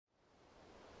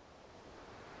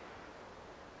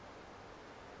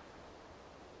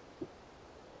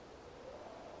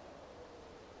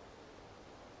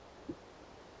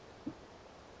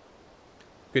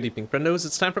Good evening, friendos.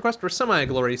 It's time for Quest for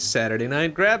Semi-Glory Saturday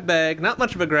night. Grab bag. Not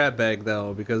much of a grab bag,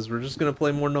 though, because we're just gonna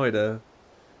play more Noita.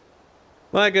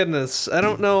 My goodness, I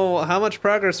don't know how much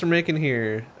progress we're making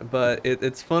here, but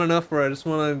it's fun enough where I just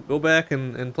want to go back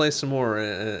and play some more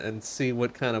and see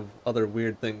what kind of other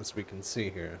weird things we can see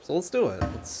here. So let's do it.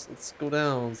 Let's go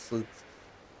down. Let's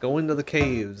go into the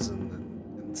caves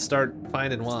and start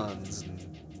finding wands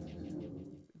and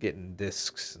getting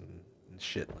discs and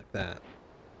shit like that.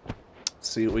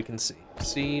 See what we can see.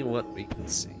 See what we can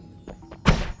see.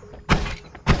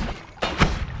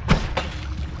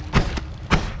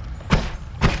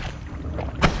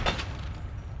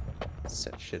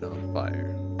 Set shit on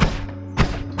fire.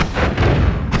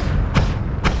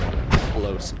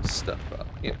 Blow some stuff up.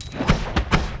 Yeah.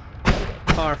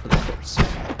 Par for the course.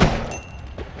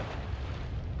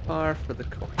 Par for the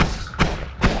course.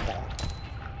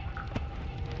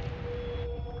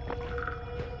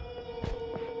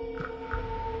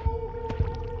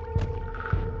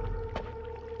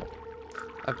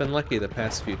 I've been lucky the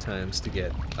past few times to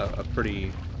get a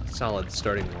pretty solid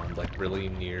starting wand, like really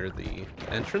near the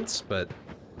entrance, but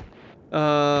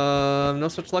no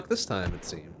such luck this time, it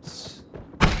seems.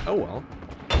 Oh well.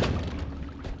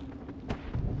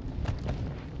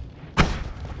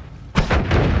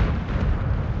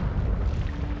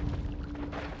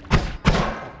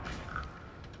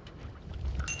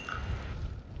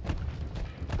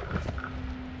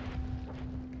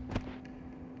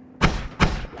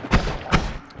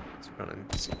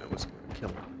 See if I was gonna kill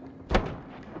him.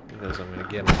 He knows I'm gonna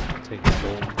get him. Take his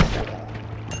gold.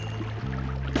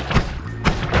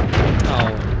 Oh,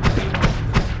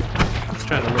 I was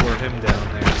trying to lure him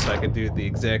down there so I could do the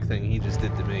exact thing he just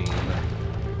did to me,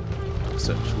 but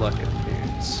such luck it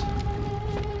appears.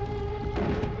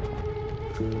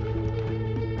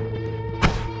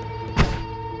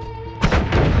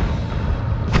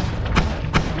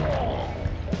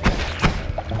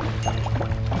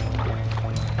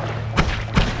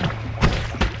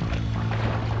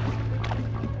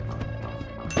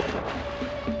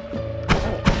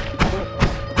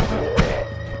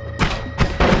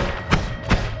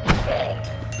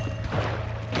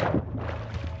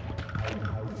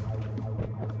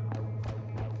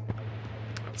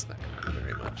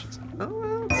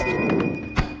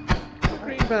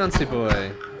 Bouncy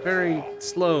boy. Very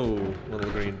slow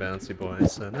little green bouncy boy,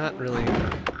 so not really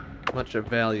much of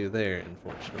value there,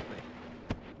 unfortunately.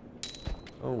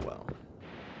 Oh well.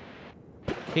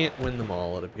 Can't win them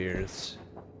all, it appears.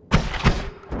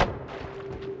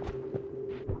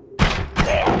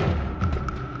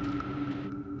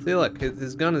 See, look,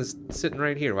 his gun is sitting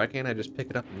right here. Why can't I just pick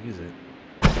it up and use it?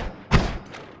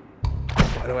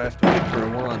 Why do I have to wait for a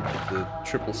wand with the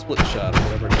triple split shot or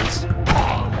whatever it is?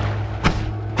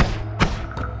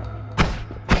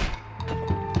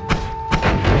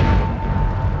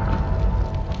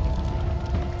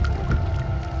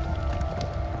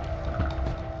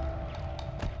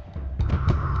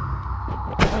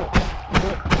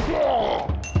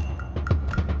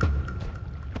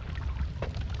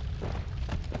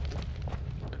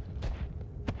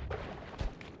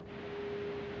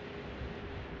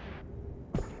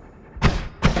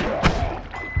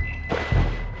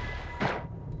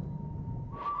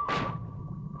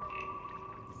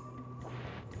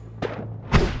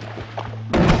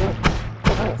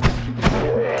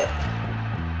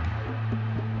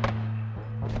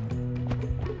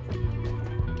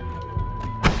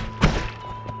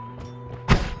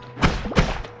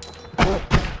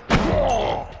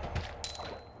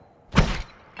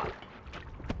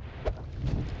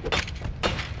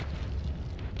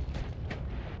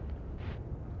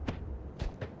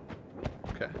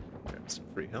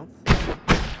 Health.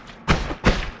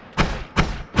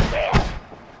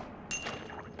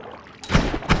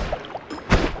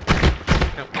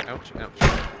 Ouch, ouch, ouch.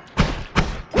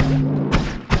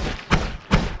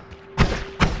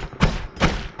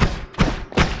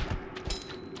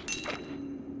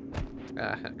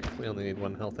 Ah, heck. We only need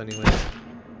 1 health anyways.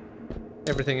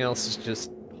 Everything else is just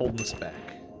holding us back.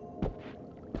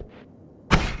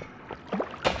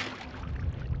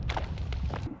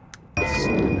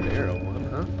 Standard arrow one,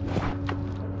 huh?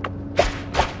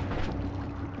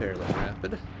 Fairly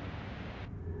rapid.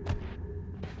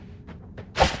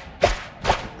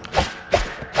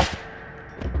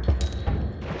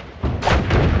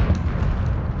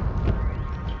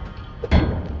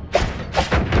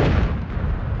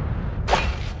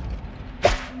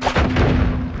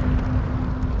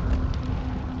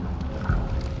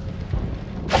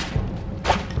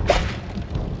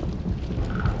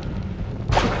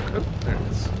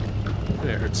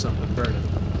 Something burning.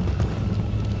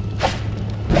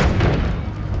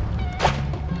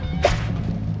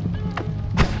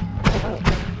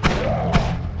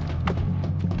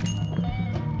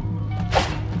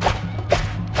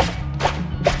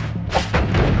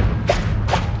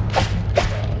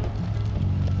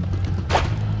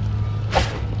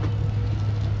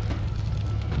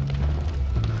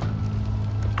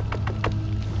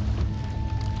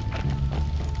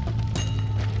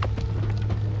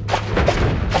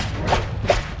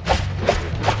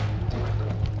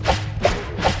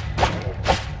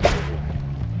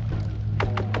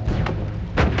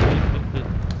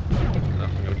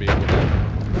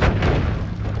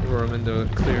 lure him into a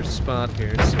clear spot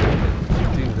here so we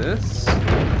can do this. Come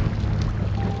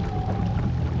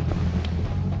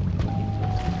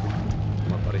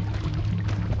on, buddy.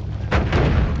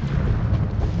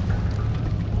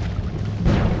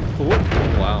 Ooh,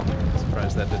 wow.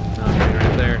 Surprised that didn't knock me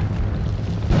right there.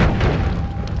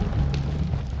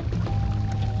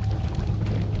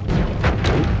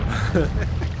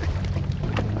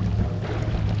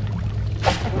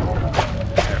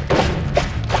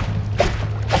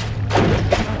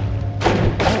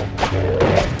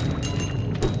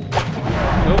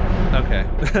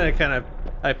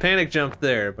 I panic jumped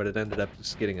there, but it ended up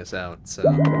just getting us out, so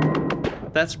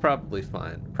that's probably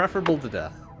fine. Preferable to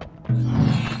death. What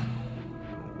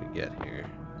do we get here?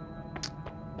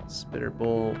 Spitter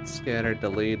Bolt, Scatter,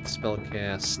 Delayed,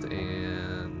 Spellcast,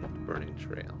 and Burning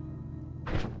Trail.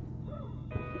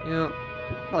 Yeah,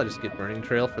 probably just get Burning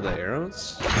Trail for the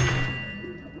arrows.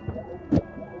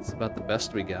 It's about the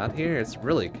best we got here. It's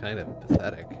really kind of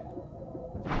pathetic.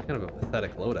 Kind of a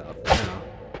pathetic loadout for now.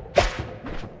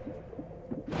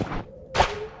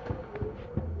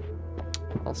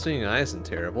 All-Seeing Eye isn't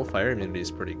terrible. Fire Immunity is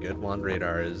pretty good. Wand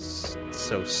Radar is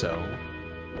so-so.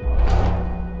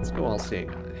 Let's go All-Seeing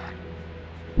Eye.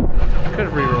 Could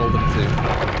have re-rolled them too.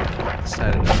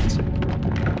 Decided not to.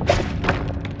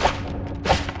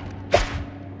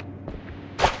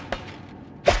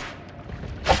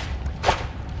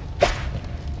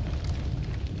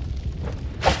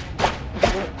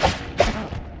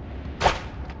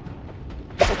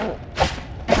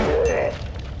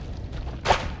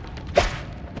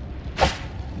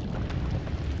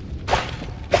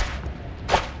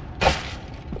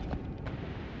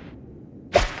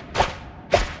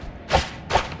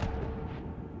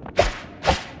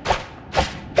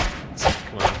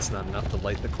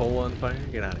 Light the coal on fire?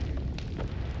 Get out of here.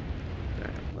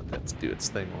 Alright, let that do its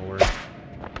thing while we're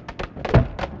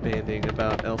bandying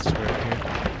about elsewhere here.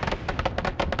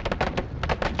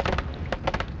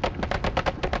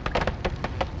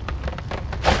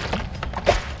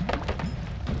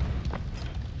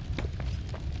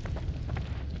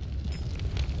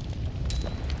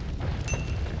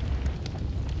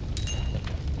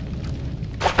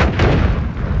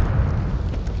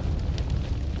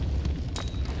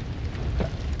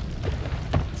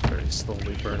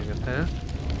 Slowly burning a path.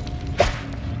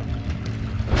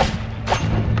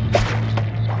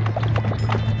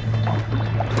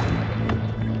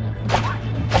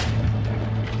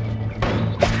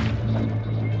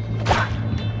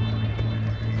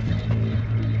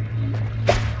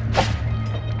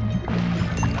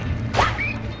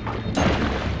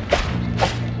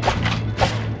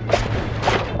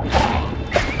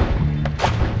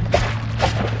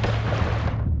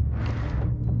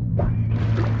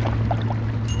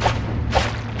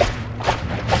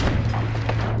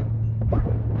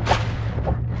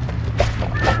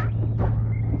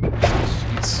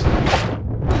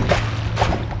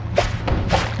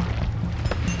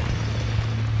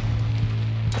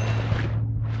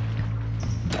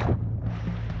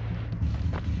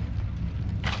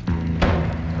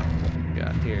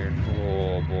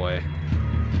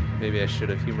 Maybe I should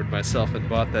have humored myself and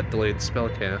bought that delayed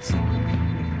spellcast.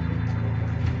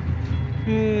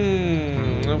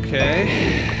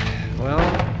 Okay. Well,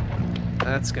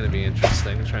 that's gonna be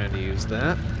interesting, trying to use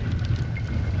that.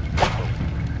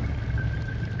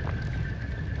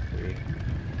 Maybe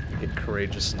get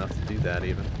courageous enough to do that,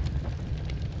 even.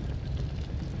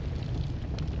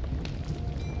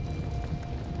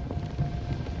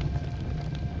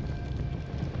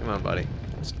 Come on, buddy.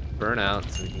 Just burn out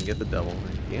so we can get the devil.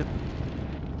 You can't.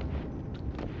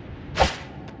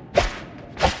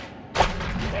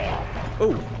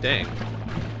 Oh, dang.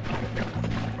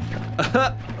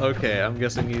 Okay, I'm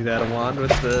guessing you'd had a wand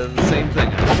with the same thing.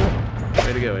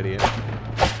 Way to go, idiot.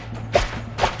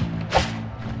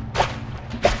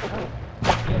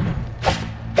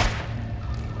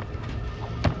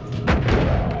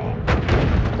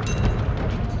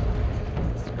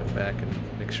 Let's go back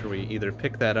and make sure we either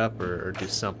pick that up or do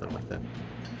something with it.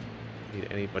 Need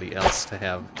anybody else to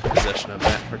have possession of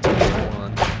that particular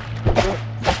wand.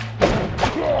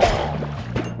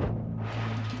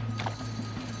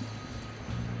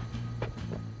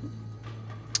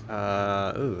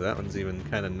 Ooh, that one's even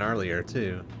kind of gnarlier,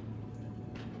 too.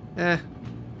 I'm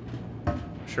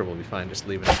sure we'll be fine just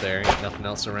leaving it there. Ain't nothing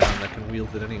else around that can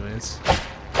wield it anyways.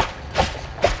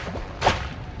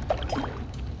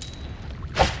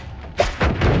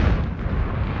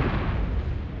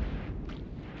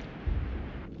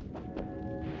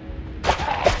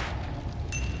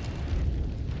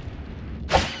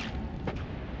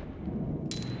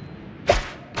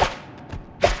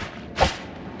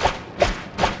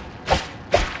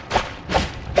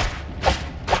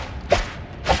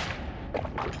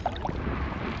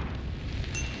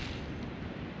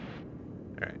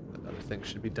 bag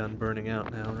should be done burning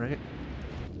out now, right?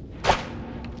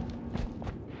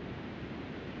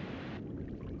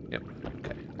 Yep,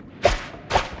 okay.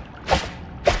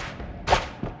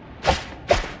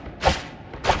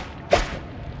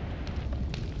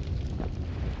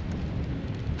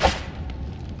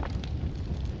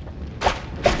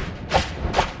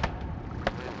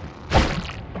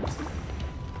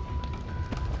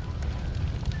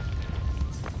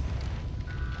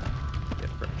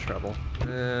 Trouble.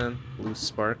 And blue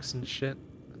sparks and shit.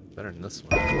 Better than this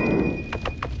one.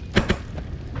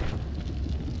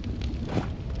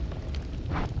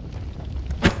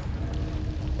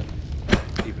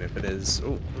 Even if it is.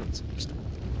 Oh, that's interesting.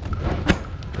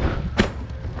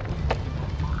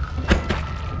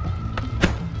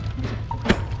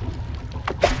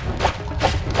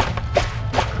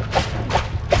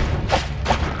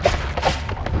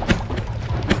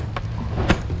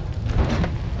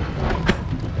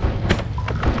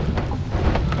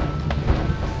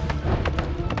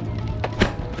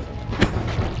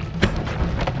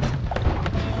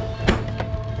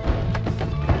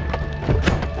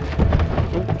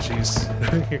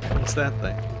 Here comes that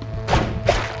thing.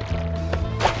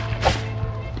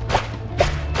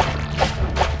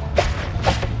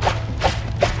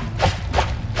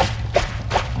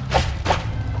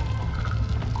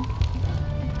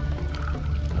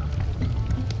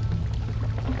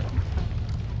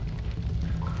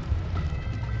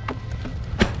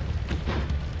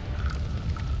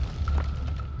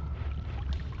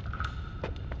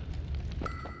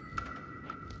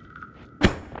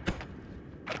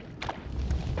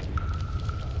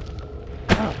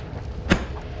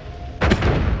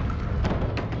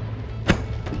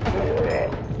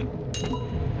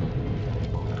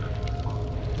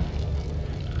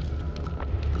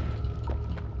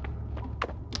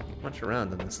 Much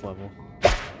around in this level.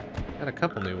 Got a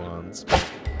couple new ones, but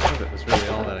none of it was really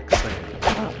all that exciting.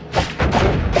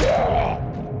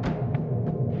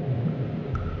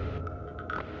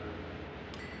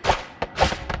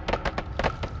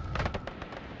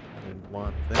 I didn't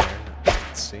want there.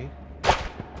 Let's see.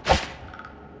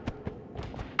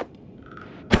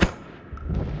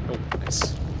 Oh,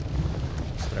 nice.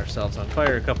 Set ourselves on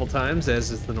fire a couple times,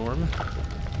 as is the norm.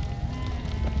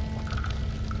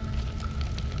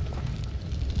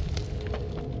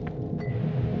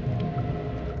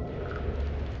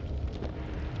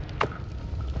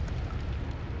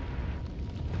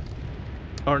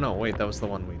 Oh no, wait, that was the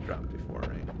one we dropped before,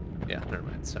 right? Yeah, never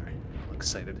mind, sorry. I'm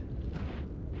excited.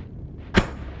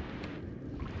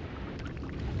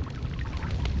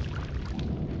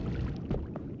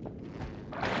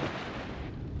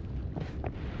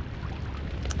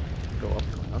 Go up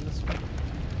on this one.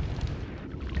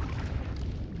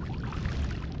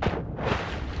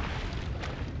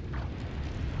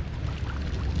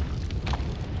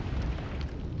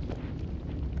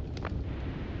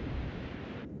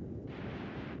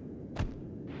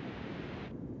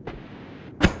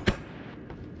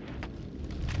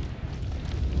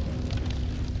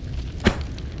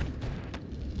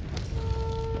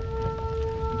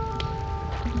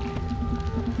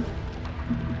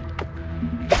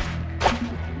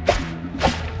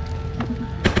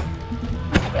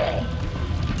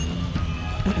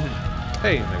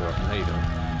 Hey, Megarock, how you doing?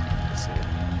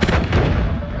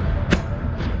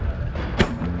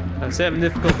 I was having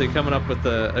difficulty coming up with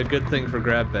a good thing for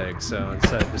grab bag, so I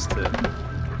decided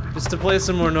just to play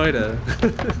some more Noita.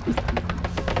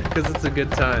 Because it's a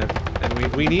good time.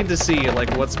 And we need to see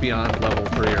like what's beyond level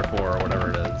 3 or 4 or whatever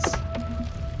it is.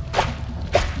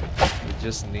 We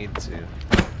just need to.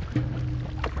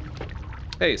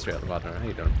 Hey, straight out the bottom, how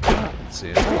you doing? Let's see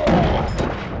it.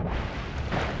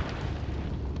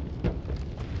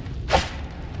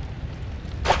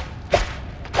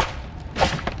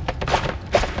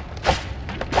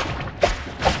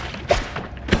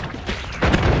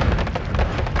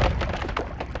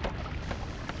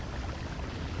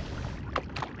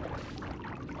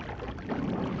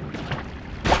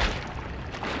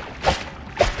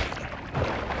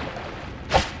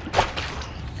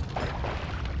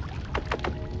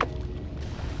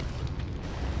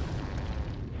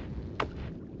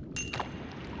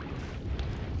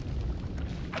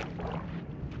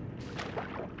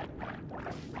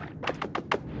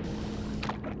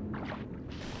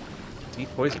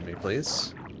 Poison me,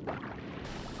 please.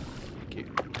 Thank you.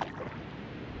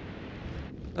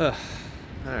 Ugh.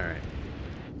 Alright.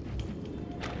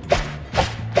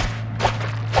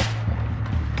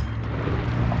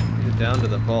 Down to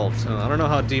the vault. I don't know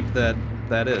how deep that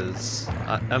is.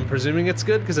 I'm presuming it's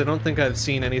good, because I don't think I've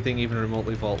seen anything even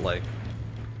remotely vault-like.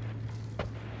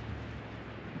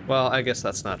 Well, I guess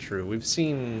that's not true. We've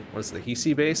seen, what's the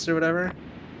Hisi base or whatever?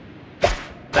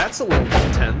 That's a little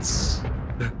tense.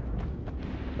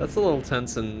 That's a little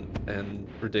tense and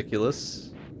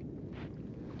ridiculous.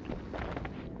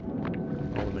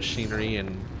 All the machinery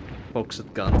and folks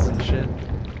with guns and shit.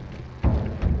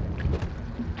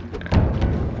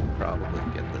 Right. Probably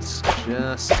get this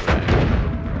just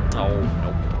right. Oh,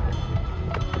 nope.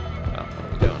 Well,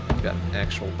 there we go. We've got an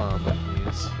actual bomb I can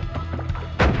use.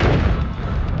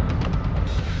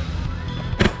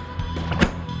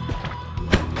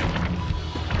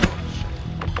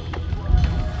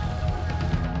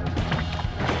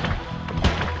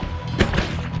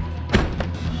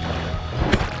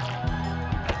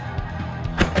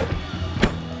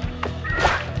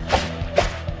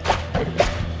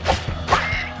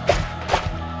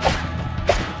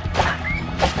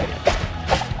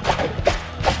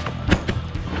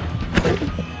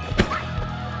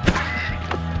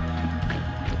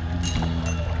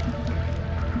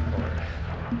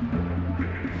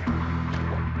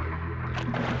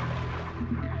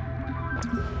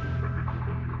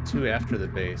 2 after the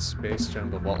base. Base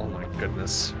jungle ball. Oh my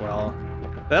goodness. Well,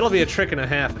 that'll be a trick and a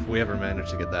half if we ever manage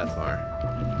to get that far.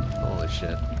 Holy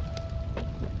shit.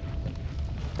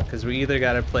 Because we either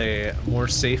gotta play more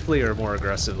safely or more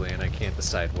aggressively, and I can't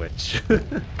decide which.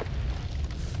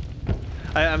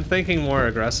 I'm thinking more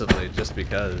aggressively just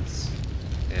because,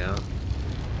 yeah.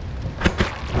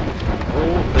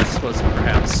 Oh, this was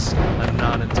perhaps a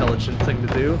non-intelligent thing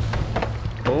to do.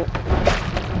 Oh.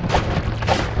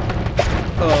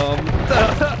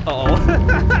 Uh-oh.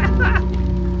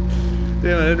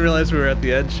 Damn, I didn't realize we were at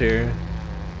the edge here.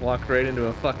 Walked right into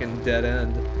a fucking dead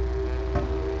end.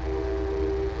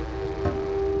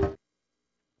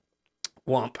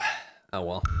 Womp. Oh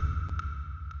well.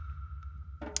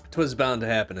 'Twas bound to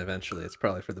happen eventually. It's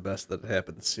probably for the best that it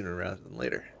happened sooner rather than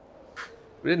later.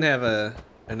 We didn't have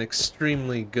an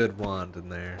extremely good wand in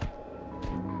there.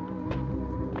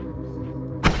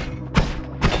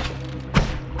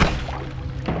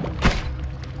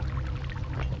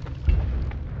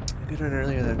 Good run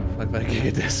earlier than fuck by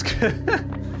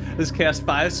Gigadisc. Just cast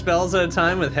 5 spells at a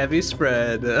time with heavy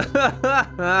spread.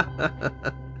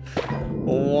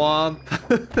 Womp.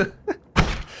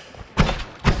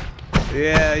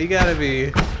 Yeah, you gotta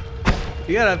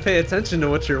pay attention to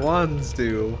what your wands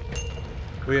do.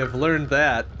 We have learned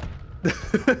that.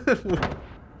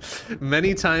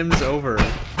 Many times over.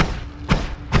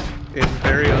 In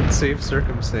very unsafe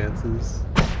circumstances.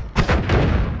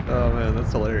 Oh man,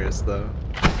 that's hilarious though.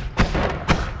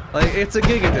 Like, it's a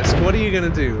Gigadisc, what are you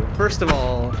gonna do? First of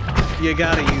all, you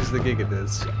gotta use the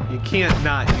Gigadisc. You can't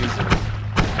not use it.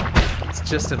 It's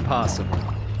just impossible.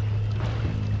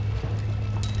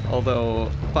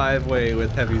 Although, 5-way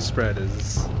with heavy spread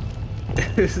is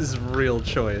real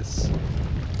choice.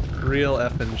 Real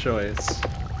effing choice.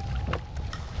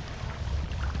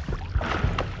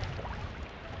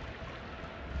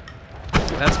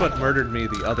 That's what murdered me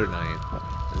the other night,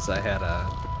 is I had a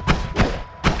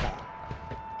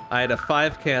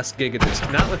 5-cast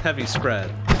Gigadisc, not with heavy spread,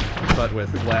 but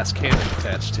with glass cannon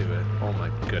attached to it. Oh my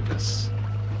goodness.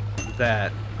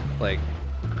 That, like,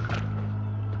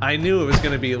 I knew it was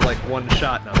gonna be like one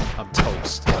shot and I'm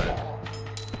toast, but,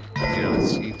 you know,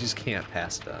 you just can't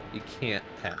pass it up. You can't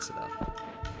pass it up.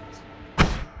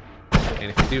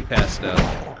 And if you do pass it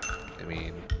up, I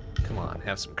mean, come on,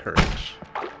 have some courage.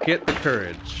 Get the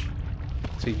courage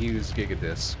to use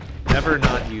Gigadisc. Never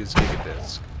not use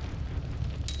Gigadisc.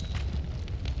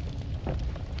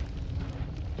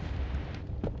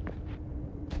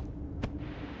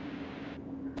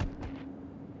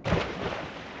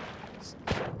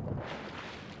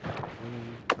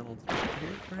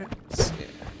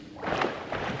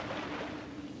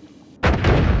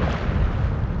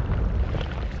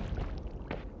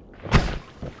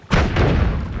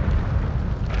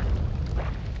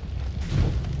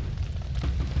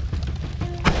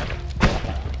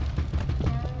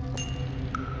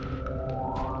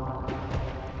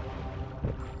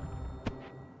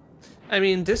 I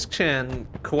mean, Disc-chan,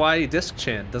 Kawaii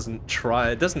Disc-chan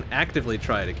doesn't actively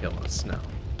try to kill us, no.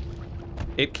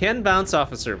 It can bounce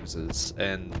off of surfaces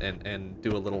and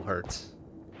do a little hurt,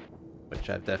 which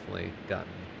I've definitely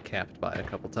gotten capped by a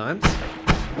couple times.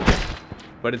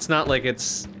 But it's not like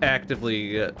it's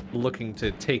actively looking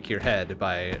to take your head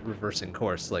by reversing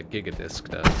course like Gigadisc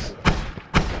does.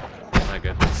 My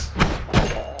goodness.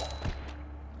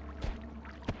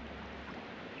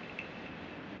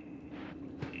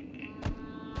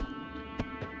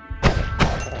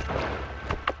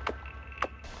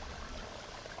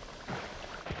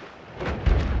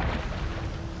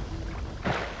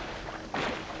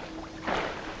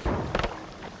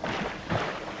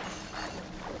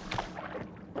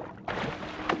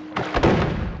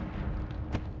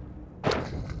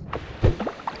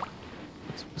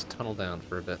 tunnel down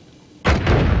for a bit.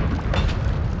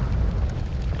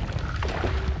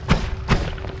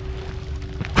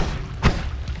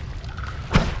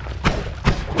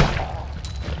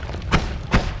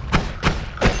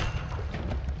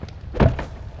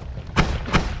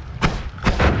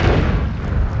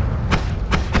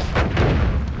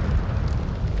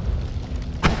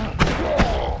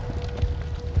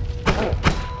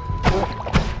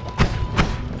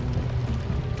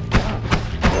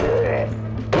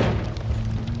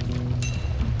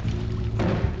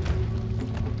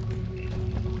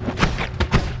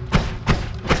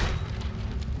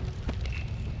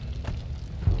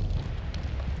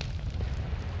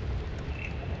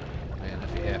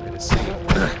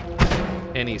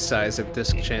 Any size of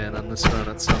disc chan on this run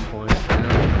at some point, you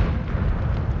know?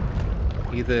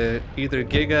 Either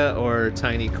Giga or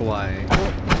Tiny Kawaii.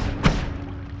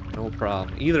 No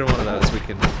problem. Either one of those we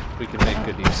can make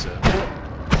good use of.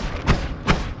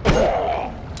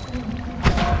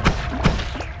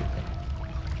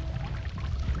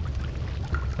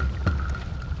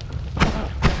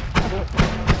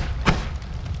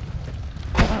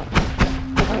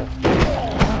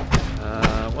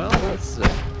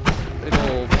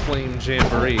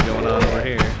 Jamboree going on over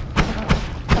here.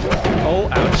 Oh,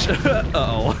 ouch.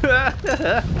 Uh-oh.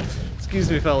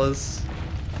 Excuse me, fellas.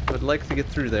 I would like to get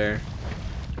through there.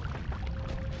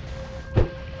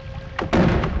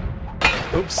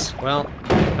 Oops. Well,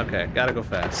 okay. Gotta go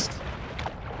fast.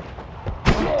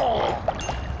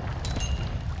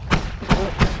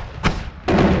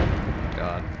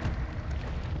 God.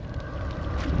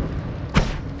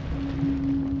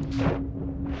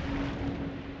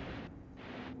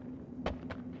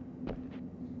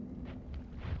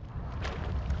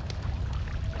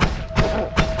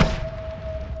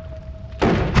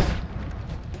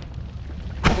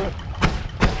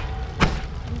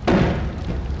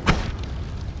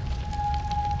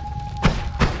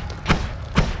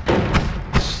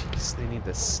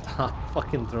 Stop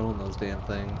fucking throwing those damn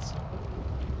things.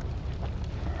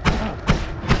 I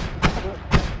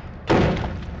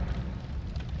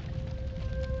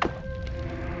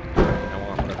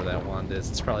want whatever that wand is.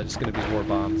 It's probably just gonna be war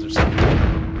bombs or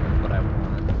something. But I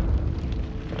want it.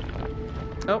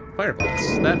 Oh,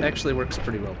 fireballs. That actually works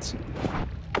pretty well too.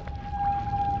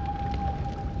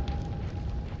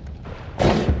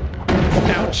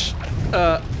 Ouch.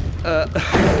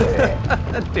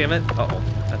 Damn it. Uh-oh.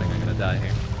 I think I'm gonna die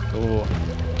here. Oh,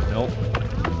 nope.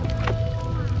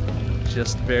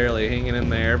 Just barely hanging in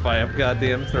there by a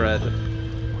goddamn thread.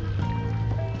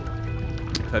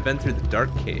 Have I been through the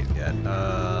dark cave yet?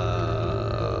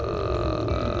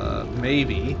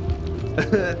 Maybe.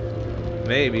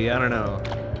 Maybe, I don't know.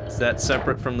 Is that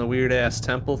separate from the weird-ass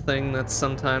temple thing that's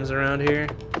sometimes around here?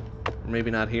 Or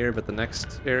maybe not here, but the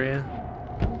next area?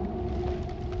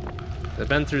 I've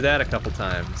been through that a couple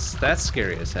times. That's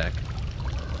scary as heck.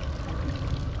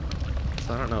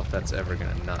 So I don't know if that's ever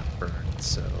gonna not burn,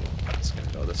 so I'm just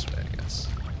gonna go this way, I guess.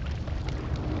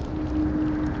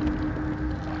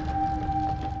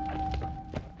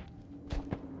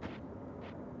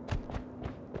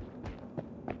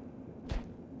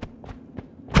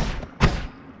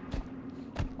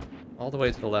 All the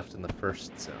way to the left in the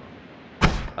first zone.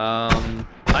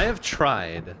 I have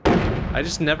tried. I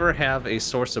just never have a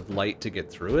source of light to get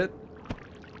through it.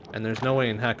 And there's no way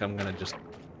in heck I'm gonna just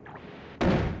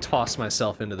toss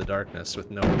myself into the darkness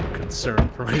with no concern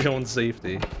for my own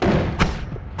safety.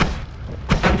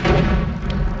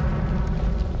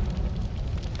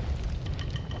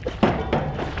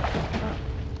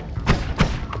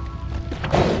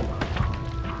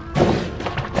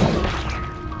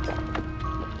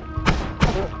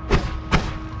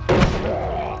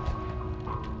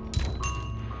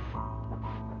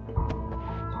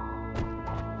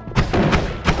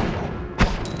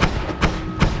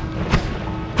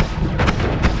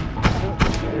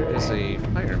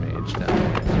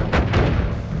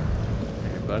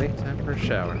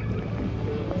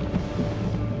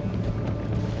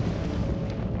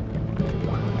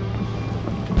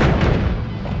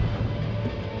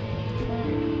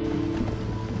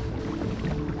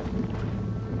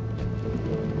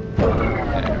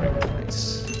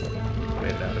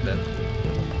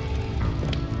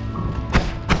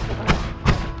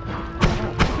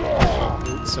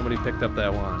 Picked up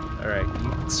that wand. Alright,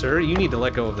 sir, you need to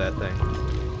let go of that thing.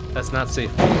 That's not safe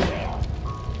for you.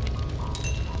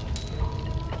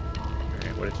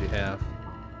 Alright, what did you have?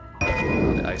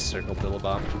 Oh, the ice circle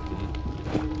billabop.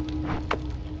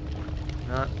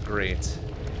 Not great.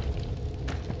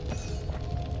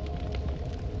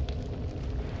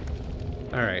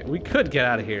 Alright, we could get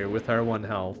out of here with our 1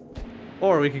 health.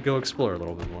 Or we could go explore a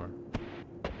little bit more.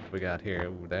 What we got here?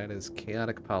 Ooh, that is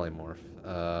chaotic polymorph.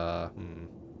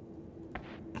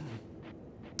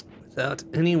 Without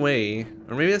any way,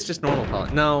 or maybe that's just normal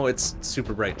poly. No, it's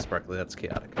super bright and sparkly. That's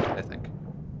chaotic, I think.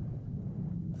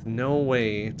 With no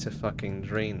way to fucking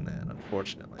drain that,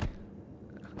 unfortunately.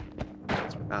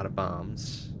 Because we're out of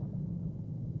bombs.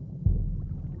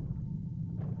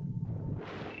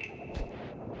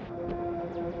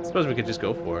 I suppose we could just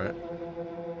go for it.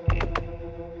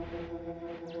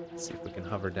 Let's see if we can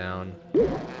hover down. No.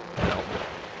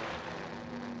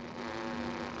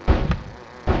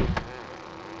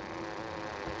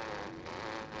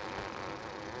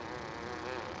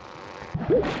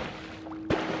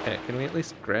 Okay, can we at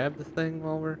least grab the thing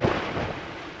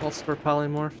whilst we're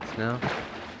polymorphed? No?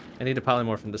 I need to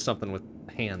polymorph into something with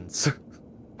hands.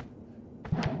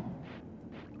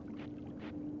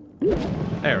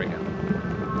 There we go.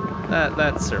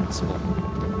 That's serviceable.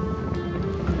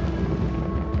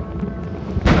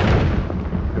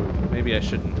 Ooh, maybe I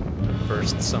shouldn't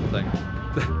burst something.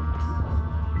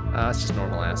 It's just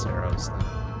normal ass arrows.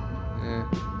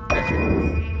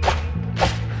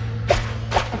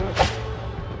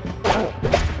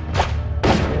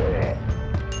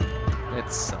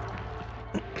 It's something.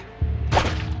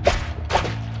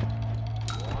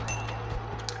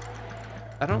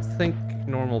 I don't think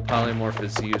normal polymorph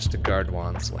is used to guard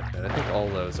wands like that. I think all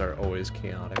those are always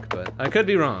chaotic, but I could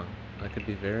be wrong. I could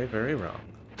be very, very wrong.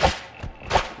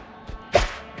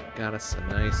 Got us a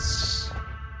nice,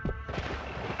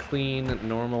 clean,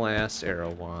 normal-ass arrow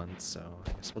wand, so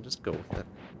I guess we'll just go with it.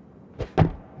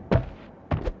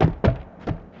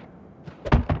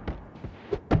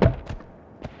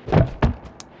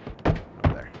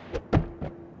 Over there.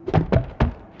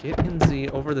 Get in Z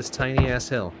over this tiny-ass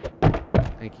hill.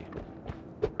 Thank you.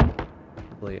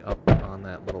 Probably up on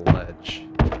that little ledge.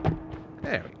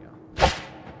 There we go.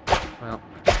 Well,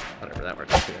 whatever, that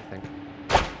works too, I think.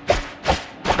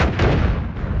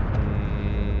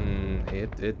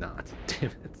 It did not.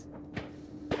 Damn it.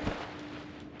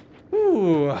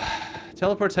 Ooh.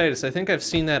 Teleportitis. I think I've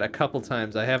seen that a couple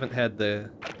times. I haven't had the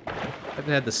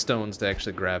stones to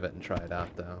actually grab it and try it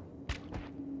out, though.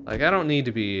 Like, I don't need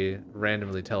to be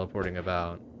randomly teleporting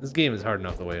about. This game is hard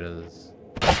enough the way it is.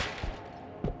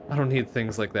 I don't need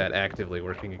things like that actively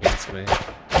working against me.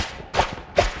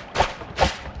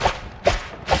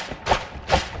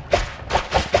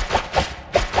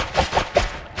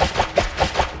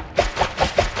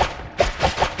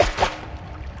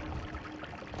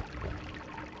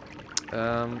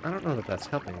 I don't know that that's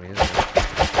helping me, is it?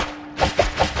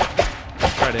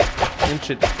 Try to inch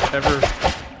it ever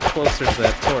closer to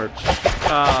that torch.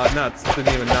 Ah, nuts.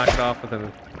 Didn't even knock it off with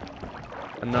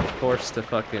enough force to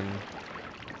fucking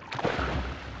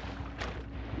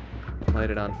light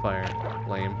it on fire.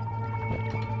 Lame.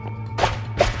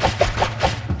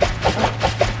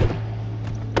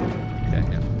 Okay,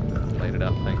 yeah. Light it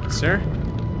up. Thank you, sir.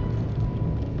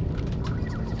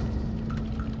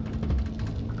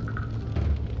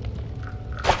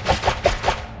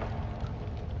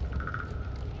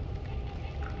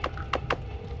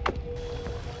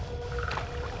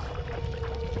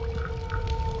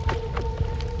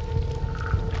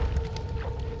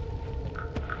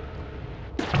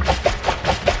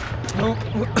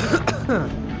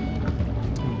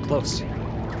 Close.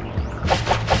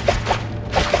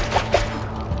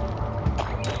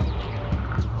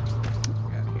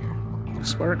 Got here. Two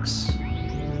sparks.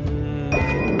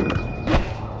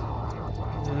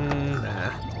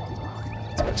 Nah.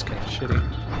 That's kind of shitty.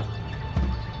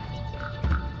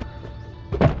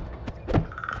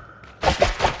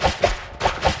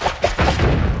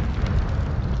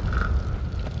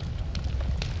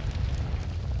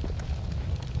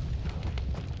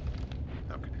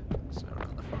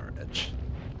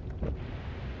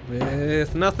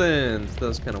 With nothing. So that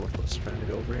was kind of worthless trying to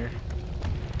go over here.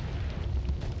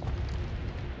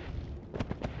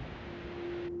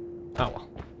 Oh well.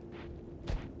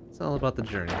 It's all about the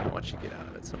journey and what you get out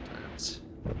of it sometimes.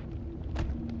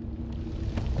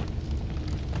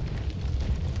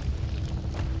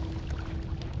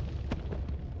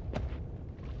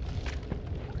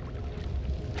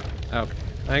 Okay.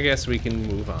 I guess we can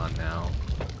move on now.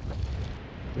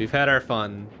 We've had our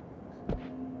fun.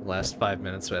 Last 5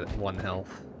 minutes at 1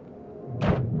 health.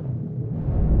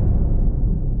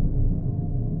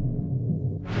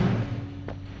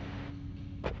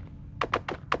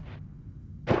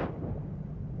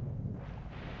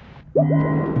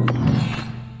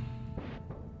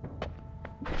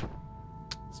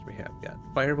 So we have got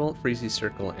Firebolt, Freezy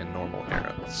Circle, and normal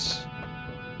arrows.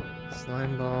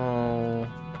 Slime Ball,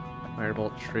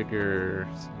 Firebolt Trigger.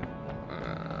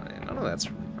 None of that's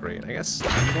really great. I guess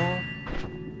Slime Ball?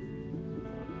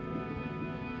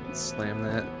 Slam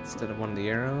that instead of one of the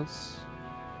arrows.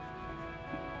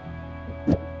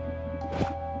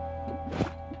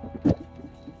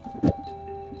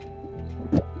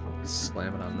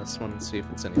 Slam it on this one and see if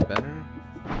it's any better.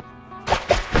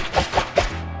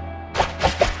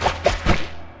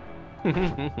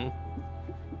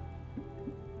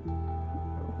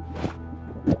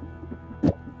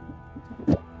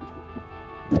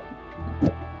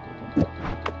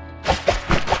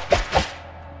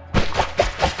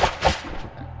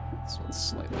 This one's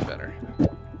slightly better.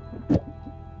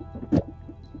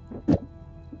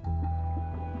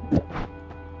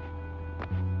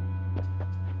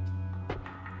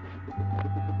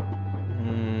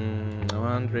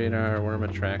 Radar, worm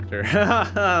attractor.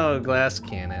 Oh, glass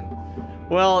cannon.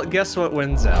 Well, guess what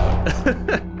wins out?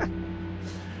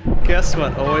 Guess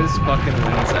what always fucking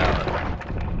wins out?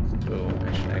 Oh,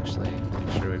 I should actually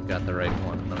make sure we've got the right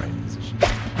one in the right position.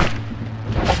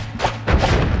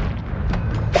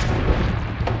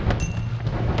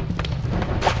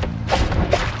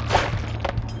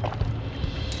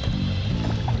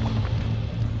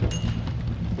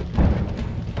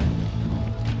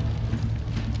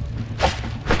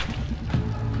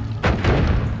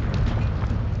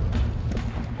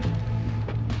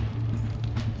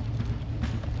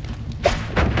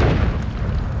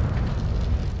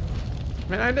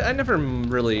 I never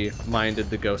really minded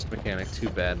the ghost mechanic too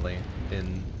badly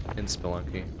in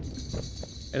Spelunky.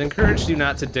 It encouraged you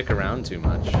not to dick around too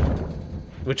much,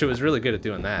 which it was really good at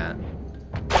doing that.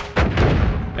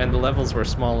 And the levels were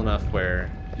small enough where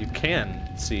you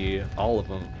can see all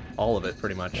of it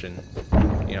pretty much in,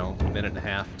 you know, a minute and a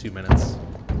half, 2 minutes.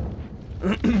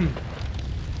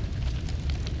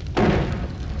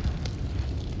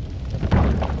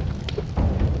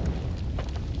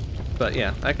 But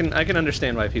yeah, I can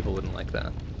understand why people wouldn't like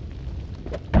that.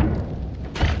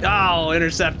 Oh,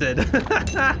 intercepted!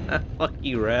 Fuck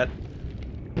you, rat.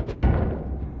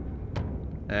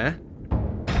 Eh?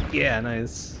 Yeah,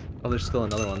 nice. Oh, there's still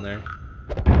another one there.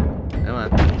 Come on.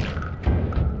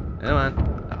 Come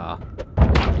on. Ah.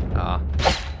 Ah.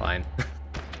 Fine.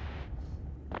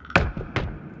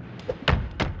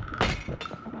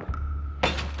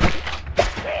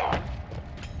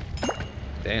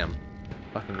 Damn.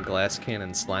 Fucking glass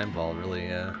cannon slime ball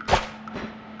really,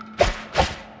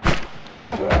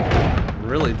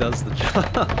 really does the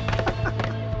job.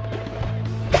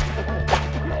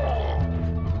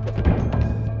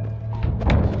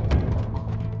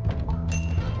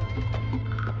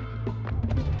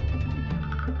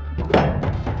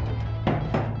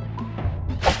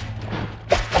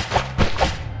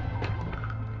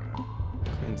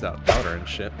 Cleans out powder and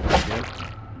shit.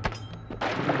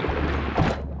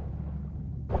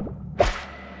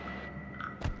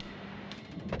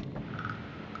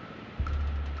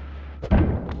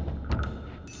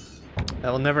 I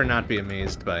will never not be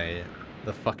amazed by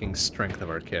the fucking strength of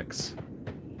our kicks.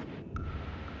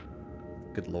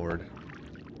 Good lord.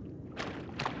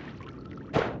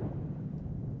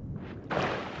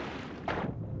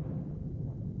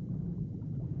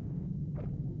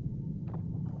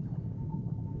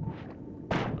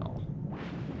 Oh.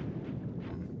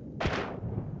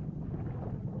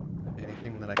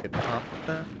 Anything that I could pop with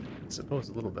that? I suppose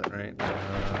a little bit, right?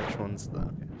 Which one's the...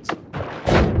 Okay, this one.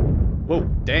 Whoa,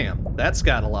 damn. That's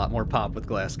got a lot more pop with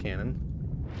glass cannon.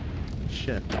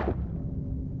 Shit.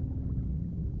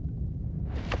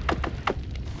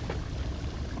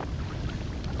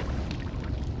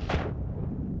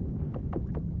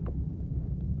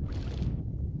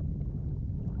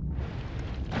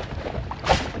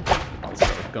 Also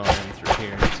gone in through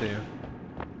here, too.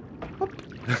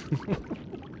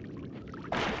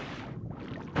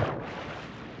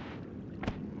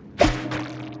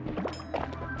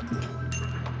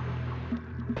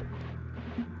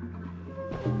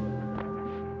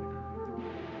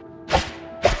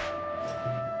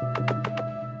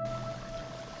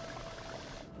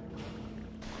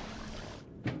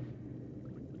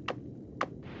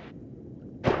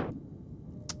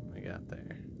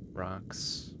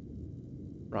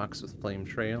 Rocks with flame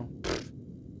trail.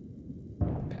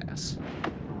 Pass.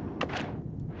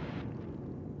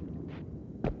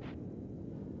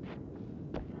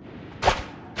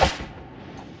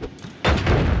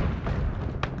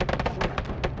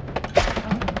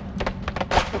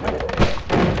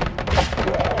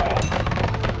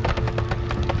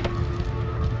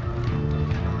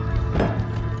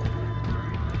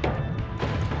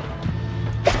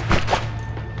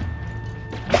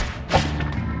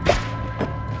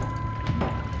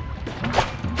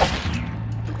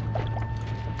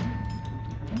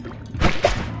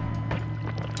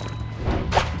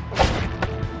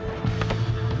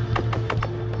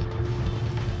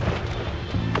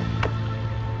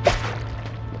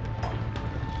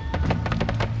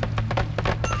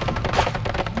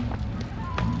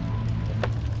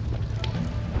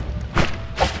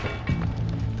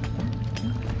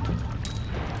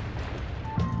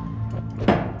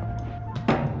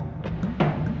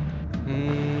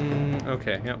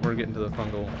 Okay, yep, we're getting to the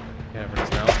fungal caverns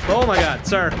now. Oh my god,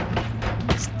 sir!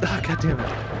 God damn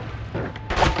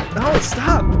it. No,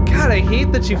 stop! God, I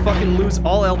hate that you fucking lose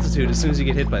all altitude as soon as you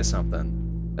get hit by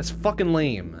something. That's fucking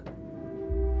lame.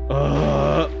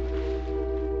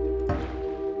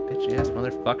 Bitch ass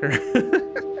motherfucker.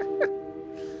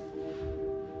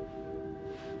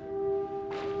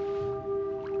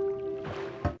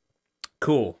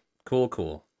 Cool. Cool,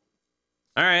 cool.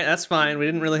 Alright, that's fine. We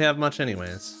didn't really have much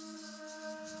anyways.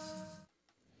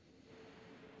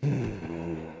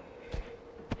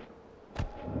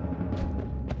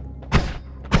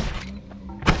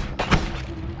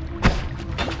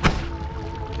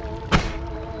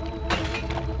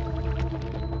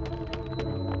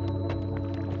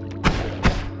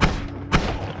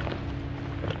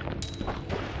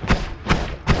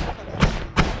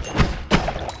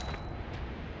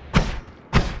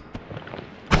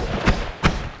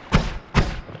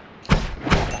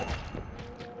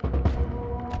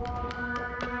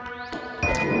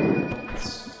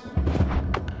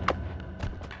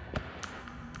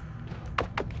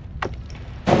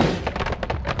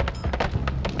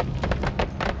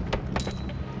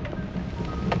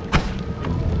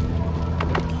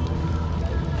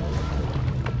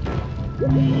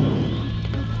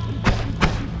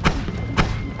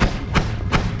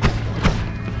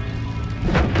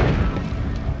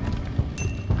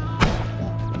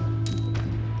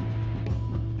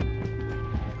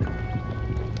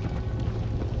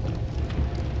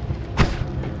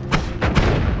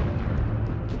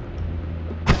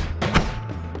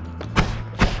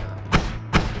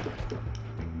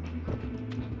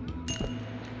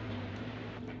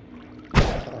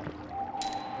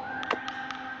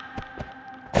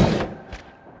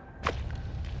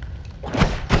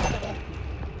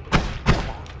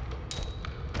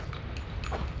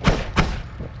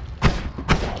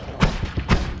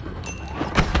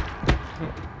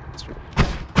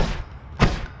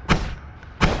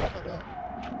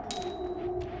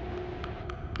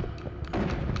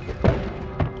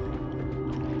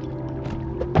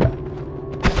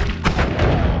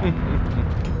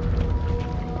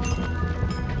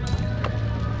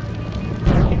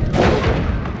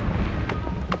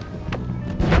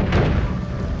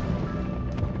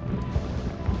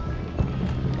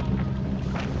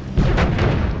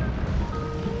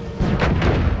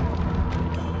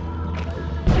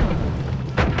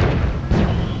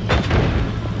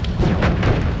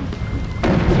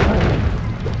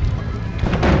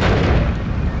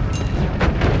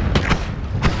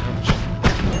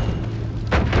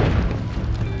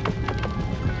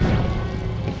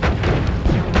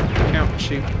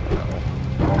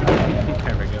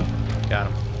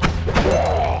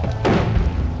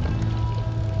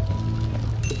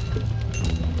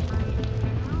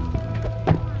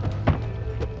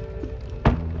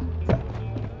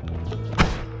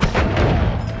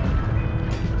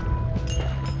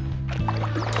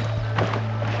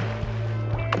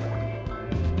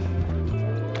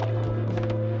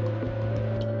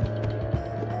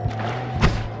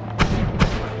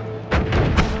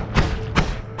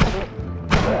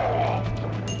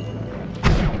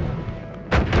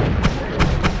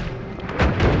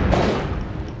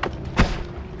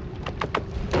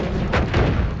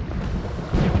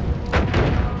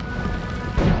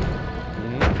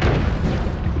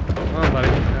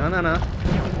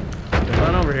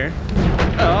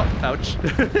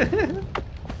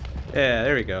 Yeah,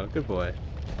 there we go. Good boy.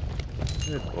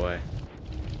 Good boy.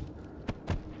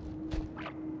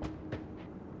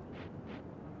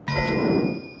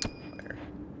 Fire.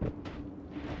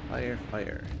 Fire,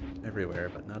 fire. Everywhere,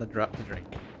 but not a drop to drink.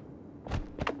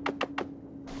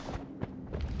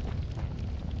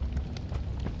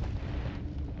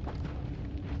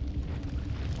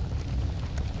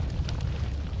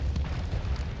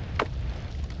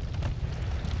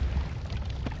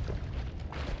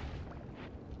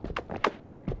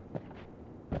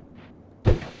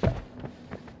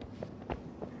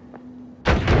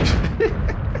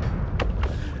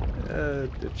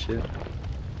 Dipshit.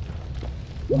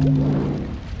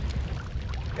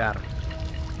 Got him.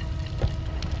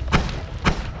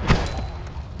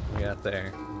 We got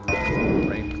there.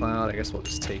 Rain cloud, I guess we'll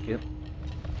just take it.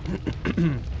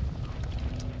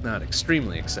 Not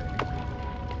extremely exciting.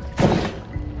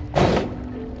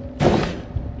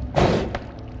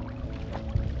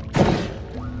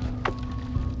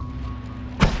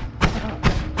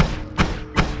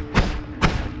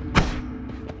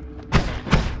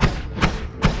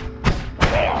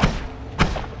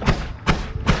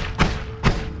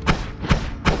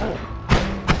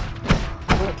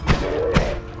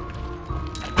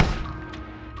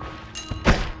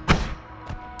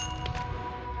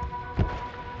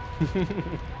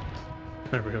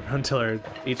 Until our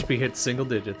HP hits single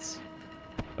digits.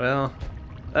 Well,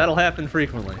 that'll happen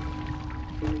frequently.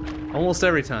 Almost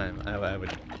every time, I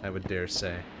would dare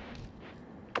say.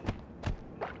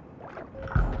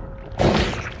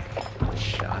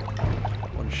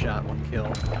 One shot, one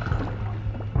kill.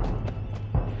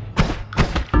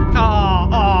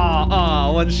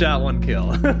 Oh, one shot, one kill.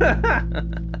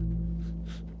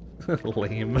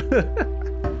 Lame.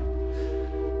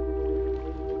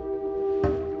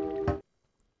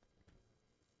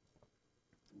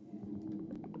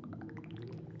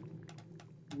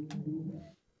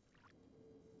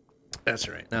 That's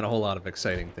right. Not a whole lot of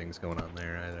exciting things going on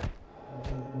there either.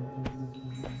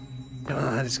 Come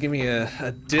on, just give me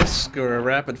a disc or a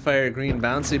rapid fire green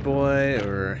bouncy boy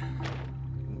or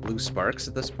blue sparks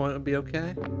at this point would be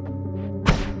okay.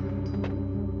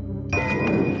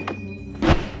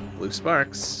 Blue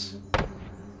sparks.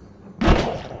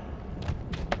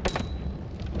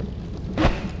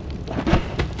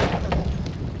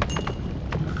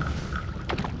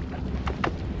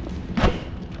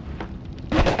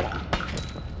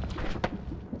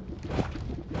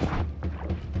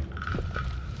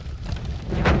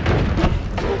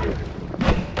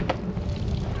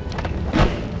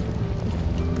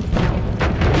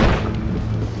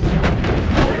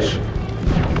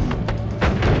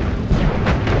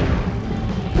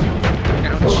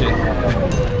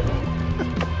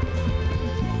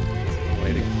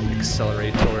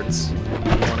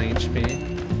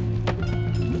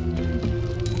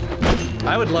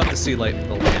 I would love to see Light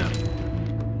the Lamp.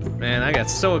 Man, I got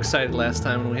so excited last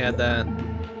time when we had that.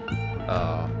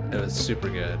 Oh, it was super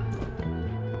good.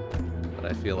 But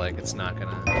I feel like it's not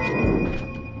gonna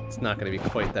be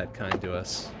quite that kind to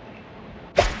us.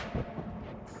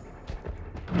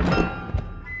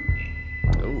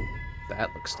 Oh, that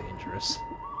looks dangerous.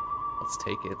 Let's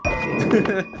take it.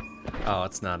 Oh,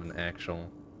 it's not an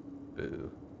actual. Boo.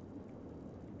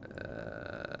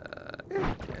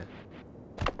 Okay.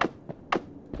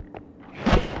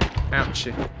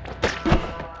 Ouchie.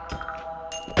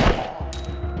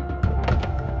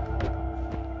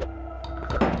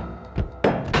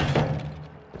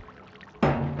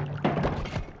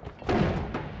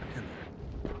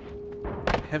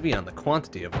 Heavy on the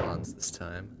quantity of wands this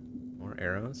time. More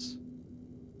arrows.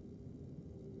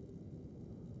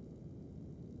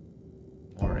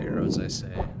 More arrows, I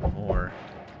say. More.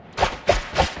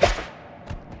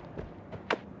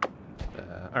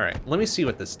 Alright, let me see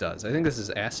what this does. I think this is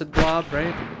acid blob,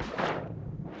 right?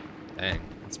 Dang,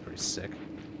 that's pretty sick.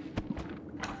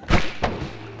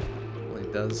 Well,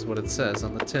 it does what it says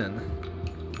on the tin.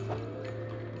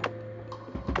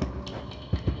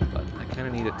 But I kind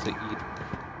of need it to eat.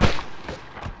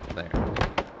 There.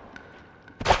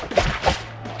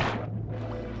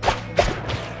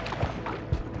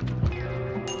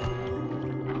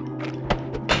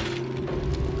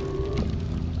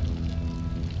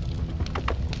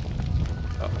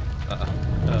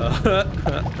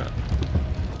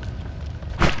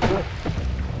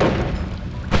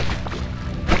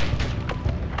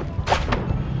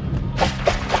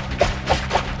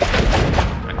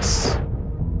 Nice.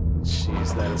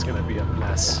 Jeez, that is gonna be a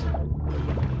mess.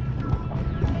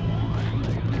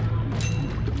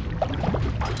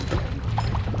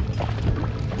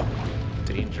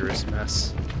 Dangerous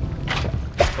mess.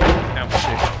 Oh,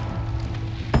 ouchie.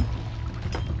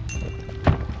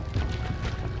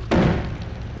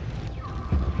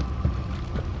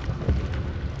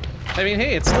 I mean,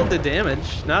 hey, it still did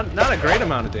damage. Not a great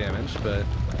amount of damage, but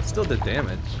it still did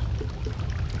damage.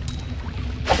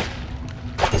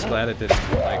 Just glad it didn't,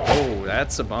 like, oh,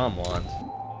 that's a bomb wand,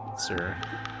 sir.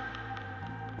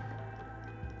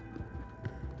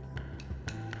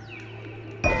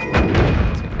 Take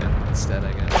that instead,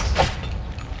 I guess.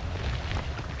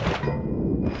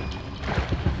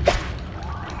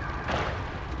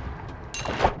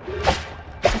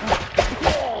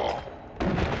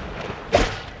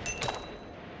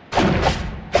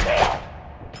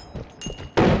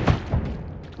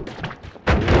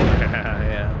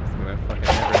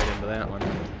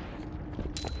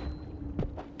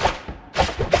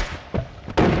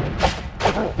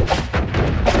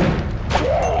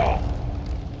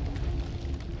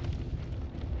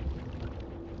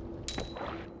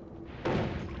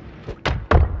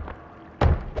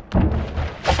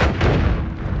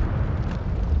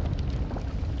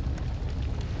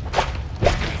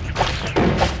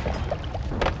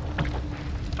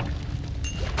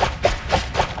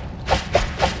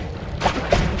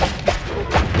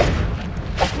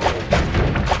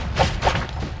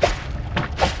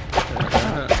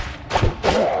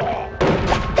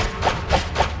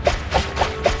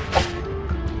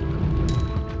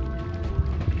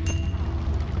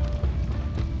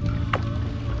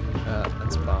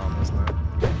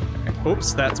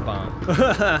 Oops, that's bomb.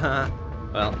 Well,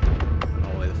 all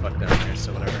the way the fuck down there,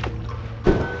 so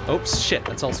whatever. Oops, shit,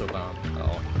 that's also bomb.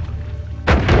 Oh.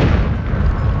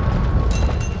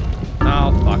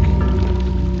 Oh, fuck.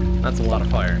 That's a lot of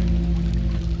fire.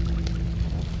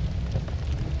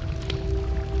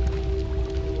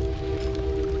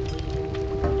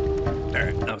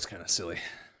 Alright, that was kind of silly.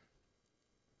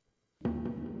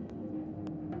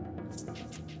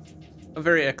 A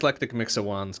very eclectic mix of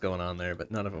wands going on there, but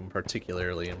none of them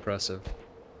particularly impressive.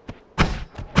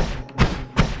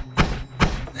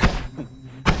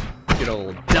 Good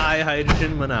old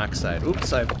dihydrogen monoxide.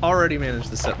 Oops, I've already managed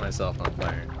to set myself on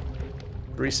fire.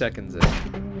 3 seconds in.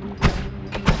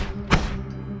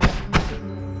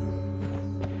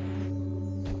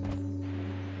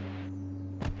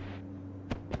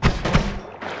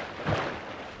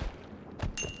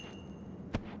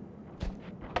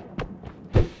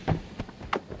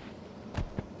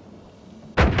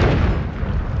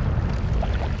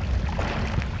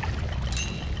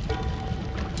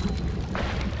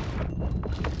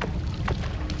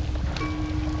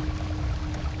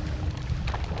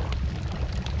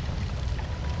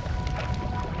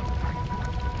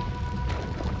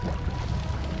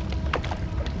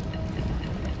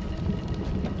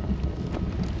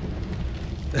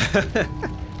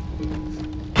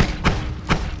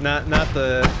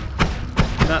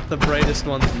 Not the brightest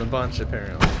ones in the bunch,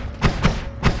 apparently.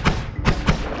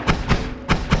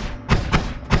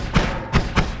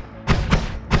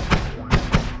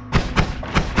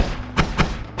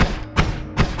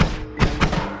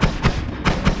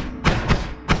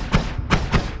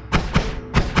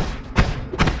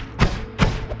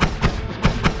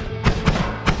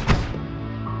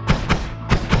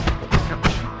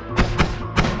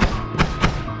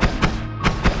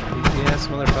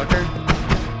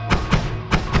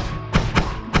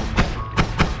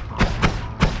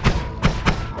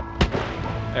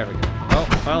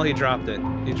 He dropped it.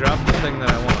 He dropped the thing that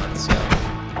I want, so...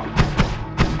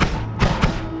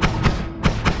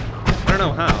 I don't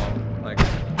know how. Like,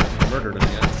 I murdered him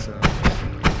yet, so...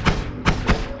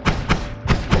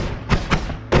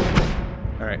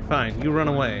 Alright, fine. You run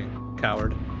away,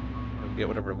 coward. You'll get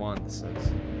whatever one this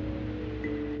is.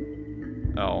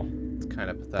 Oh, it's kind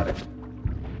of pathetic.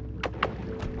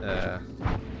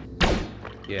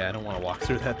 Yeah, I don't want to walk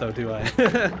through that, though, do I?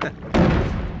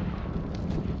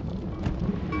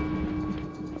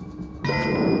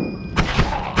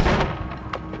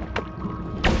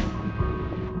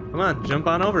 Come on, jump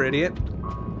on over, idiot.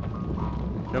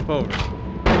 Jump over.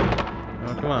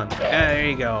 Oh, come on. Yeah, there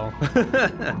you go.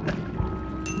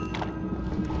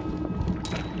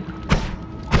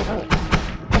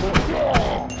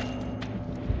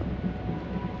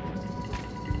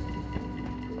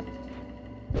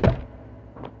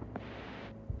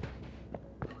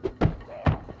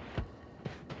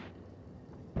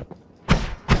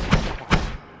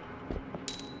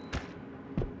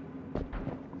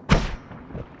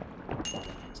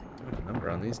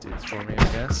 These dudes for me, I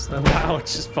guess. Oh, wow,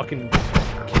 it's just fucking kick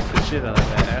the shit out of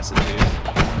that acid dude.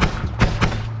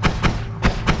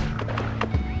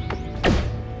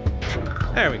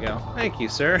 There we go. Thank you,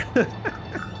 sir.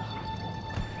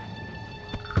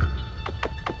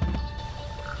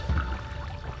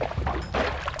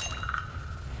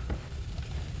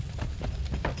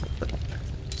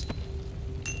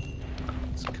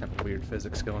 Some kind of weird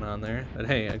physics going on there. But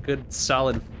hey, a good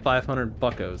solid 500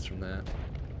 buckos from that.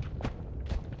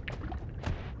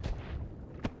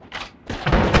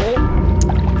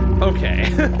 Okay.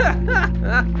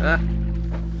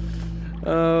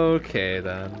 Okay,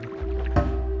 then.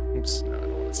 Oops, no, I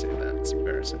don't want to say that. It's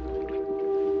embarrassing.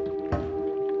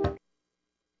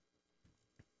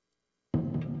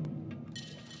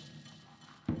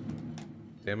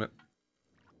 Damn it.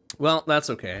 Well,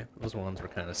 that's okay. Those ones were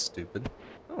kind of stupid.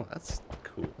 Oh, that's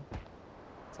cool.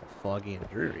 It's all foggy and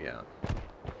dreary out.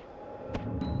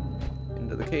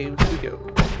 Into the caves we go.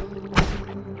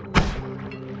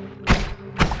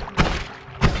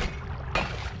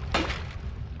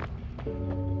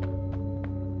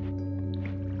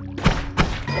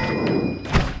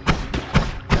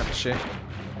 Shit.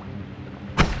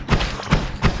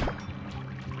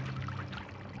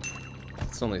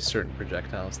 It's only certain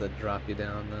projectiles that drop you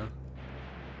down, though.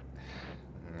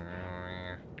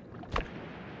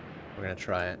 We're gonna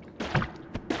try it.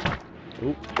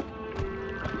 Oop.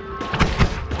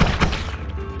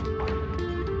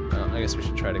 Well, I guess we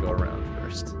should try to go around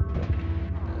first.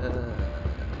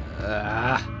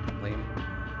 Lame.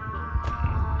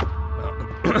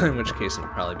 Well, in which case it'll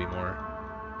probably be more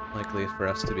likely for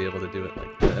us to be able to do it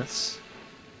like this.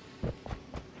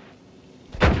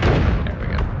 There we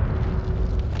go.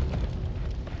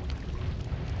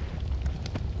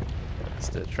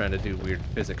 trying to do weird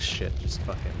physics shit. Just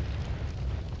fucking...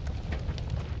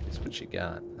 That's what you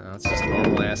got. It's just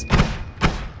normal ass...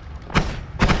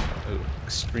 Ooh,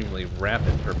 extremely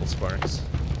rapid purple sparks.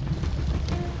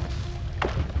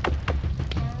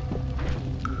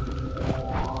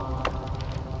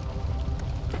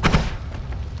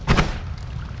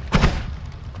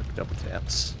 Quick double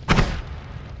taps.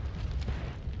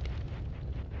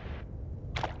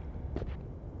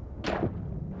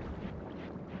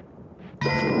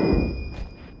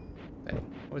 I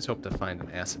always hope to find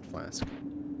an acid flask.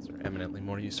 These are eminently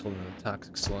more useful than the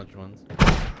toxic sludge ones.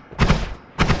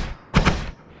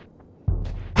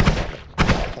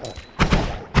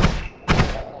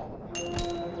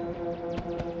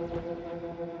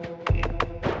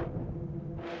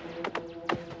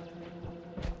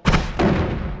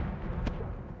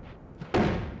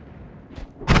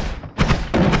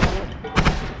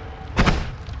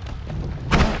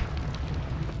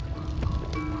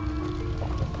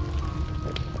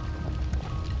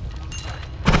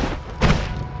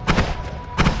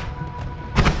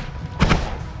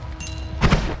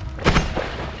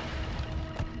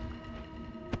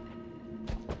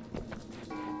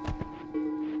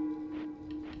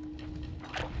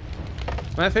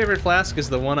 My favorite flask is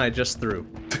the one I just threw.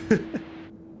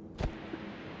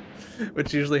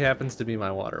 Which usually happens to be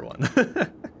my water one.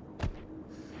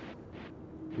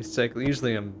 It's like,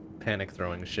 usually I'm panic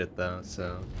throwing shit though,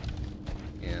 so...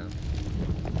 Yeah.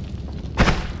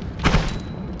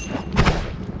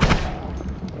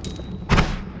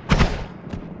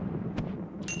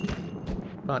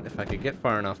 But if I could get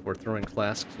far enough where throwing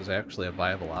flasks was actually a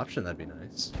viable option, that'd be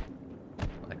nice.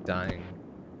 Like dying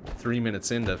 3 minutes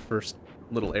into first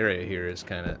little area here is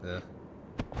kind of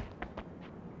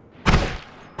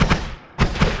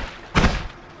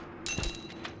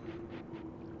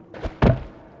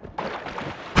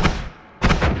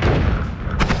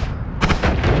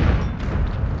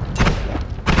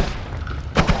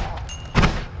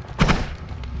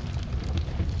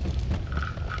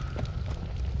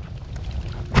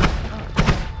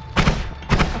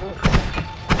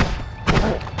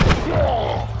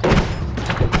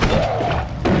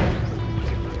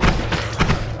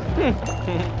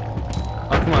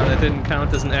didn't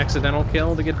count as an accidental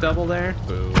kill to get double there?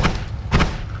 Boo.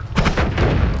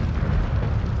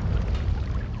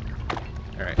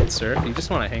 Alright, sir, if you just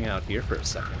want to hang out here for a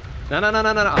second. No.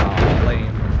 Aw,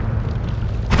 lame.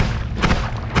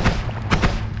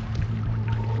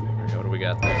 What do we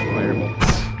got there? Firebolts.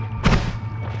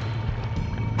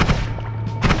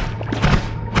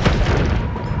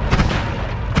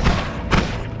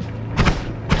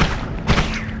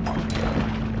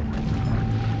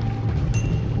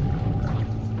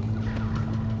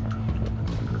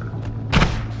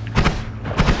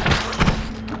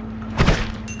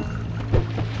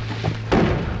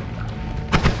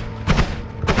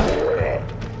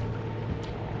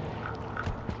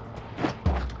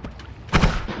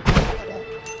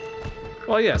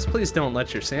 Well, yes, please don't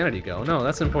let your sanity go. No,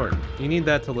 that's important. You need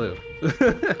that to live.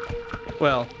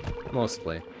 Well,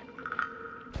 mostly.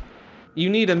 You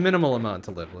need a minimal amount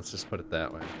to live, let's just put it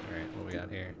that way. Alright, what we got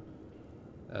here?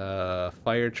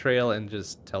 Fire trail and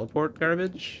just teleport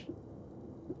garbage?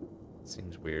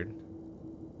 Seems weird.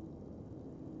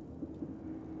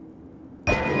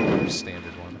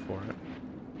 Standard one for it.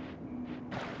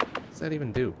 What does that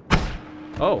even do?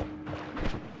 Oh!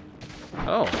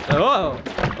 Oh! Oh!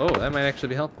 Oh, that might actually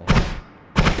be helpful.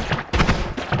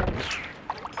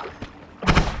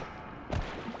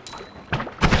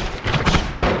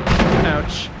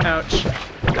 Ouch! Ouch!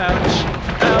 Ouch!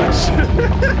 Ouch!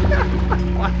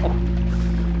 Wow!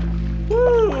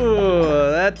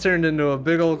 Woo! That turned into a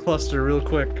big old cluster real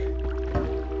quick.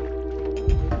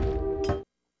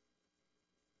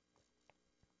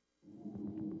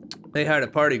 They had a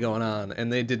party going on,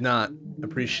 and they did not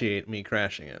appreciate me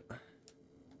crashing it.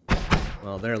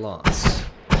 Well, their loss.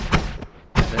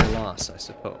 Their loss, I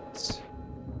suppose.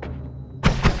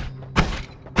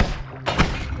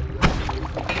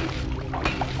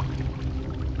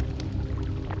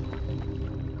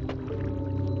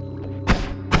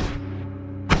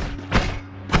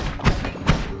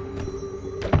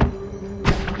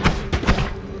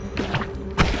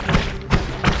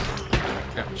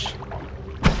 Ouch.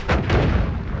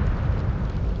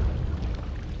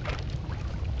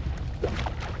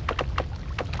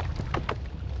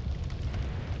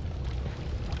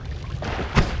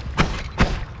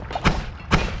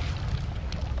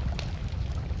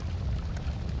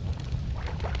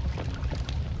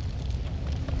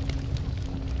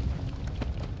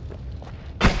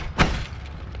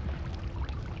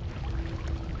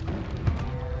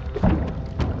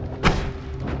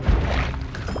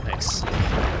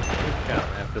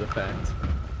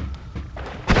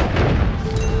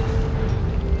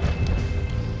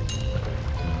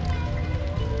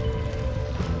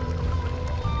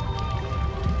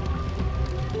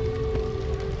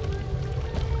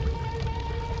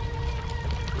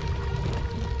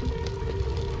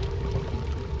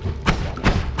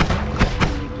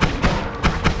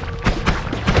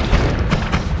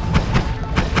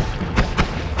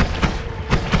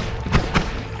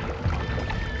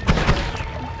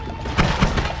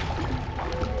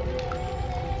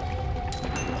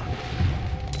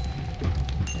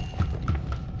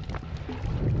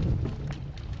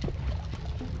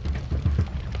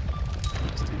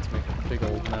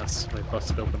 Somebody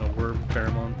busted open a worm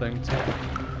pheromone thing too.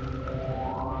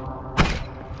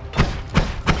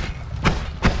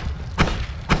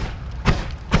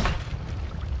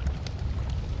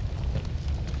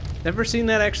 Never seen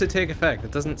that actually take effect.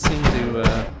 It doesn't seem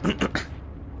to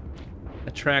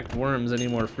attract worms any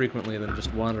more frequently than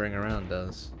just wandering around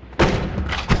does.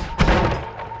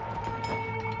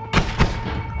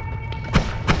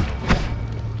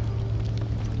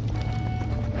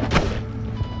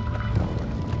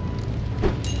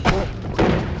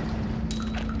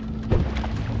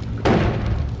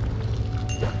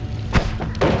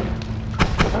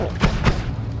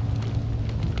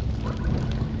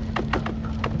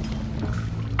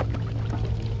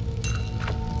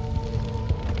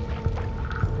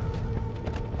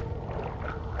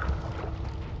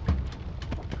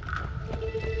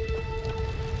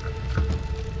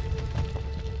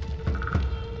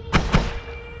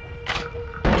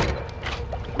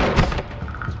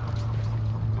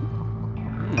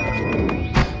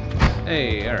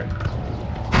 Hey, alright.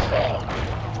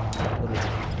 A little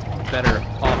better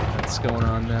offense going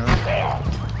on now.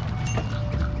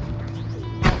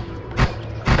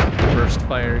 Burst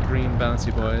fire, green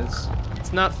bouncy boys.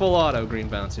 It's not full auto green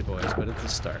bouncy boys, but it's a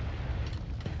start.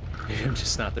 I'm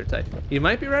just not their type. You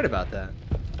might be right about that.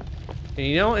 And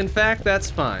you know, in fact, that's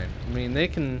fine. I mean, they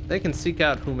can seek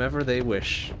out whomever they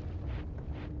wish.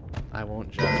 I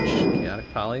won't judge. Chaotic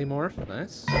polymorph,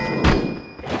 nice.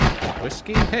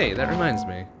 Whiskey? Hey, that reminds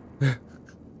me.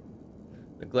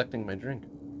 Neglecting my drink.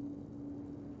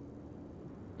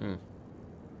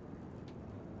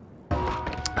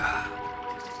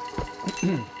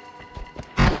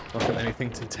 Welcome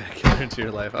anything spectacular into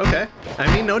your life. Okay.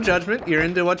 I mean, no judgment. You're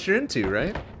into what you're into,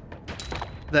 right?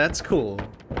 That's cool.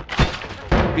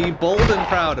 Be bold and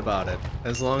proud about it,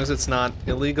 as long as it's not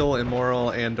illegal,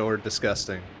 immoral, and or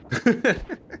disgusting.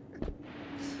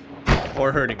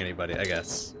 Or hurting anybody, I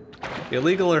guess.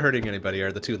 Illegal or hurting anybody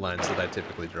are the two lines that I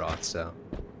typically draw, so...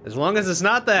 As long as it's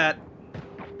not that,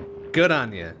 good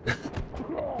on you.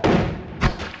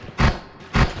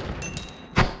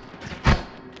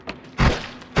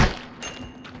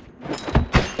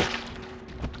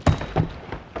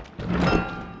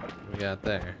 What we got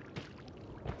there?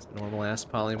 It's normal-ass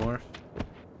polymorph.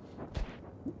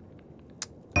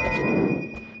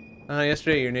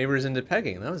 Yesterday your neighbor's into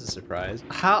pegging. That was a surprise.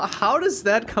 How does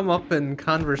that come up in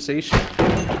conversation?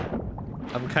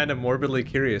 I'm kind of morbidly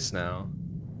curious now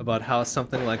about how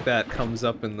something like that comes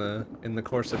up in the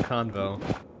course of convo.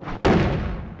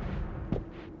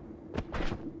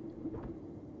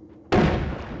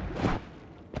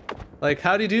 Like,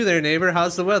 how do you do there, neighbor?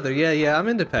 How's the weather? Yeah, I'm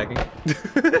into pegging.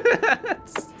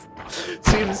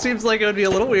 seems like it would be a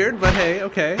little weird, but hey,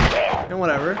 okay, and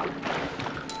whatever.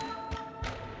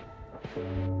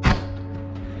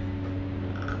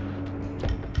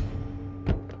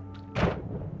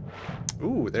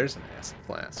 Ooh, there's an acid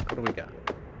flask. What do we got?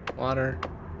 Water,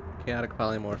 chaotic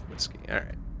polymorph, whiskey.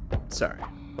 Alright. Sorry.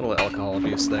 A little alcohol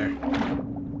abuse there.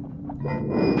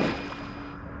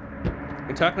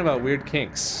 We're talking about weird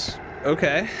kinks.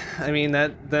 Okay. I mean,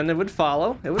 then it would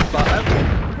follow. It would follow.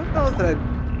 I don't know that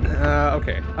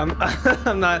okay. I'm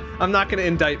not gonna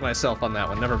indict myself on that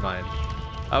one. Never mind.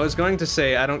 I was going to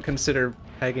say I don't consider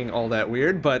pegging all that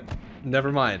weird, but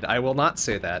never mind. I will not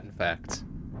say that, in fact.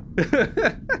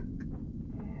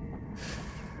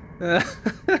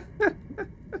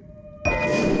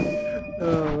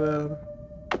 Oh man,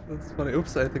 that's funny.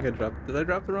 Oops, I think I dropped. Did I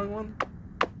drop the wrong one?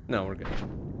 No, we're good.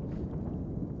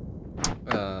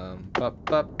 Let's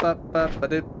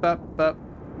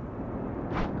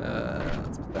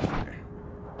put that in there.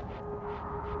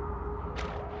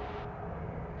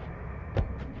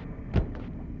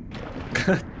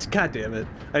 God damn it!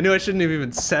 I knew I shouldn't have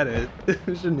even said it. I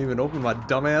shouldn't even open my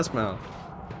dumbass mouth.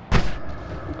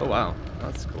 Oh wow,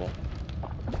 that's cool.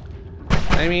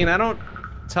 I mean, I don't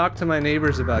talk to my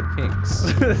neighbors about kinks,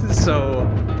 so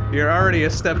you're already a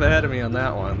step ahead of me on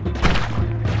that one.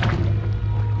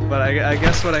 But I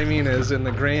guess what I mean is, in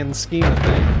the grand scheme of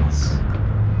things,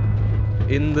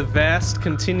 in the vast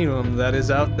continuum that is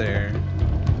out there,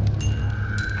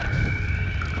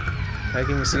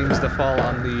 pegging seems to fall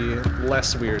on the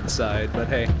less weird side, but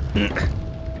hey.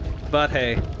 But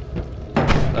hey.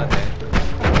 But hey.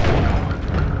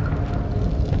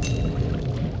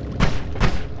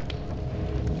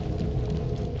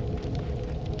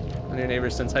 Your neighbor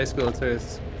since high school. It took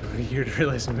us a year to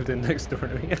realize he moved in next door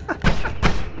to me.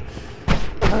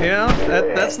 You know,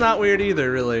 that's not weird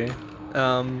either, really.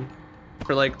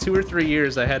 For like 2 or 3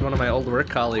 years, I had one of my old work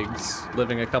colleagues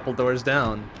living a couple doors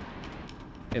down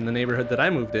in the neighborhood that I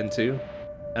moved into,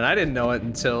 and I didn't know it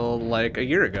until like a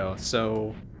year ago.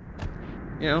 So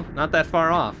you know, not that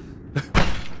far off.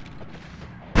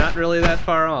 Not really that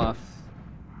far off.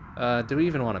 Do we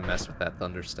even want to mess with that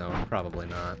Thunderstone? Probably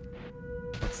not.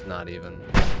 Let's not even.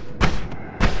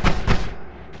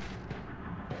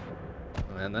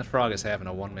 Oh, man, that frog is having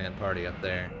a one-man party up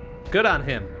there. Good on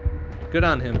him. Good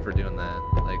on him for doing that.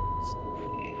 Like,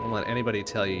 don't let anybody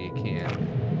tell you you can't.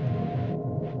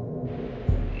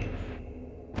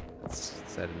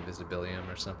 It's that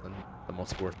Invisibilium or something. The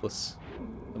most worthless.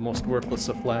 The most worthless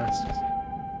of flasks.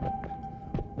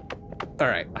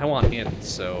 Alright, I want in,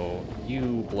 so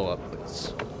you blow up,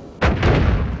 please.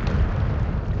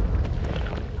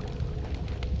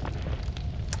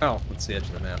 Oh, that's the edge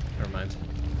of the map. Never mind.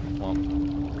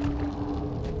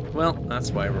 Well,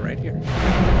 that's why we're right here.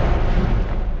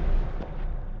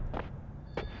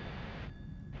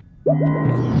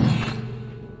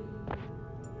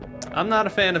 I'm not a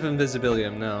fan of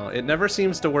Invisibilium, no. It never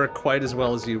seems to work quite as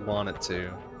well as you want it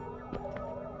to.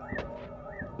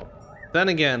 Then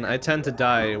again, I tend to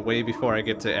die way before I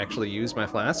get to actually use my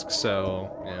flasks, so,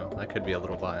 you know, I could be a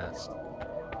little biased.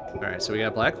 Alright, so we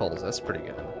got black holes, that's pretty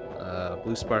good.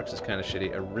 Blue sparks is kind of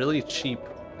shitty. A really cheap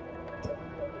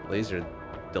laser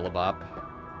dillabop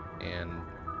and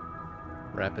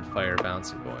rapid fire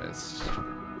bouncy boys,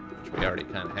 which we already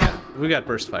kind of had. We got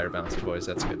burst fire bouncy boys,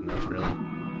 that's good enough, really.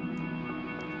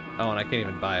 Oh, and I can't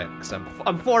even buy it, because I'm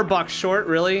 $4 short,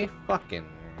 really? Fucking...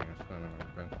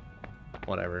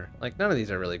 whatever. Like, none of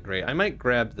these are really great. I might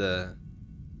grab the...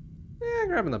 Yeah,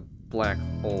 grabbing the black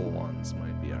hole ones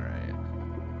might be alright.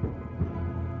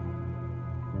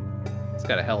 It's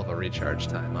got a hell of a recharge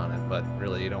time on it, but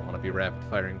really you don't want to be rapid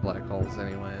firing black holes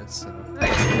anyways, so I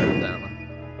guess we'll grab that one.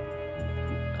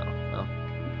 Oh,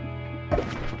 well.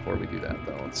 Before we do that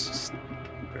though, let's just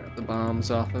grab the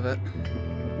bombs off of it.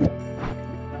 And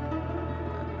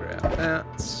grab that,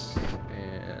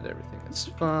 and everything is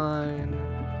fine.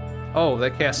 Oh,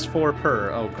 that casts 4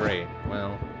 per. Oh, great.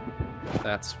 Well,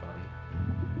 that's fun.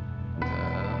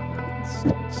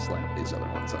 Let's slap these other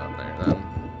ones on there then.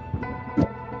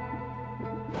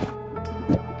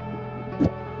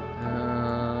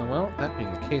 Well, that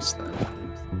being the case then,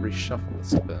 reshuffle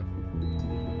this a bit.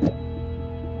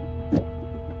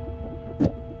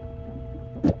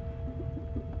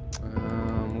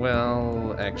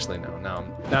 Well, actually no. Now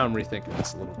I'm rethinking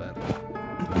this a little bit.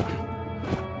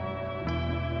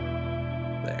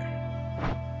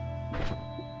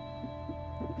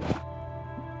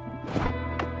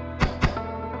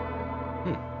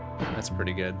 That's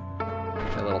pretty good.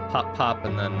 A little pop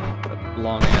and then a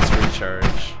long ass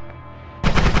recharge.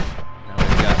 Now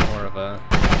we've got more of a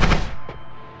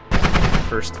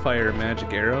burst fire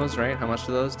magic arrows, right? How much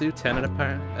do those do? 10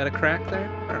 at a crack there?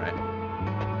 Alright.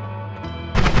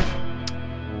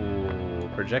 Ooh,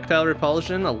 projectile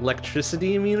repulsion,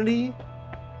 electricity immunity?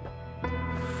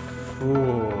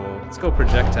 Ooh, let's go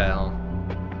projectile.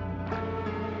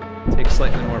 Take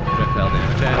slightly more projectile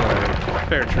damage, or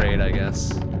fair trade, I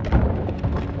guess.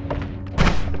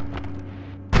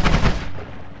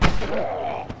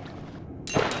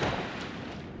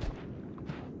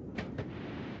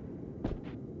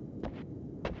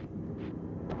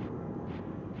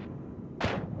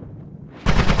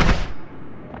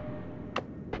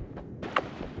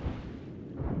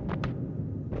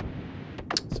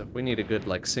 We need a good,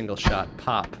 like, single-shot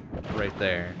pop right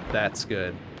there. That's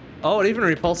good. Oh, it even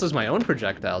repulses my own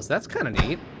projectiles. That's kind of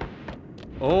neat.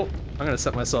 Oh, I'm gonna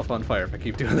set myself on fire if I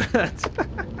keep doing that.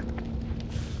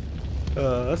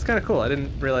 That's kind of cool. I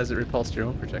didn't realize it repulsed your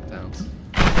own projectiles.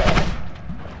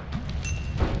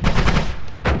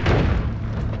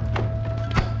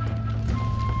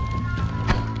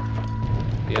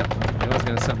 Yep, I was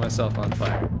gonna set myself on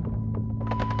fire.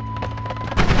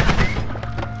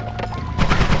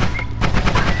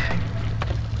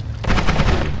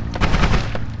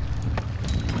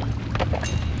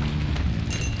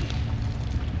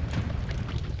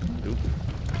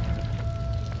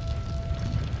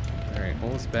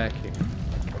 Back here.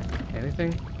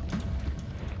 Anything?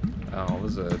 Oh, it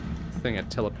was a thing at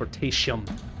teleportation.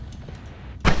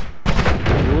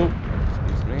 Ooh,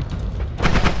 excuse me.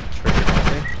 Triggered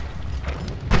nothing.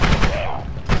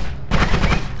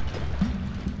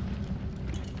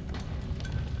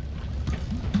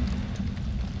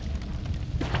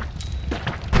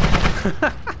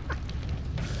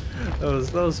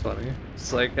 that was funny.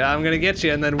 It's like, I'm gonna get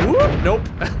you, and then whoop, nope.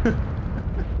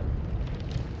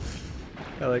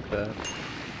 I like that.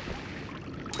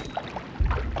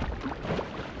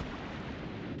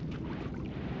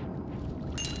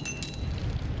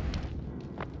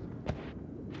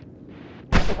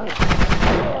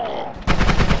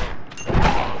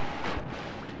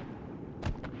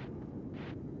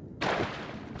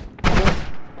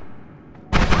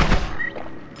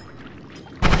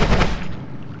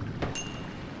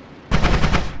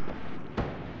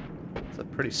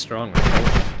 pretty strong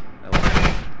repulsion. I like it.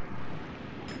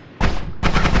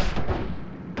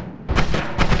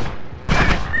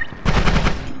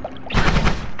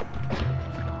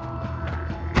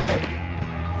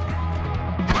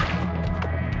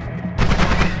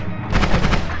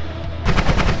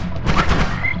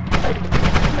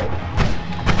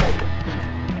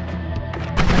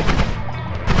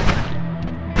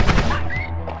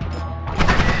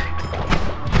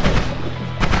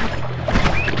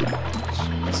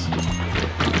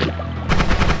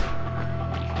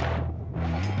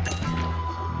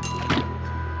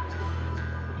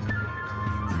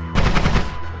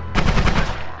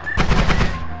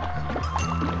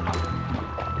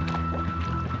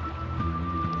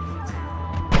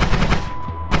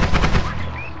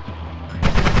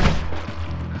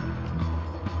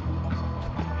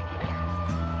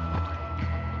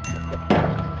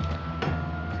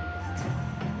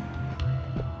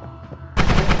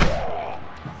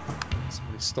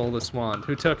 Stole this wand.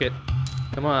 Who took it?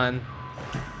 Come on.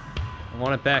 I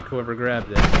want it back, whoever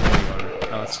grabbed it. There you are.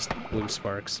 Oh, it's just blue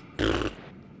sparks. The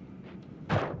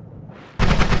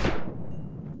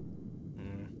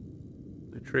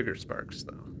trigger sparks,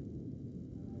 though.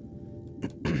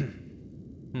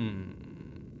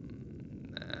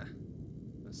 Nah.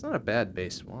 It's not a bad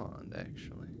base wand,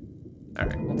 actually.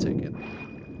 Alright, we'll take it.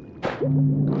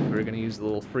 We're gonna use the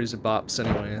little freezer bops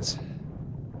anyways.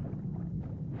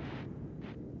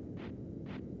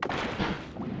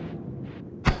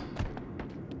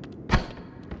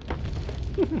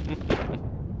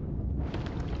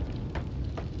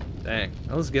 Dang,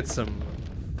 let's get some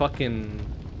fucking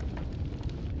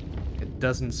a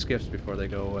dozen skips before they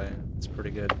go away. It's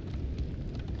pretty good.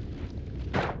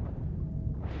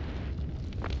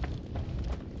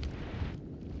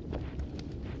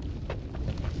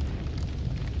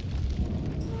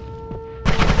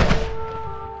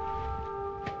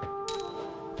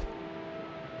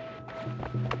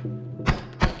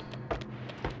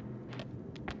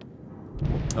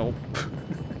 Nope.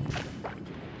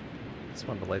 Just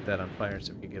wanted to light that on fire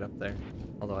so we could get up there.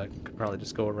 Although I could probably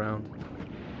just go around.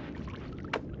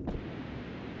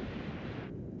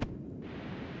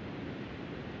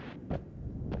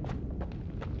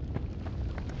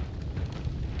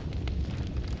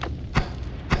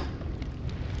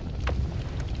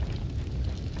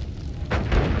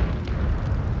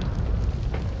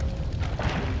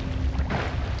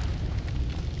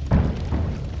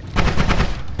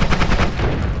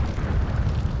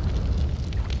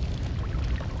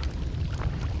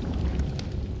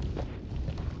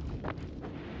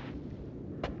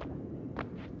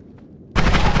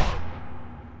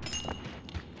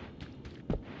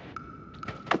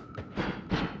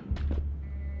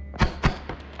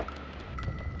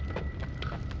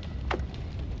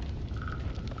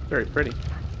 Very pretty.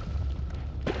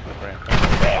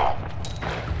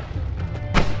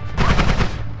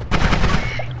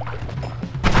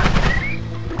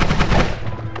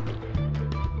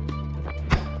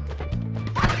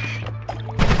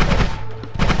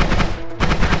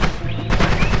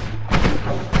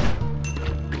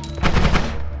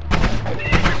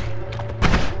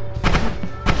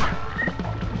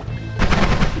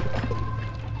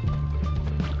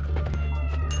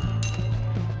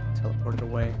 Teleported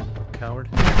away, coward.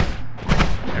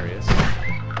 There he is.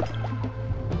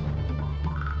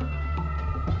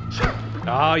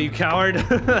 Oh, you coward! I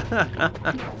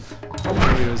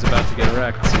knew he was about to get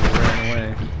wrecked, so he ran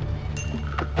away.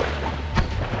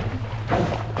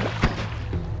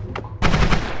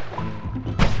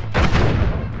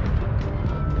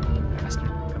 Bastard,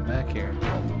 come back here.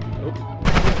 Oh.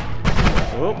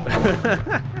 Oh.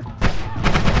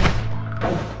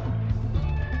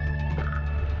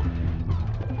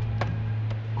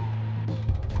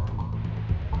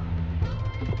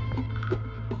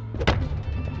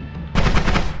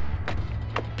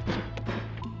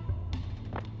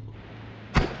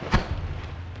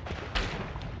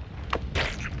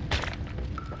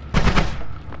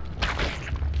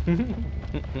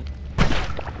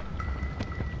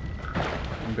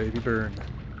 Baby burn.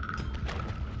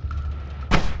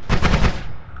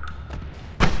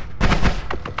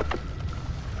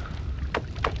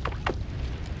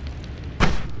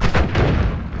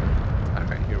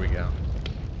 Alright, here we go.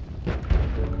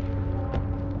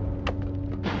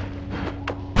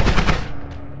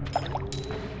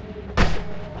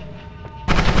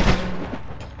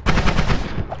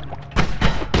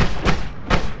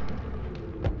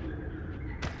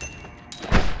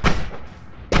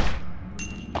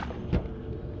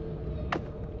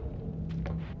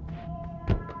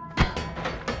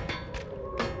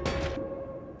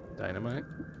 Dynamite?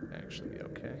 Actually,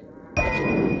 okay.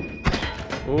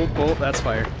 Oh, that's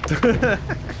fire.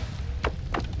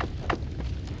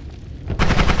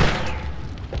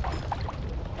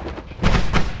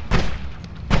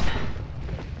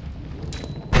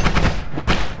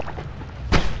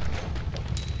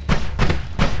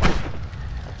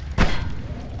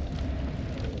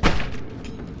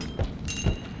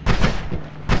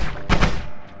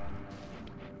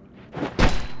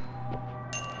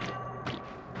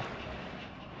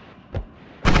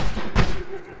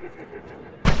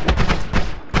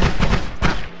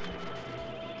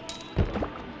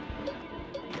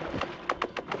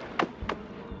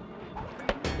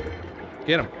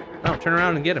 Get him. No, turn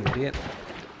around and get him, idiot.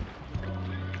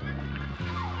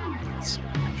 That's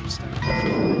interesting.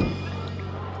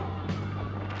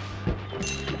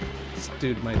 This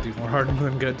dude might do more harm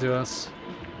than good to us.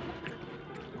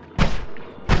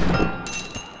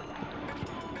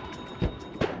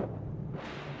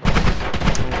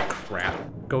 Oh, crap.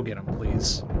 Go get him,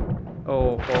 please.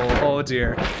 Oh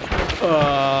dear.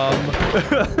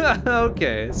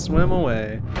 Okay, swim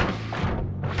away.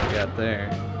 Got there.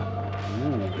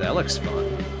 Ooh, that looks fun.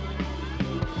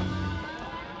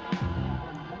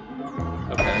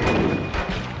 Okay.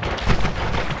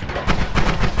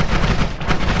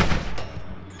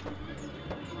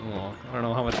 Well, I don't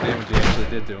know how much damage he actually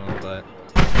did to him, but...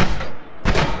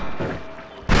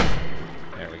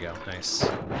 There we go, nice.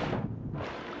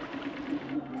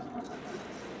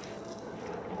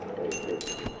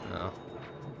 Oh.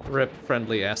 Rip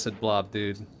friendly acid blob,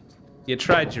 dude. You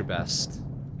tried your best.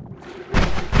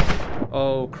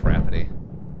 Oh, crappity.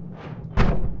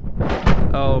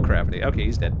 Oh, crappity. Okay,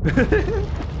 he's dead.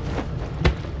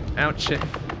 Ouch.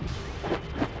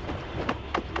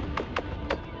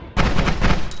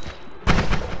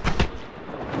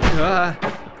 Ah.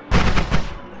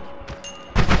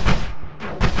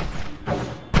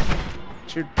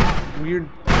 Get your weird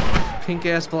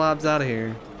pink-ass blobs out of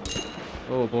here.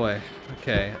 Oh, boy.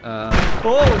 Okay,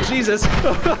 Oh, Jesus!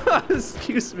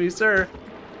 Excuse me, sir.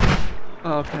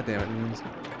 Oh, god damn it.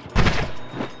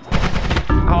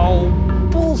 Oh,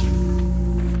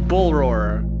 bull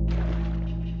roar.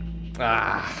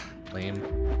 Ah, lame.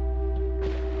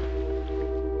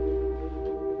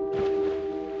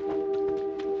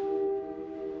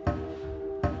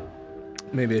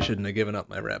 Maybe I shouldn't have given up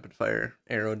my rapid fire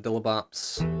arrow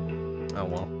dillabops. Oh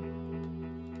well.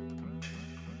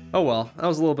 Oh well, that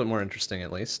was a little bit more interesting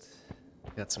at least.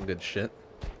 Got some good shit.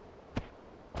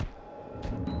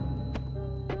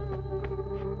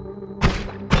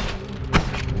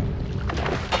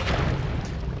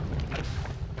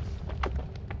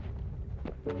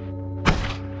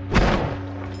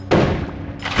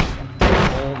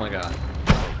 Oh my god.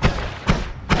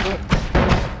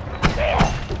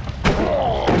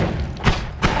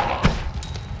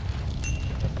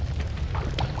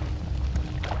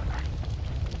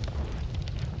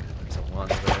 There's a wand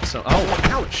there. So, oh,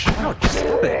 ouch! Ouch!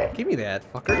 Stop it! Give me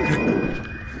that, fucker!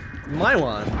 My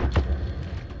wand!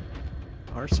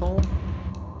 Arsehole?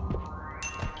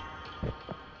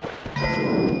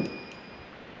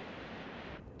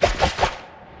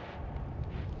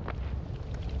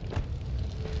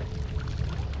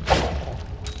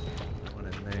 One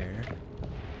in there.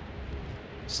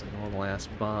 Just a normal ass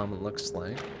bomb, it looks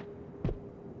like.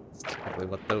 That's typically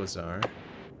what those are.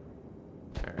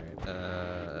 Alright,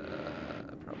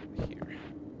 probably here.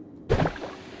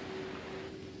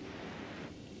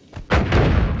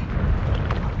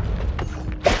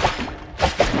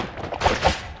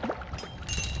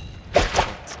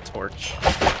 It's a torch.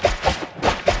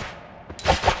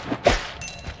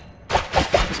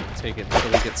 Just take it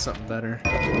until we get something better.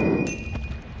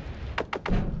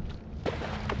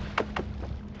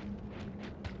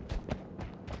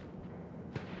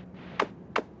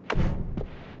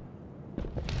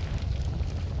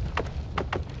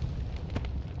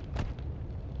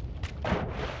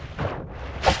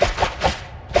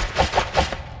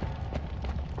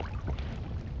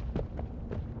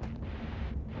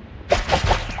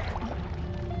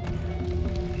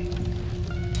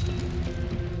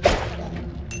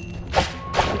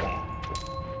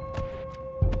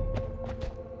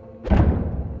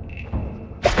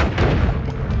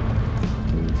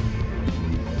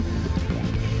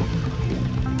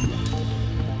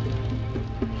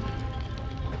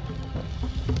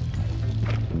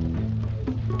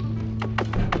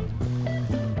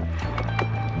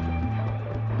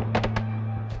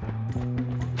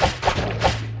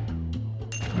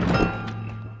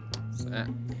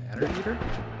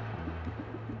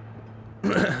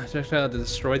 Check out to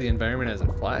destroy the environment as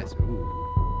it flies. Ooh.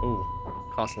 Ooh.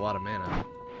 Costs a lot of mana.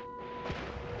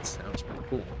 That sounds pretty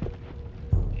cool.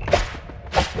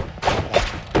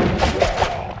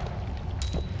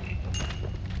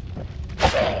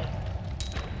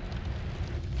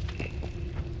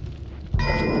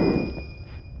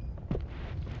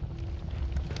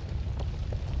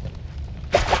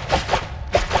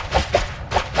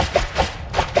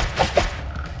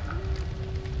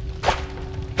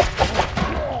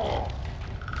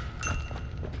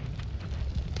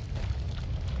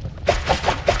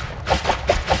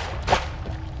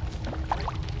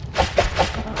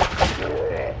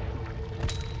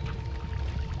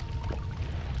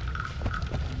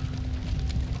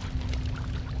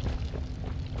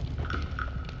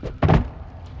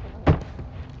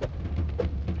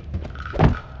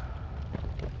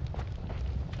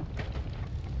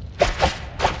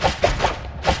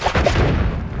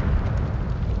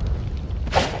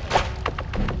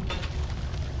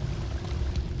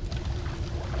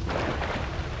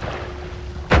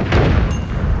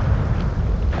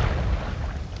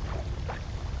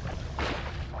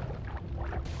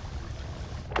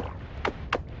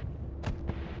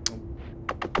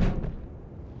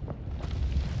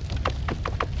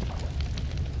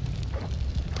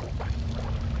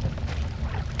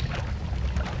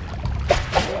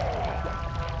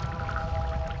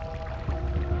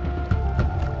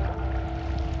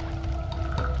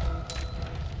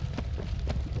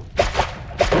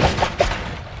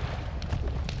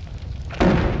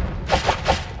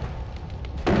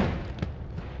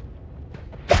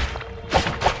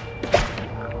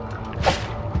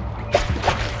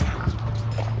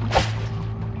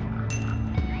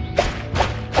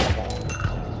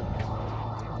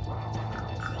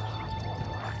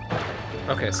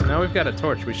 Okay, so now we've got a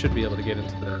torch. We should be able to get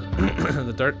into the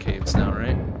the dark caves now,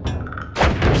 right?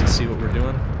 Just see what we're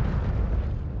doing.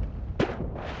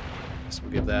 So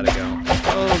we'll give that a go.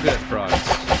 Oh, good, frogs.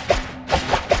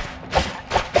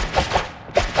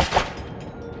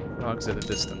 Frogs at a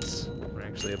distance. We're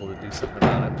actually able to do something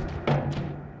about it.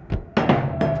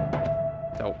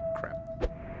 Oh, crap.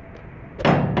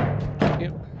 Thank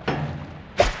you.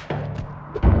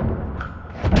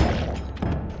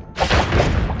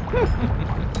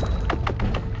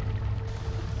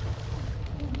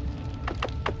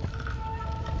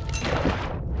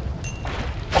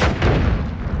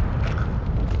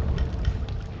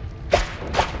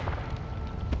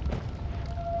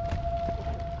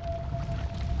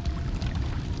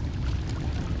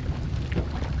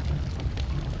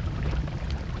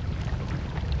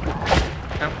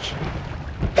 Ouch.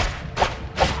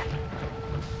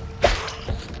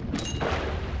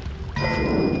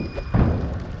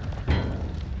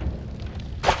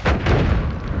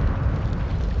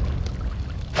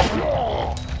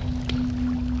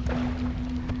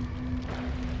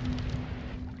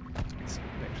 Let's see if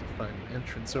we can actually find an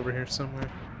entrance over here somewhere.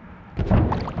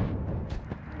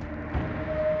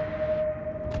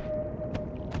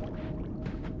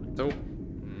 Nope.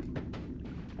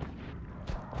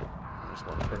 There's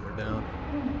one further down.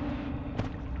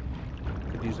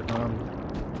 Could use a bomb.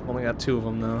 Only got 2 of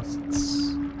them though. So let's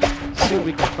see what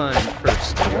we can find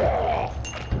first.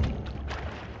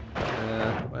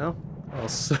 Well, what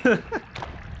else?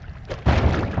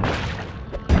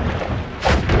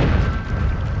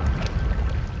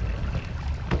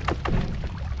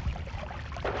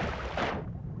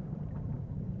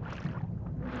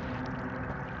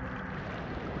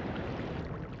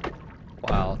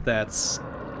 Wow, that's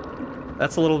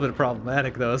a little bit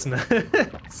problematic though, isn't it?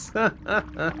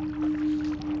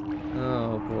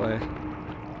 Oh boy.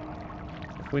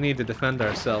 If we need to defend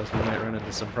ourselves, we might run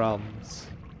into some problems.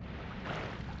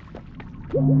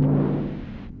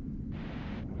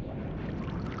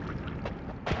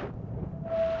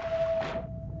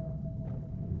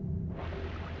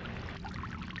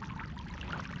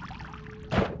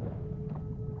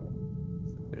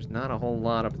 There's not a whole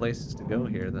lot of places to go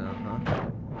here though, huh?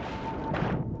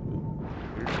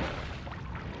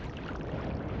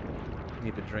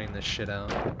 Need to drain this shit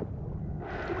out.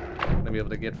 Not gonna be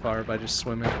able to get far by just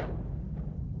swimming.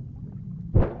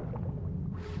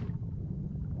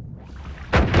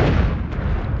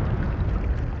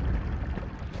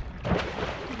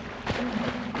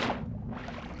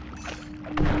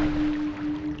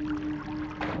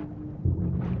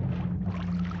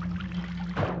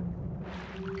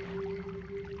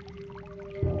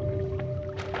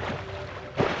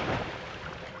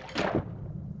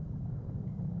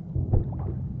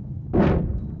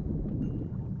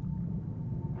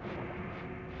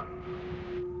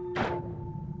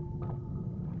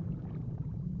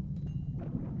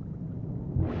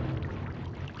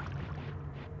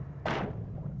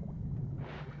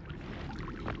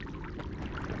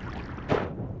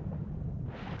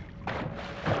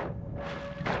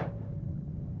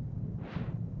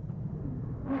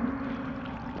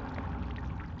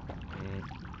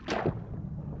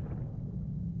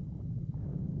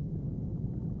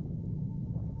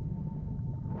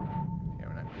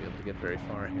 To get very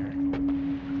far here.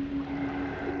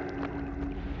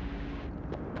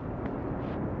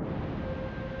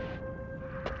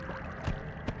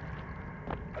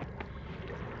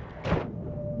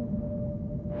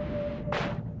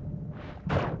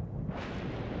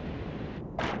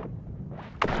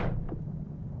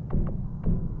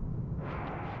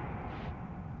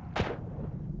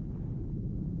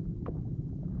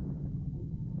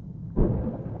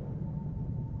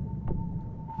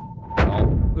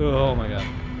 Oh my god.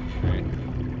 Alright.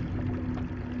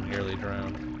 Nearly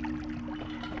drowned.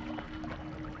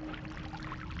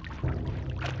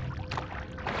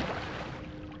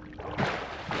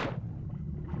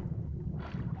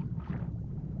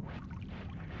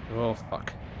 Oh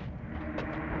fuck.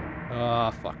 Ah,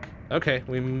 fuck. Okay,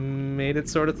 we made it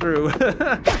sort of through.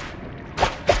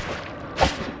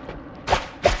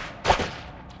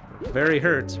 Very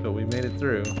hurt, but we made it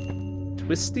through.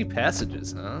 Twisty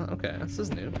passages, huh? Okay, this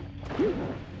is new.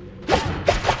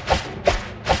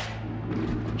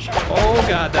 Oh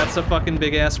god, that's a fucking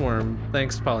big ass worm.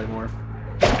 Thanks, Polymorph.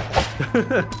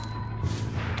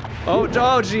 Oh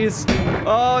jeez.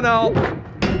 Oh no.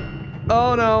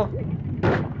 Oh no.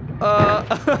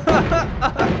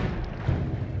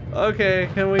 Okay,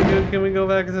 can we go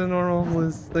back to normal,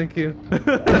 please? Thank you.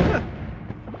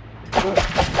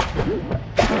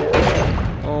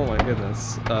 Oh my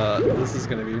goodness. This is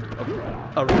gonna be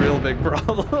a real big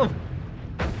problem.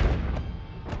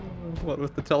 What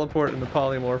with the teleport and the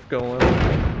polymorph going.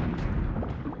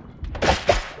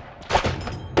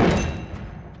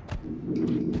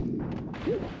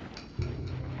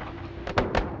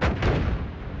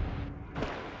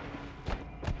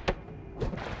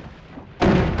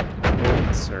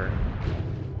 Oh, sir.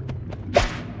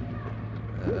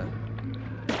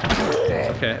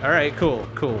 Okay, alright, cool,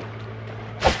 cool.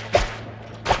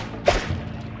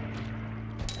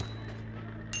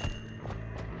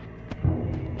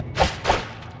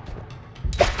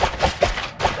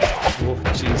 Oh,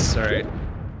 jeez, alright.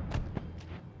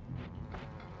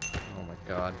 Oh my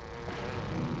god.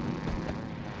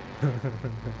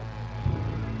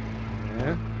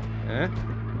 Yeah? Yeah?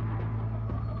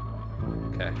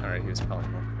 Okay, alright, he was probably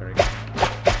more very good.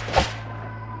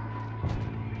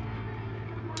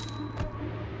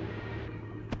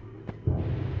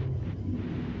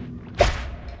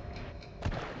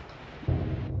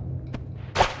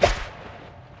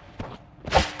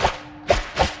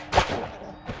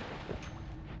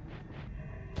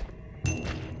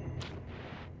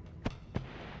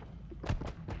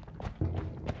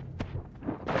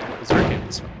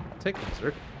 Berserkins. Take the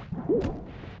berserk.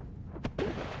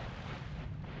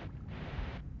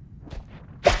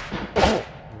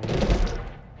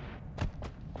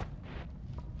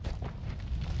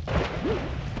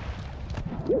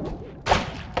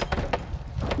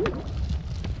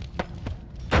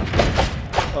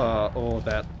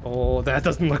 Oh, that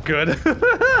doesn't look good.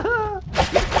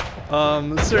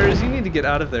 Sirs, you need to get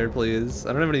out of there, please.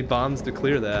 I don't have any bombs to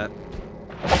clear that.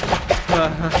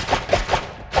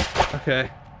 Okay.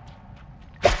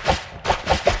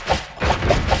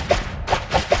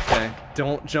 Okay,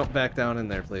 don't jump back down in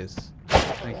there, please.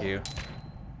 Thank you.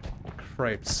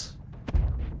 Cripes.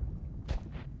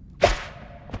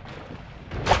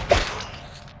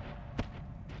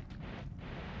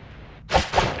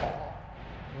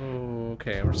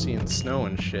 Okay, we're seeing snow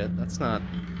and shit. That's not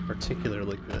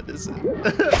particularly good, is it?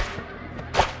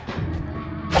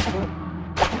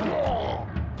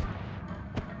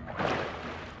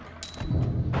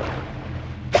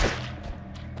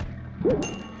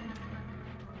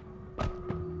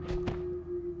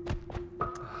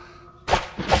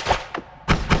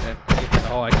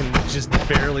 Oh, I can just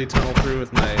barely tunnel through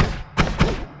with my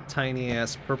tiny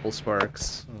ass purple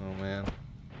sparks. Oh man.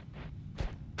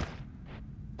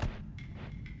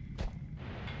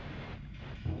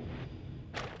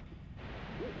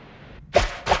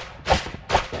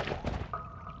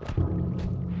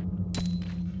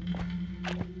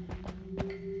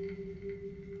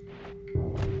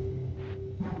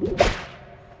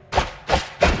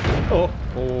 Oh,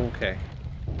 okay.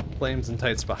 Flames in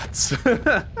tight spots.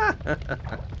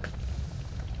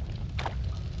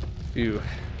 Phew.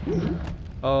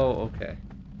 Oh, okay.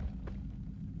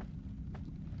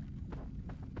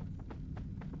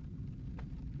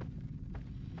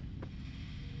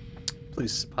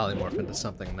 Please polymorph into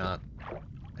something not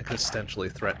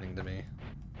existentially threatening to me.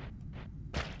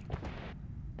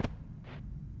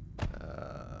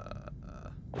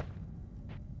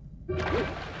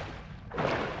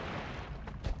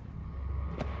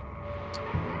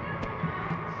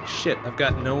 Shit, I've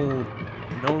got no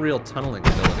real tunneling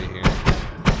ability here.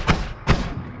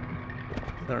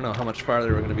 I don't know how much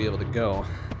farther we're gonna be able to go.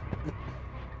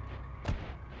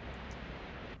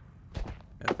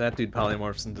 If that dude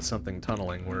polymorphs into something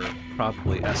tunneling, we're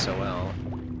probably SOL.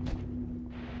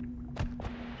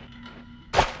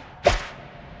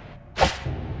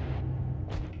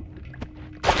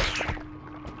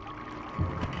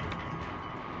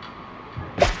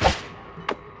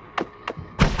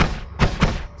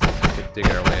 Dig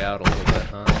our way out a little bit,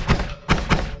 huh?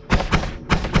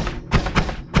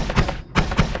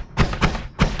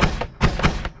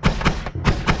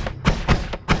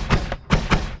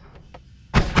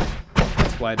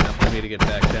 That's wide enough for me to get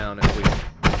back down if we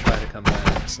try to come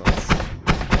back, so let's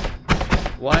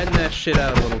widen that shit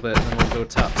out a little bit and then we'll go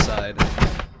top side.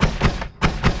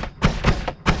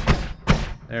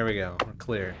 There we go, we're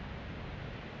clear.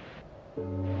 Oh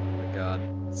my god,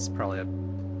 this is probably a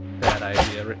bad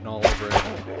idea written all over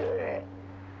it.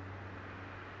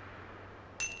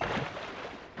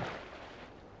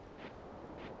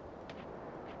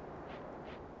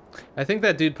 I think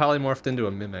that dude polymorphed into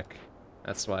a mimic.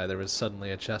 That's why there was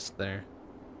suddenly a chest there.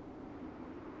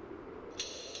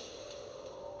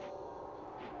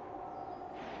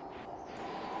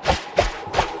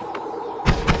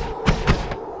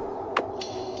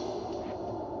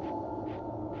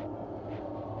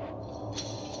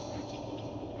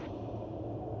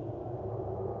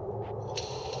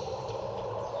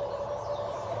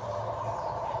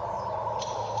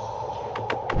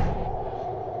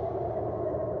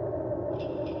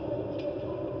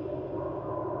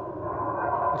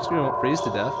 we won't freeze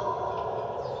to death.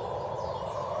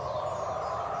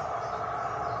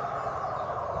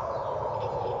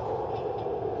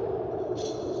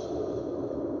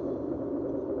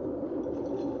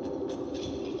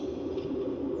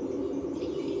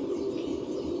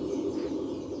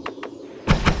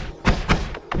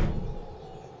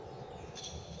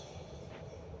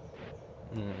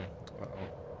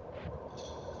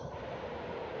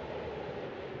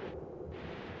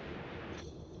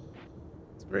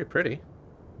 Very pretty.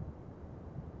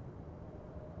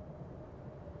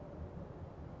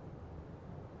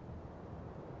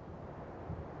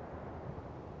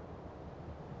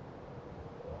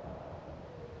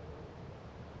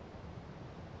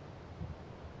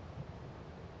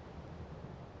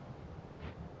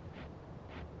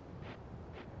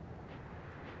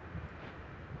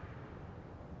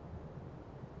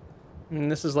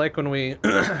 And this is like when we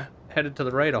headed to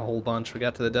the right a whole bunch. We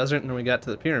got to the desert and then we got to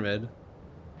the pyramid.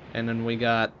 And then we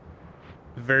got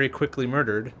very quickly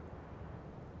murdered.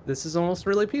 This is almost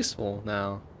really peaceful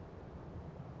now.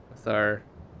 With our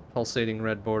pulsating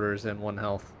red borders and 1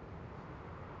 health.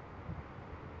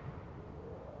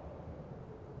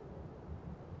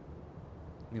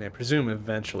 I mean, I presume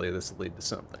eventually this will lead to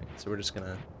something. So we're just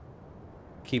gonna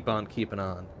keep on keeping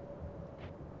on.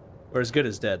 We're as good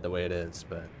as dead the way it is,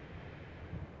 but...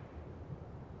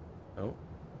 Oh,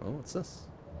 what's this?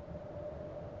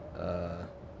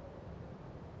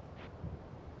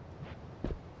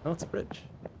 Oh, it's a bridge.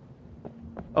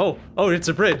 Oh, it's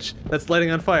a bridge that's lighting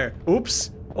on fire.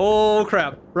 Oops. Oh,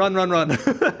 crap. Run, run, run.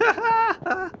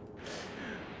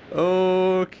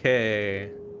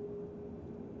 Okay.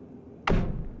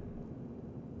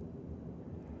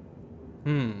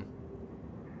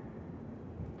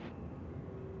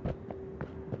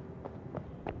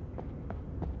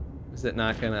 Is it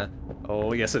not gonna...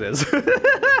 Oh, yes it is.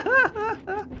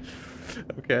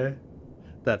 Okay.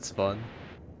 That's fun.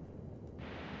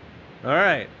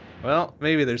 Alright. Well,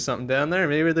 maybe there's something down there,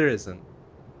 maybe there isn't.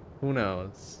 Who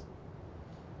knows?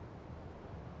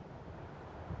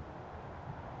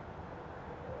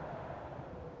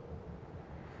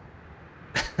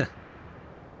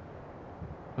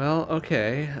 Well,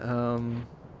 okay.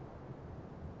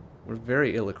 We're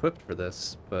very ill-equipped for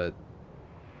this, but...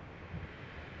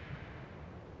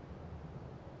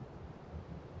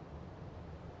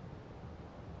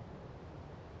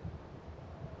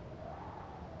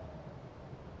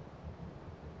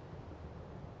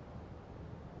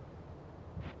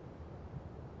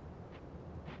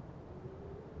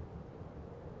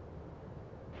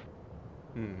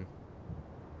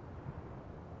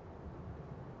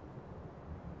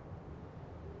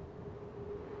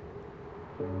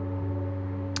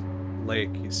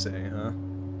 Lake, you say, huh?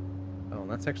 Oh,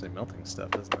 that's actually melting stuff,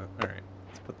 isn't it? Alright,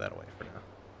 let's put that away for now.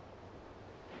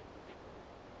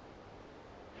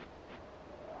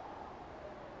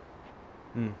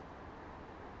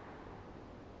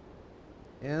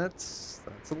 Yeah, that's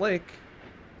a lake.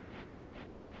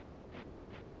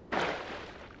 So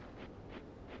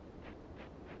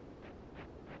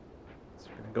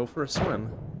we're gonna go for a swim.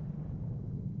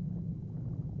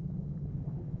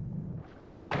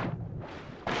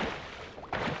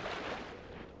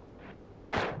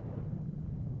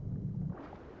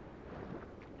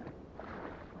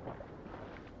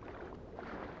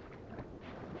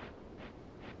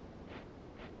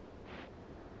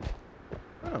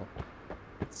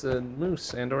 It's a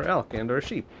moose and or elk and or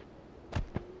sheep.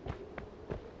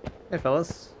 Hey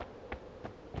fellas.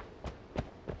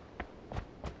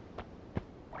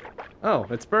 Oh,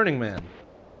 it's Burning Man.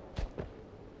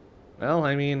 Well,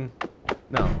 I mean,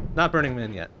 no, not Burning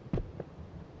Man yet.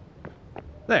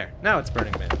 There, now it's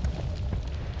Burning Man.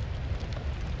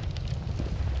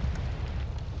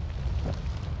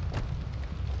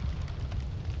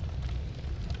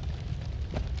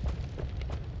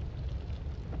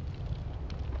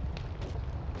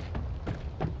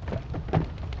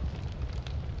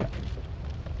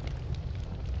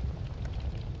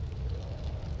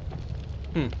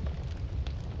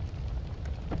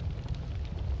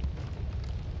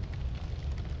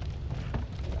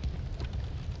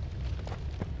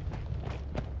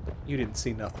 You didn't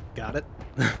see nothing. Got it?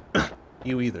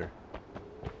 You either.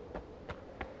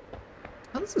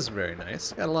 Oh, this is very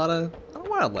nice. Got a lot of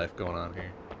wildlife going on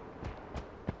here.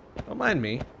 Don't mind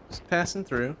me. Just passing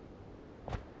through.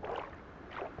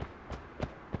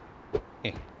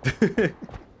 Eh.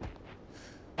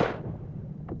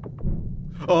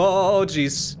 Oh,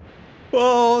 jeez.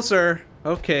 Oh, sir.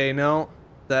 Okay, no.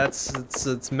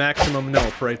 It's maximum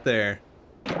nope right there.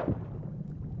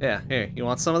 Yeah, here. You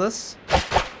want some of this?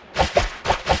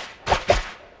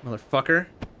 Motherfucker.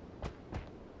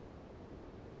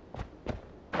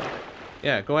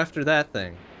 Yeah, go after that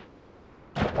thing.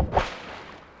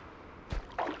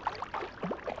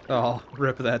 Oh,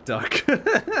 rip that duck.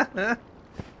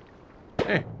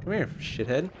 Hey, come here,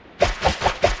 shithead.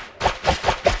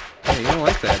 Hey, you don't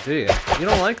like that, do you? You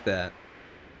don't like that.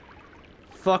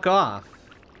 Fuck off.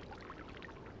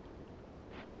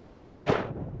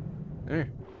 There.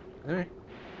 There.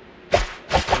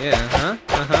 Yeah, uh-huh,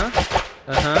 uh-huh,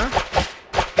 uh-huh,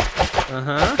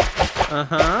 uh-huh,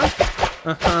 uh-huh,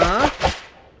 uh-huh.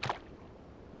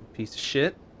 Piece of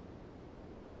shit.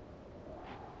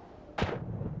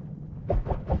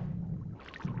 Come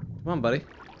on, buddy.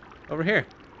 Over here.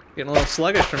 Getting a little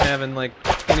sluggish from having like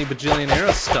 20 bajillion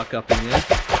arrows stuck up in you,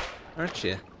 aren't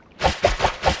you?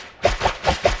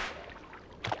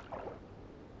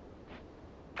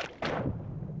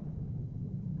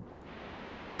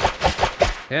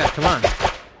 Yeah, come on.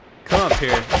 Come up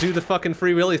here. Do the fucking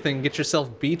Free Willy thing. Get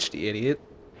yourself beached, you idiot.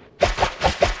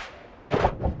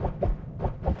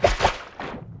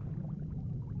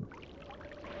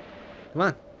 Come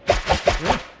on.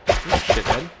 Yeah. You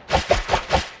shithead.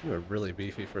 You are really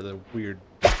beefy for the weird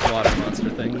water monster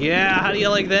thing. Yeah, how do you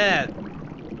like that?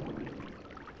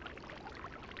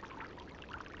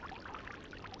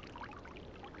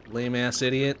 Lame ass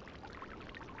idiot.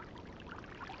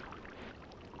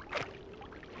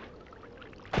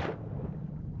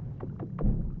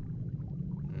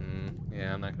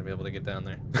 Yeah, I'm not gonna be able to get down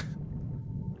there.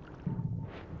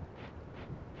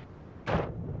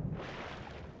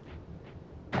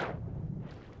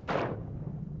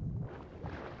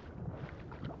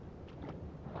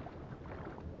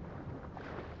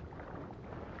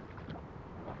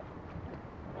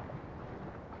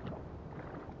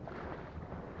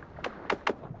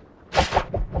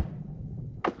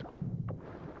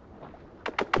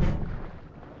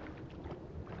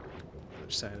 Other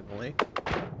side of the lake.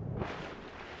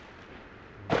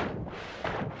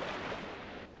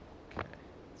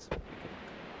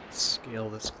 Scale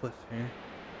this cliff here.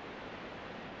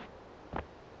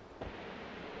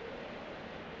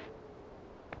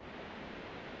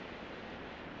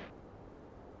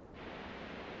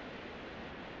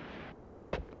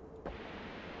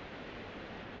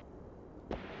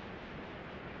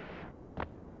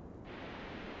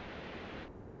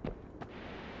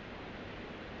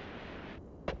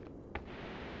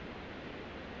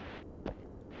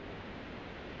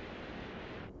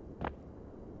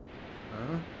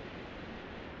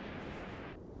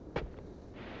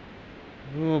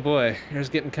 Oh boy, air's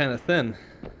getting kind of thin.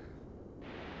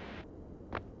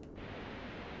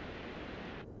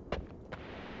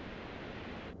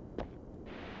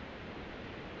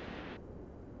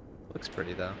 Looks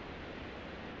pretty though.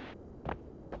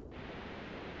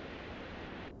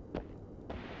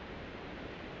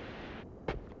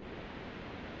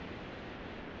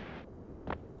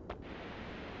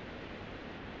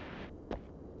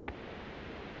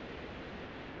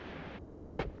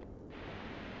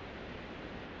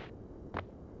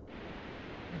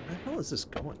 Where is this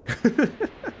going?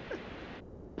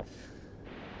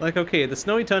 Like, okay, the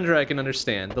snowy tundra I can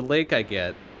understand. The lake I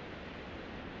get.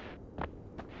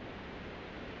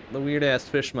 The weird-ass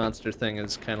fish monster thing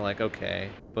is kind of like, okay.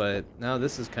 But now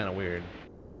this is kind of weird.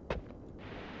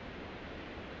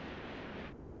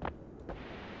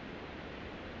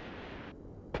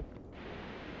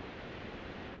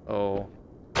 Oh.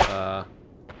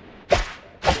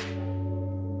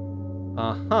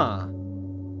 Uh-huh.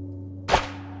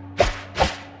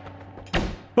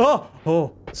 Oh!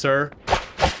 Oh, sir.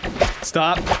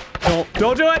 Stop.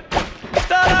 Don't do it!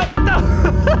 No, no, no!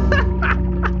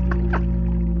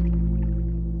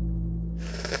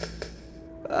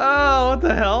 Oh, what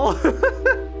the hell?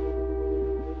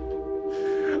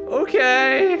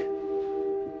 Okay.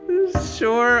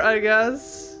 Sure, I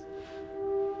guess.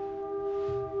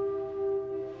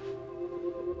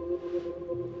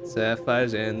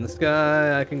 Sapphires in the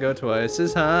sky, I can go twice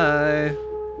as high.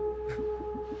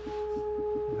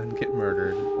 And get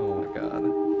murdered. Oh my god.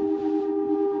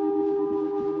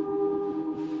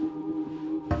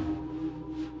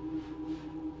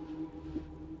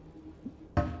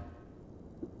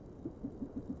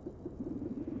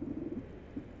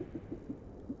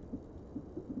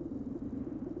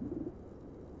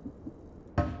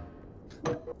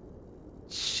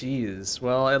 Jeez.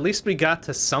 Well, at least we got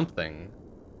to something.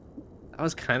 That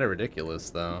was kind of ridiculous,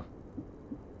 though.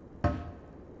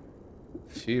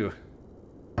 Phew.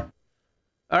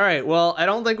 Alright, well, I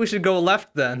don't think we should go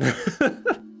left then.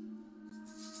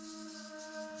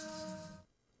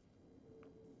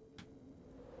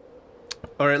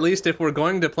 Or at least if we're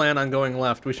going to plan on going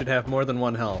left, we should have more than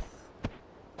one health.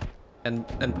 And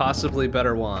possibly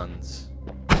better wands.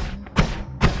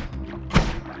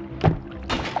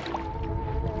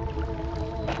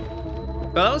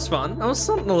 But that was fun. That was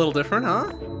something a little different,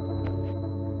 huh?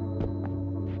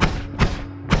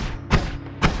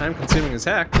 Time-consuming as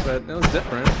heck, but it was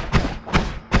different.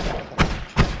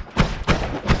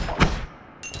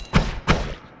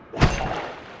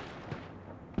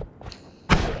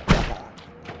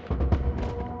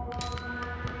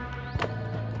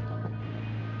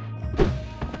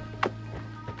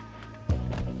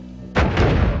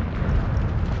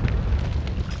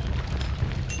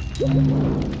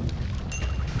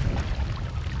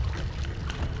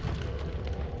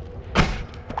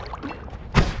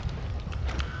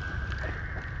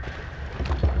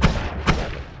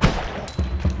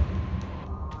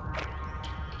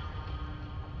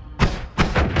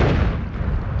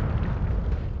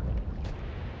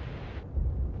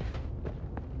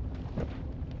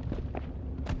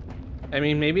 I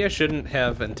mean, maybe I shouldn't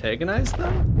have antagonized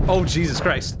them? Oh, Jesus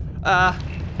Christ. Ouch.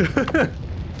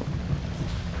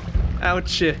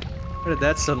 Where did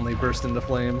that suddenly burst into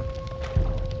flame?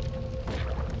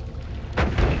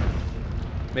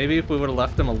 Maybe if we would have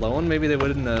left them alone, maybe they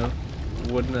wouldn't have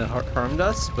harmed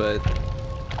us, but...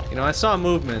 You know, I saw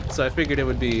movement, so I figured it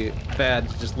would be bad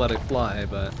to just let it fly,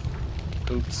 but...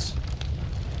 Oops.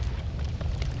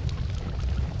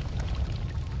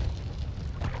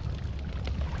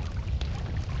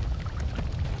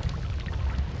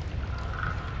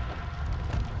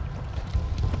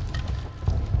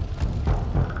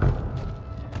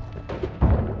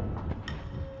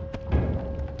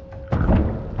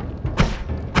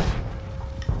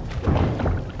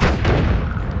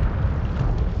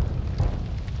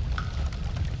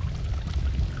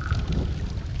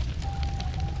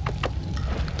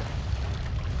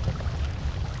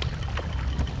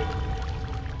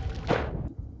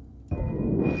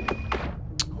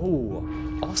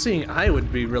 Seeing eye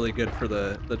would be really good for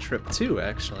the trip too,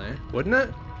 actually, wouldn't it?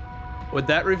 Would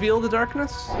that reveal the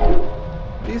darkness?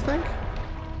 Do you think?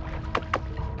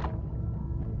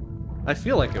 I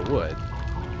feel like it would.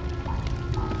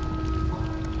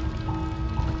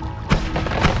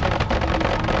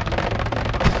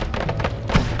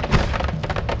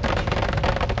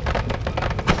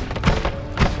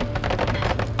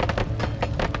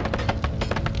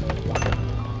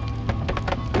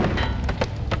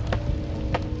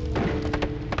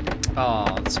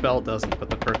 Spell doesn't, but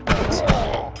the perk does.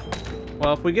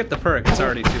 Well, if we get the perk, it's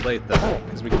already too late, though,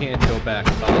 because we can't go back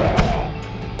up.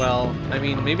 Well, I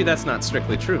mean, maybe that's not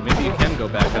strictly true. Maybe you can go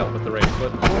back up with the right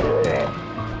equipment.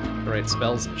 The right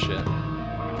spells and shit.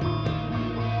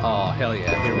 Oh, hell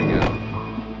yeah, here we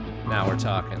go. Now we're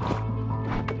talking.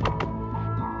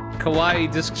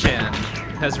 Kawaii Disc-chan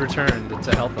has returned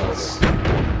to help us.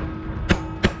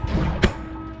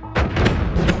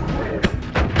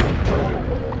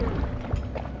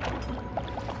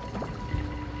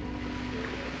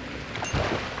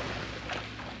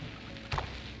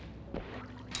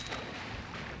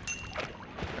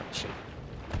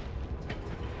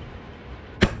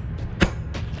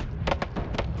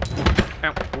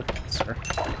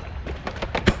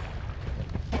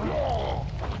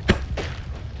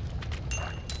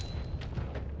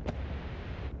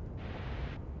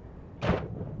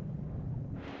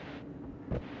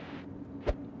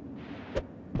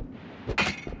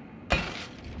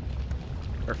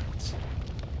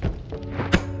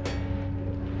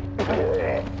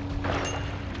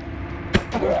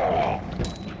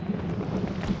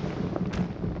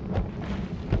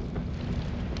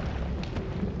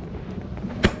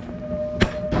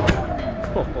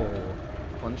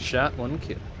 One shot, one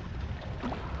kill.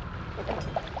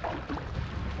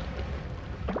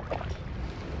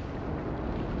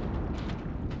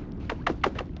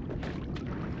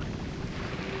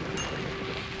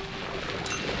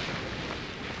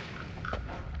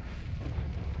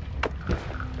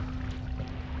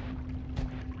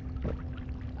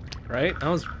 Right? I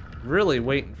was really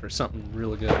waiting for something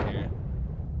really good here.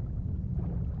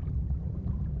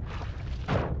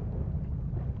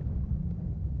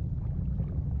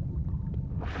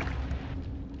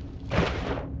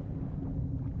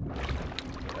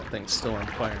 Thing's still on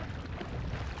fire.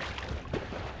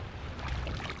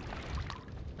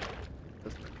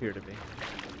 Doesn't appear to be.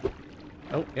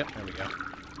 Oh, yep, there we go.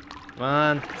 Come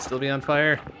on, still be on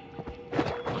fire.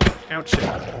 Ouch.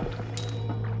 Oh,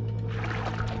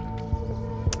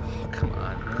 come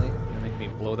on, really? You're gonna make me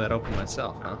blow that open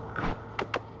myself, huh?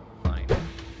 Fine.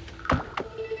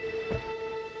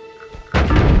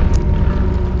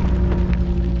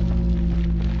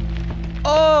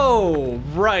 Oh,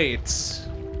 right.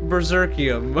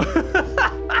 Berserkium.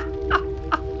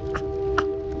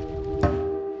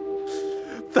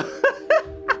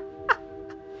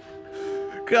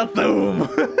 Kaboom!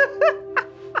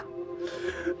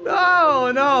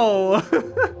 Oh no!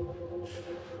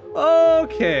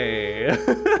 Okay.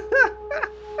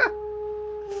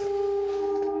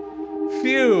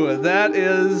 Phew, that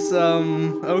is,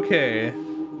 okay.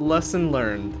 Lesson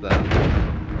learned,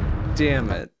 then. Damn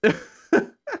it.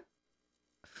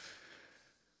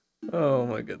 Oh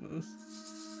my goodness.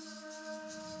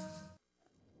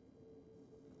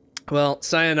 Well,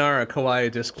 sayonara,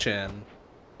 Kawaii Disc-chan.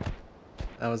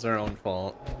 That was our own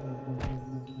fault.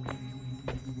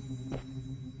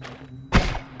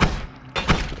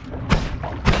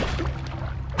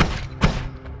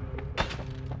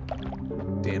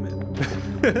 Damn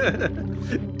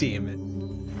it. Damn it.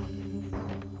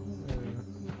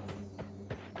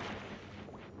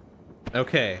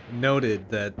 Okay, noted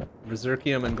that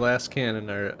Berserkium and Glass Cannon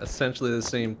are essentially the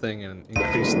same thing and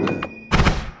increase the...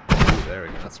 Ooh, there we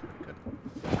go, that's pretty good.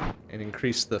 And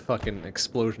increase the fucking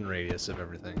explosion radius of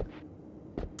everything.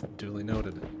 Duly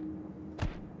noted.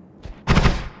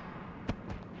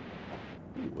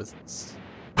 Ooh, what's this?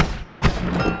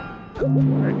 Oh,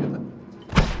 very good then.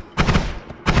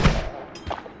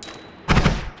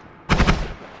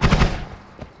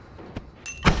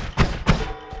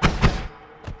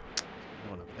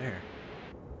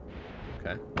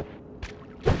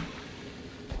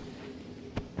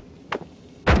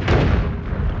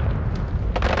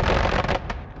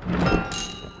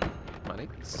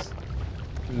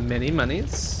 Many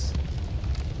monies.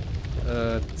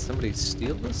 Did somebody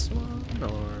steal this one,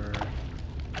 or?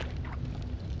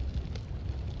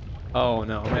 Oh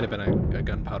no, it might have been a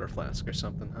gunpowder flask or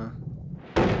something, huh?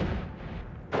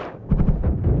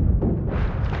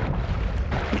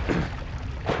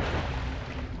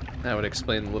 That would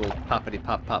explain the little poppity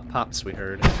pop pop pops we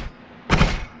heard.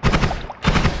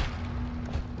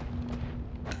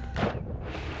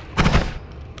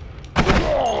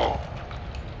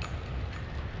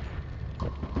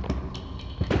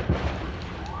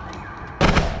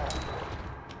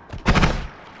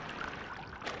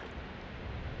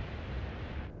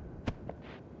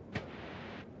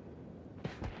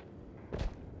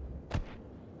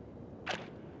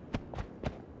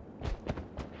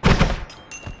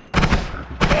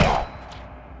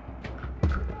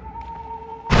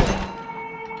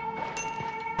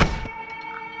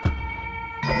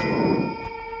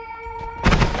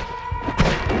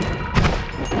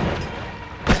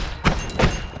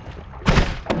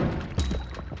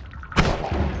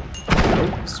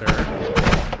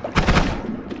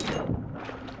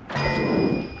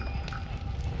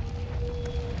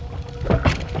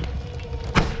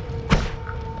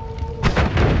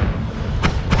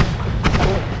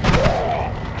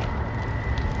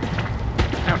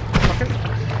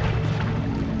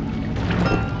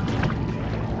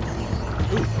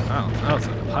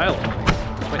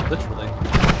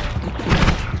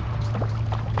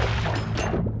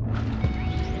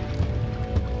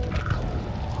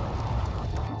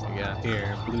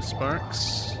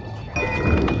 Sparks.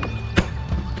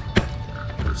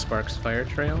 Blue Sparks fire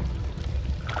trail.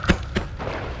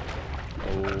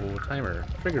 Oh, timer.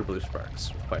 Trigger Blue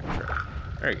Sparks fire trail.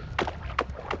 Very good.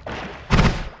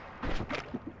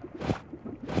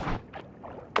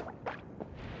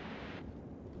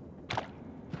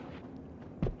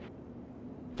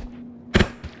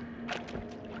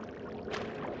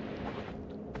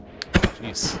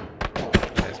 Jeez.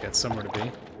 You guys got somewhere to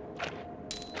be.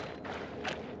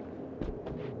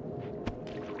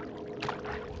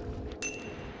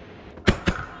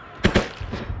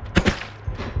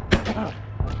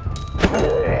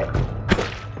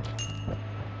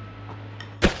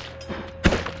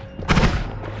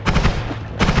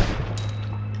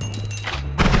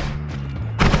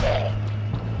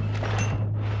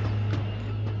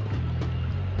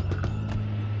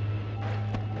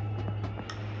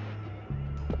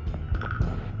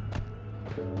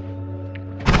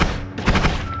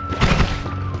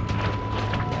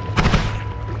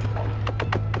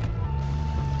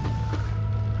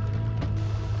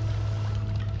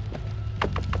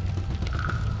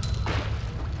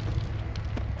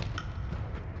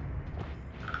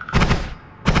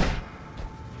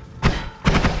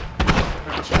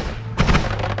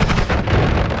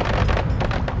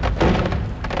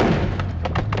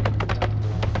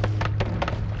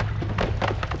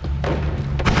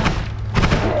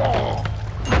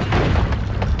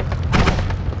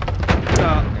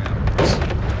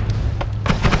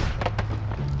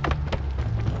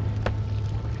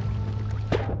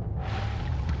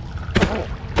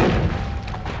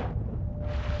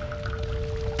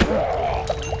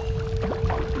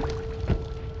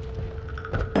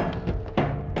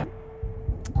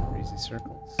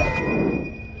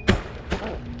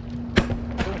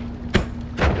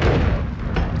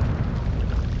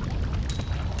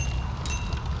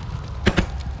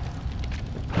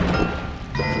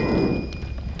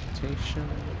 station.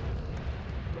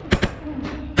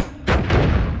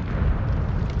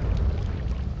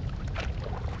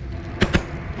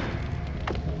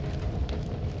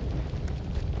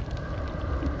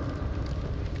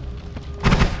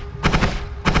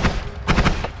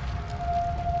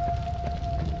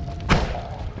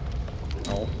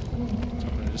 Oh. So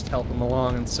I'm gonna just help him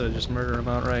along instead of just murder him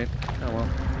outright. Oh well.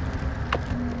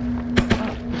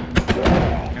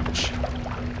 Ouch.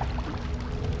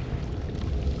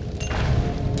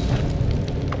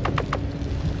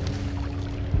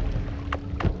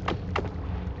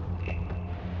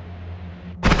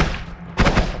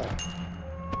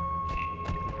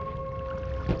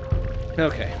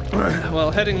 Okay.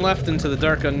 Well, heading left into the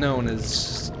dark unknown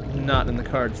is not in the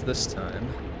cards this time.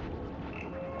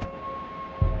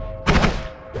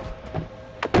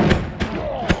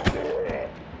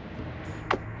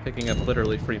 Picking up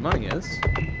literally free money is.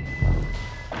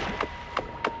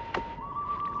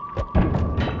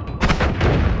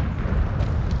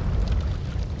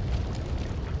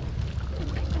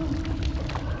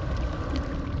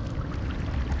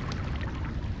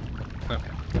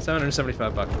 Okay,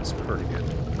 775 bucks is pretty good.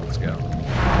 Let's go.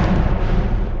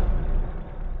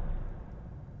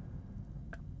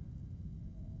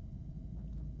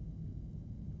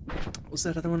 What was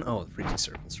that other one? Oh, the freezing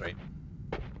circles, right?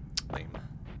 Lame.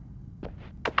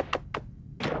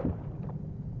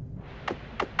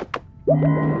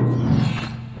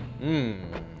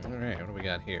 Alright, what do we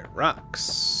got here?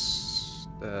 Rocks.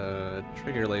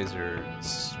 Trigger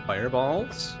lasers.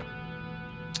 Fireballs.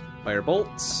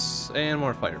 Firebolts. And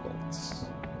more firebolts.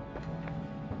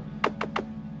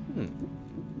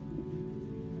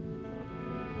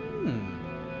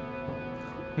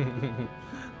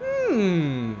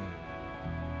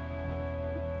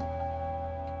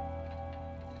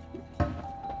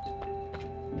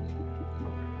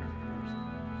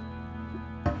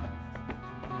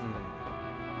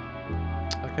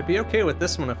 I'd be okay with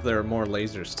this one if there are more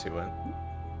lasers to it.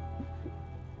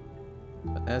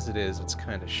 But as it is, it's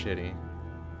kind of shitty.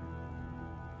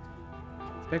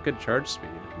 It's got good charge speed.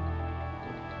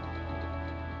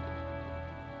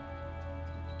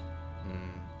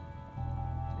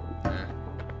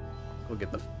 We'll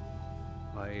get the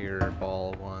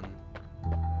fireball one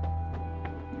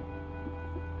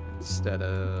instead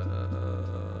of...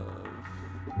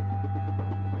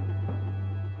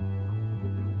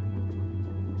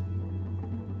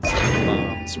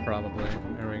 bombs, probably.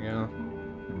 There we go.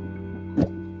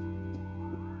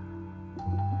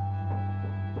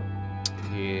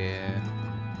 Yeah.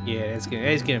 Yeah, it's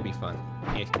gonna be fun.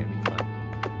 It's gonna be fun.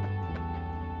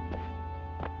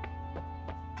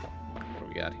 What do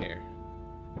we got here?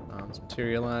 Bombs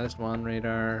materialized, wand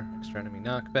radar, extra enemy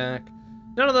knockback.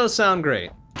 None of those sound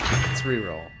great. Let's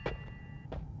reroll.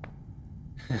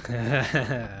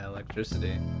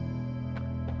 Electricity.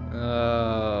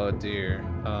 Oh dear.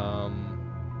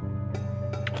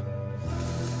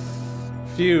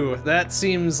 Phew, that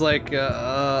seems like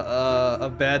a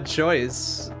bad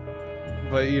choice.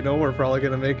 But you know we're probably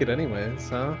gonna make it anyways,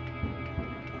 huh?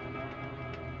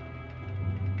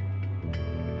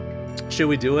 Should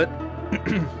we do it?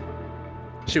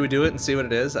 Should we do it and see what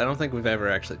it is? I don't think we've ever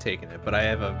actually taken it, but I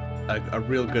have a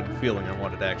real good feeling on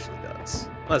what it actually does.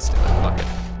 Let's do it, fuck it.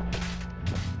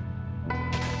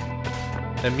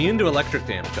 Immune to electric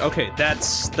damage. Okay,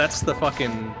 that's the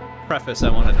fucking preface I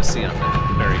wanted to see on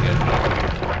that. Very good.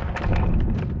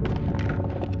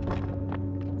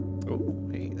 Oh,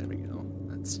 hey, there we go.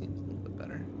 That seems a little bit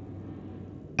better.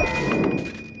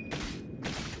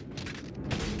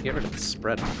 Get rid of the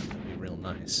spread on it. That'd be real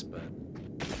nice, but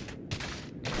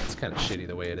yeah, it's kind of shitty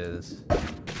the way it is.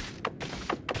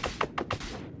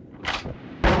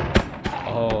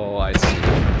 Oh, I see.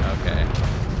 Okay.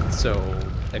 So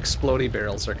explodey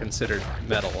barrels are considered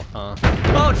metal, huh?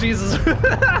 Oh, Jesus!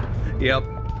 Yep.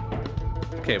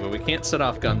 Okay, but we can't set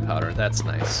off gunpowder. That's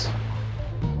nice.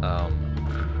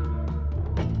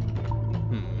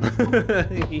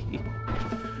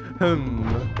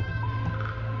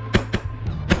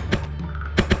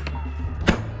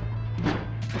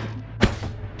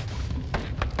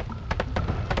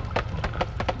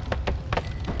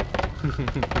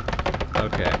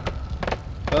 Okay.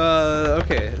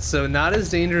 Okay, so not as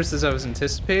dangerous as I was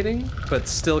anticipating, but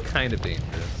still kind of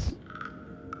dangerous.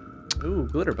 Ooh,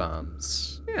 glitter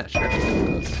bombs. Yeah, sure, I can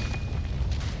do those.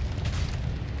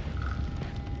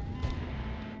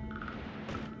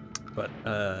 But,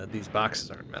 these boxes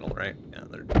aren't metal, right? Yeah,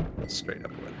 they're straight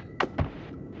up wood.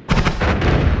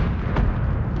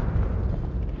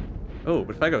 Oh,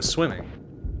 but if I go swimming,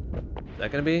 is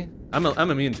that gonna be? I'm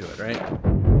immune to it, right?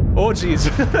 Oh, jeez.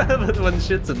 When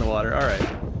shit's in the water, alright.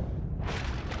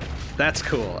 That's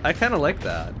cool. I kind of like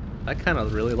that. I kind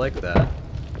of really like that.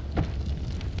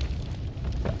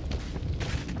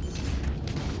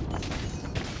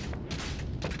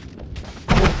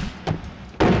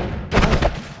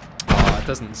 Oh, it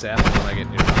doesn't zap me when I get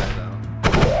nearby, though.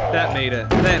 That made it.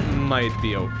 That might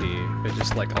be OP. It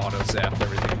just, like, auto-zapped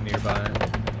everything nearby.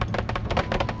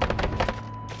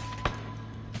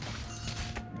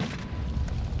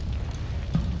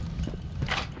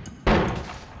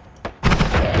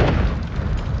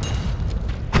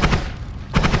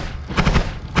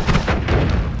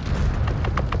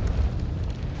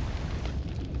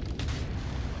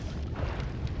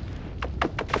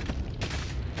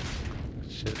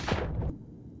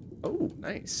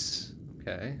 Nice.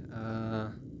 Okay.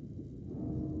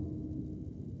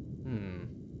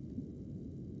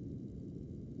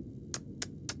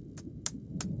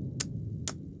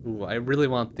 Ooh, I really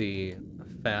want the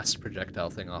fast projectile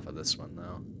thing off of this one,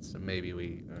 though. So maybe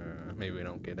we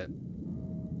don't get it.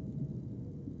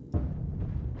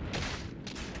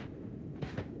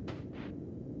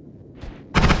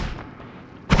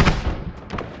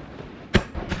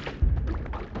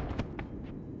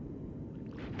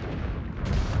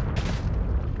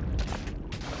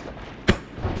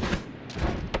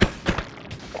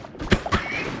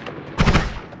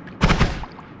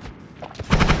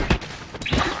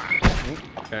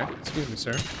 Okay, excuse me,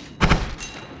 sir.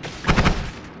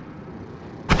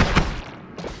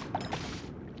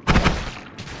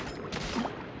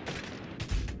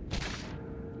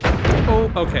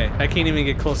 Oh, okay. I can't even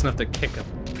get close enough to kick him.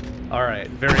 Alright,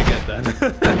 very good then.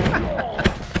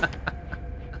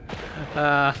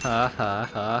 Ha ha ha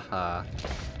ha ha.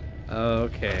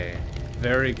 Okay,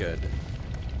 very good.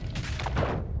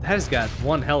 That has got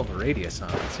one hell of a radius on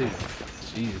it, too.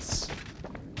 Jeez.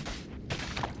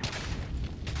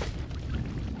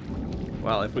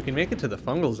 Well, if we can make it to the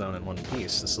fungal zone in one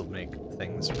piece, this will make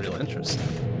things real interesting.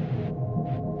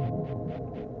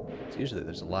 Usually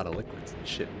there's a lot of liquids and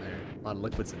shit in there. A lot of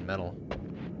liquids and metal.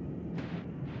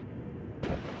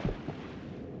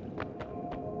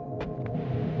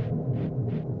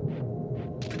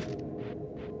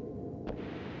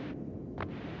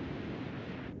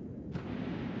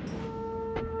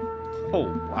 Oh,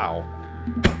 wow.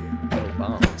 No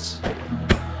bombs.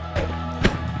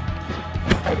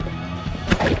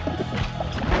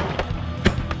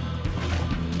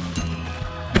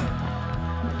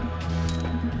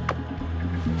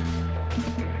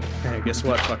 Guess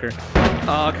what, fucker?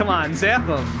 Oh, come on, zap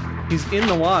him! He's in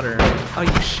the water. Oh,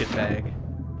 you shitbag.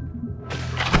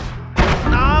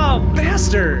 Oh,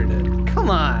 bastard! Come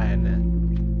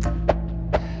on!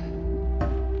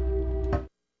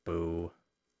 Boo.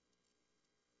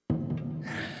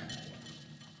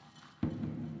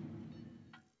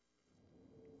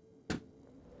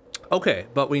 Okay,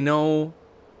 but we know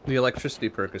the electricity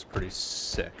perk is pretty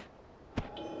sick.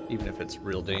 Even if it's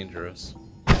real dangerous.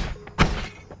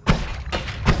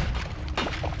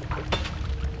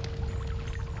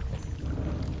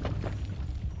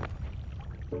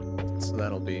 So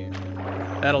that'll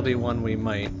be one we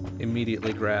might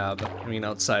immediately grab. I mean,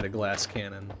 outside a glass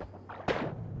cannon.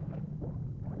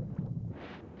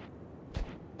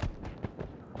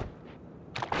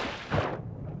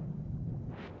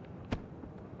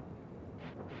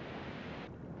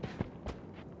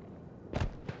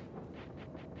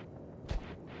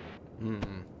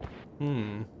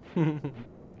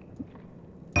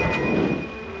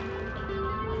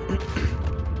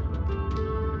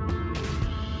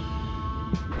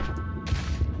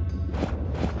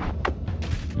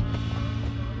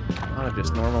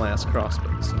 Just normal-ass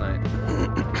crossbows tonight.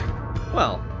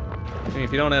 Well, I mean,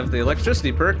 if you don't have the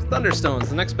electricity perk, Thunderstone's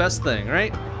the next best thing,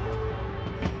 right?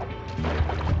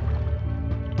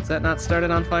 Is that not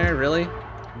started on fire? Really?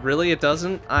 Really, it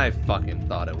doesn't? I fucking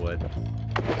thought it would.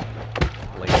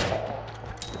 Lazy.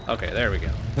 Okay, there we go.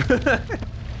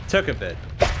 Took a bit.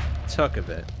 Took a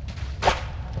bit.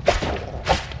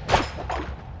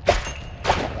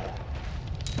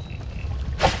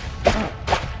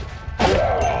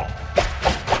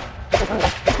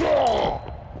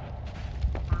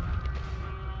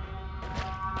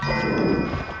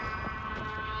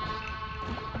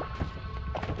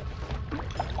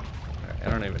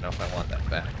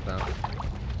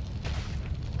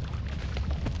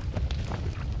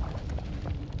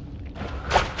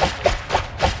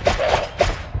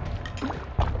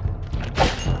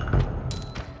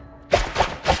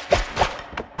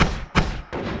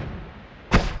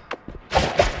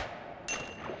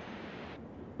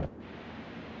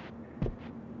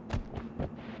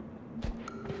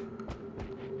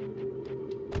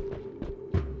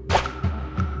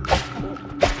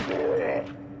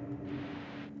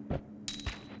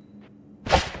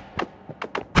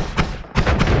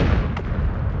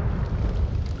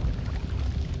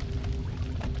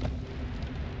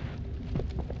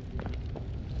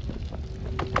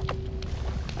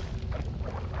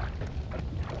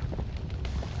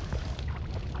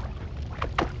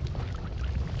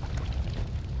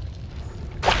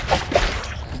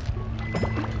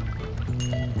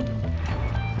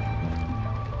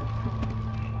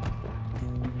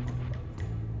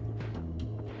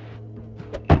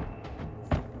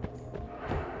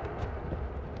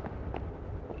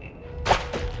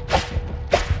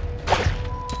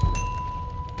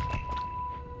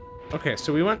 Okay,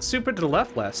 so we went super to the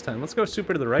left last time. Let's go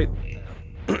super to the right.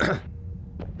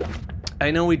 I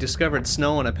know we discovered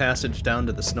snow in a passage down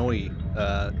to the snowy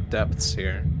depths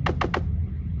here.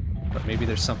 But maybe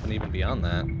there's something even beyond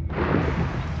that.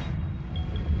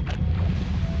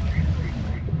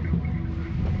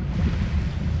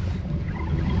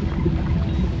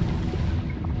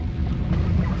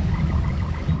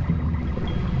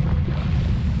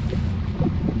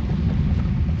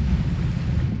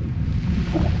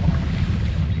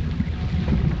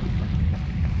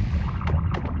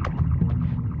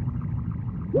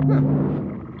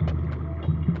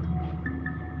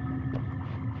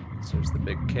 So there's the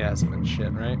big chasm and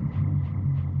shit, right?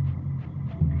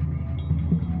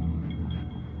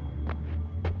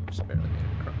 Just barely made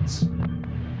it across.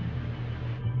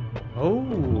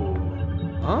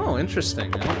 Oh,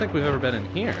 interesting. I don't think we've ever been in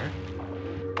here.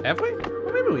 Have we?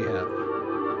 Well, maybe we have.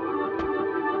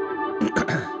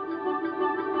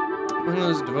 When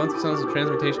those devote themselves to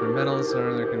transmutation of metals,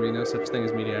 or there can be no such thing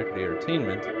as mediocrity or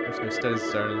attainment. There's no studies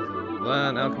started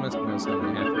an alchemist, but no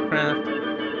something half the craft.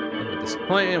 With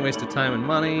disappointment, wasted time and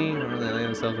money, or they lay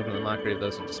themselves over the mockery of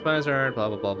those who despise art, blah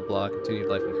blah blah blah blah, continued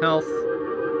life and health.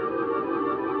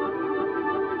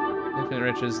 Infinite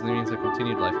riches means a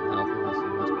continued life and health, and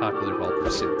the most popular of all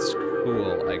pursuits.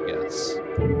 Cool, I guess.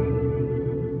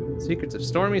 Secrets of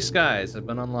stormy skies have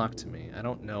been unlocked to me. I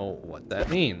don't know what that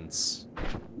means.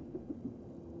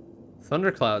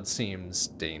 Thundercloud seems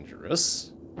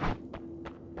dangerous.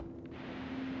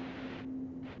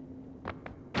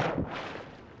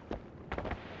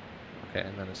 Okay,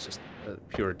 and then it's just a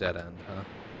pure dead end, huh?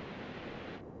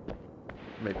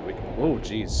 Maybe we can... Whoa,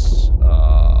 jeez.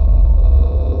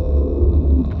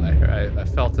 I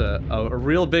felt a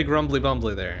real big rumbly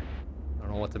bumbly there. I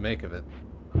don't know what to make of it.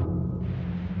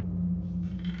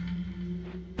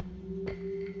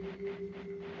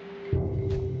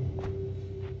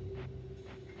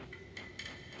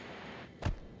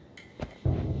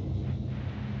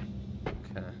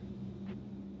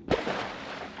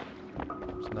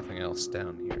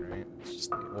 Down here, right? It's just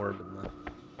the orb and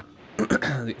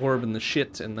the the orb and the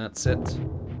shit, and that's it.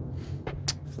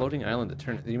 Floating island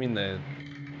eternity. You mean the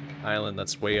island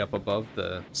that's way up above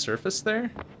the surface there?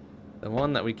 The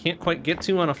one that we can't quite get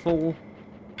to on a full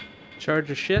charge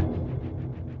of shit?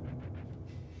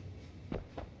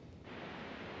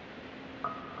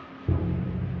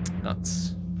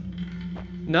 Nuts.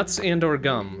 Nuts and or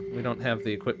gum. We don't have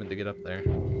the equipment to get up there.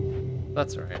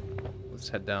 That's alright. Let's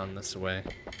head down this way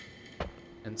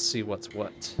and see what's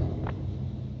what.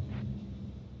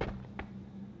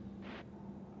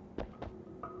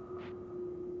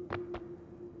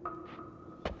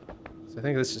 So I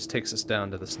think this just takes us down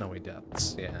to the snowy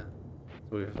depths, yeah.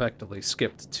 So we've effectively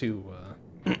skipped two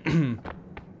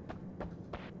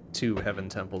heaven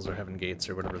temples or heaven gates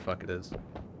or whatever the fuck it is.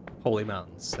 Holy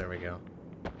mountains, there we go.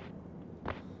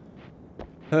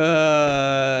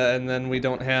 And then we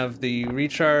don't have the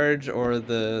recharge or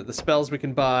the spells we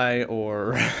can buy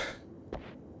or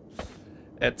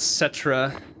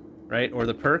etc., right? Or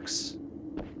the perks.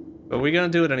 But we're gonna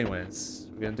do it anyways.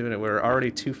 We're gonna do it. We're already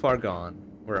too far gone.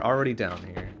 We're already down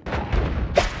here.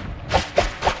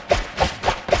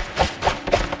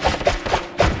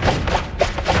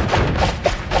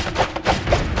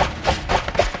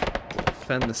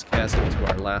 Defend this chasm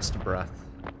to our last breath.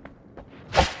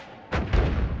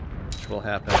 Will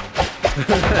happen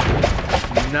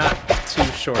not too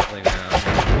shortly now.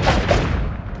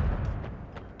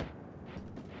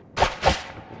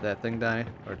 Did that thing die,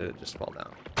 or did it just fall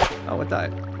down? Oh, it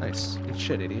died. Nice. Good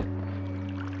shit, idiot.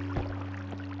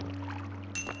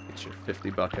 Get your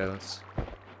 50 buckos.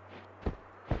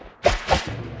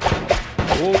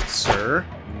 Oh, sir.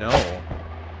 No.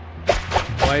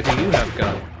 Why do you have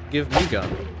gun? Give me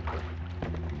gun.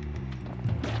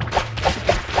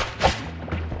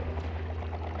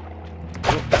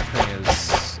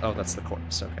 Oh, that's the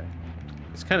corpse, okay.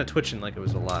 It's kind of twitching like it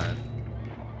was alive.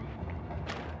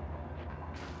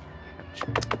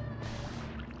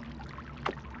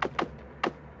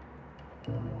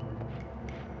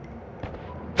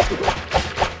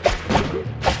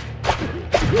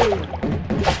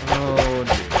 Oh,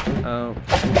 dude. Oh.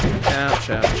 Ouch,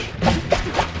 ouch.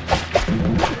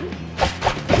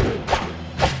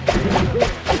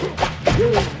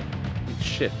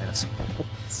 Shit,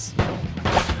 assholes.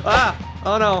 Ah!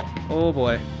 Oh no! Oh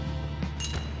boy.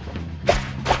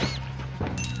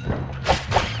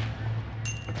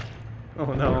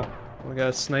 Oh no. We got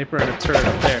a sniper and a turret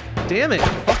up there. Damn it!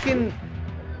 Fucking...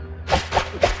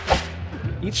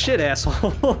 Eat shit,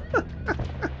 asshole!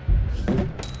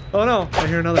 Oh no! I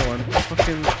hear another one.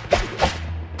 Fucking...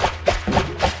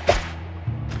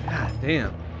 God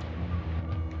damn.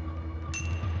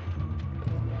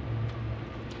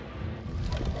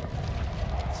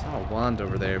 saw a wand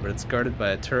over there, but it's guarded by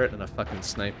a turret and a fucking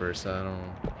sniper, so I don't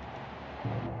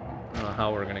know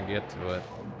how we're gonna get to it.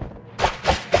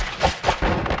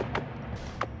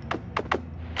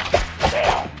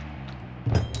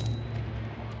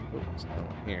 Oops, no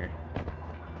one here.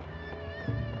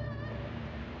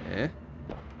 Eh?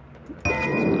 So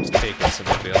I'll just take it so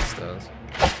nobody else does.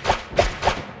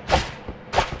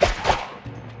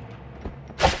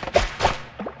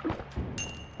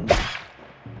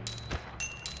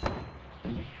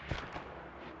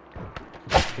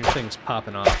 Things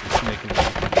popping off, it's making me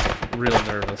real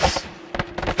nervous.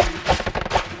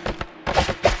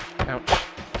 Ouch.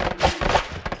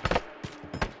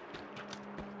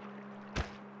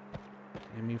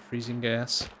 Enemy freezing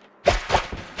gas.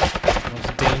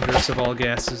 Most dangerous of all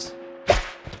gases.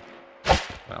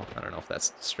 Well, I don't know if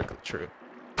that's strictly true.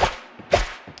 But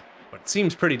it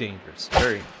seems pretty dangerous.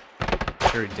 Very,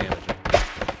 very damaging.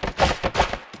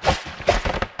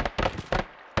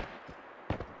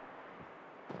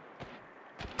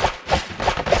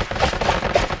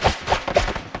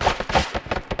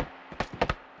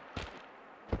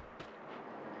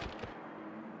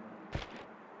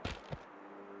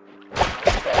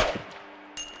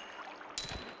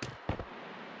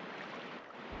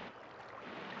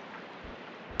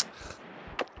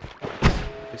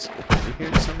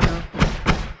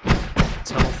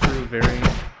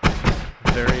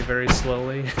 Very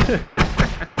slowly.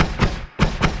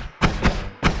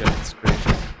 Goodness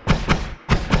gracious.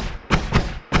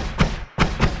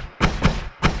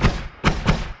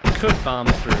 Could bomb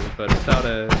through, but without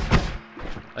an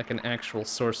actual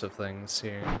source of things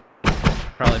here.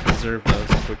 Should probably preserve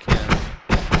those if we can.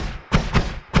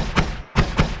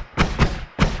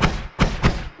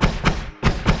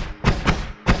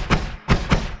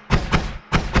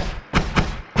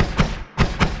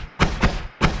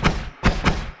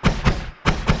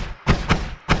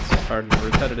 Pardon the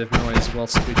repetitive noise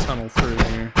whilst we tunnel through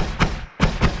here.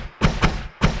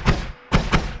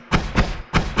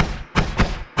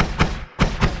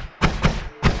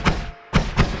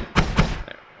 There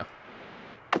we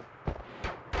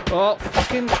go. Oh,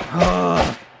 fucking...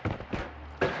 Oh.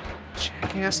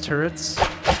 Jackass turrets.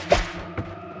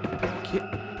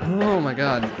 Oh my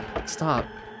god. Stop.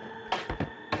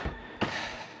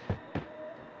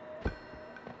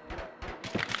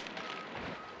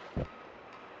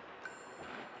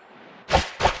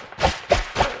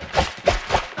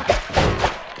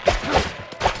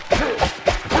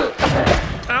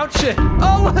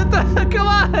 Oh, what the heck? Come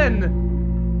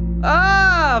on!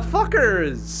 Ah,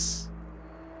 fuckers!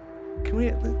 Can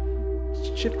we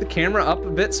shift the camera up a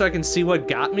bit so I can see what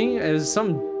got me? It was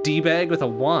some D-bag with a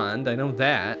wand, I know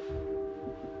that.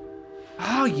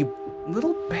 Oh, you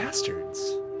little bastards.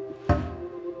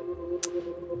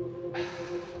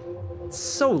 It's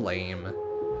so lame.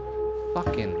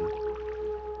 Fucking...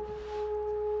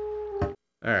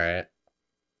 Alright.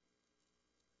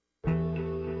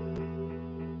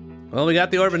 Well, we got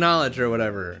the Orb of Knowledge or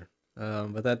whatever,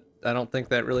 but that I don't think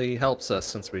that really helps us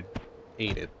since we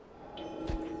ate it.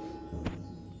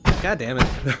 God damn it.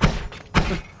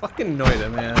 Fucking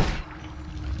Noita, man.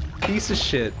 Piece of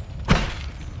shit.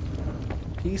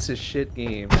 Piece of shit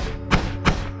game.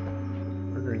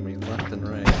 Murdering me left and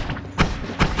right.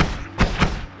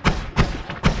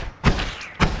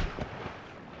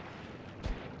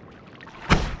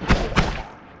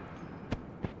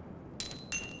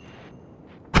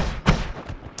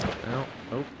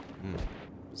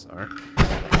 Sorry.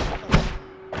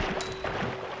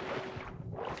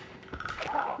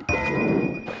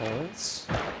 Holes.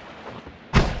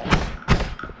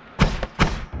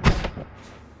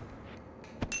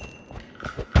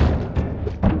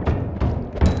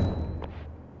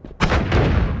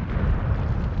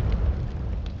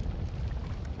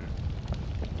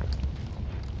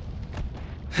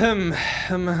 Can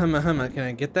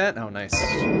I get that? Oh, nice.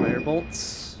 Fire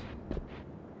bolts.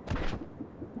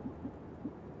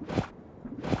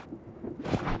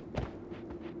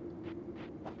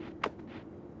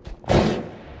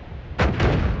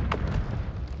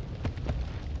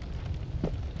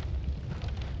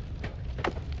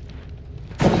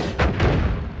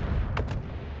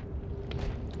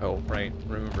 Oh, right.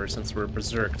 Remember, since we're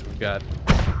berserked, we've got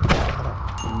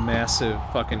massive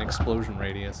fucking explosion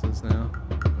radiuses now.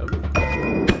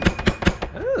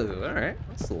 Oh, alright.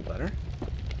 That's a little better.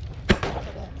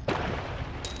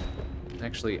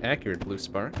 Actually, accurate blue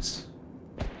sparks.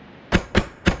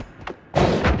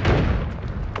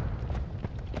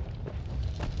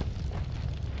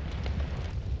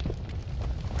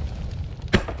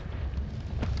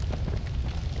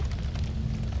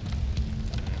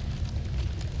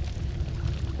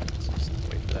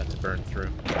 Wait for that to burn through.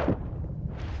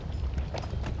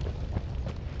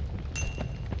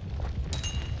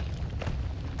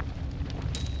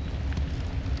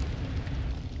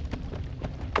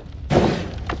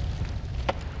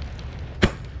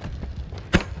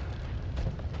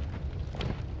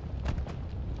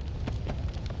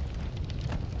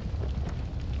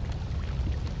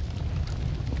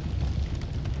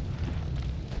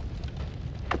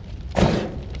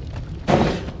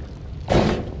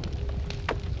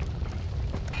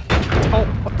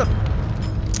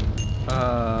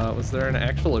 Was there an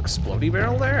actual explodey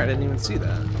barrel there? I didn't even see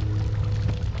that.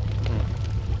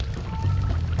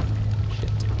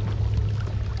 Shit.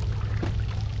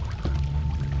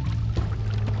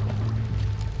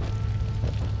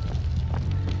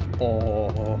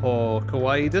 Oh,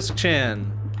 Kawaii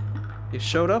Disc-chan. You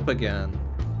showed up again.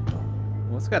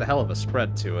 Well, it's got a hell of a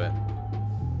spread to it.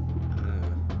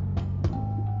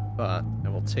 But I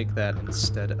will take that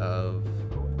instead of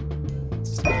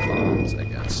bombs, I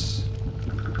guess.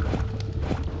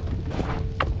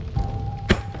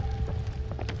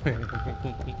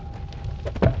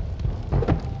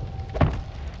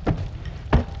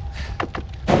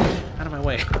 Out of my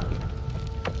way.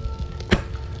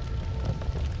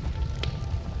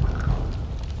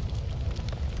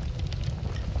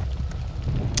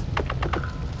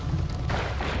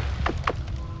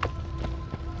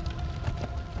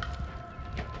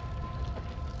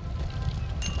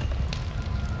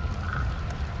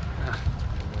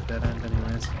 Dead end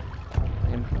anyways.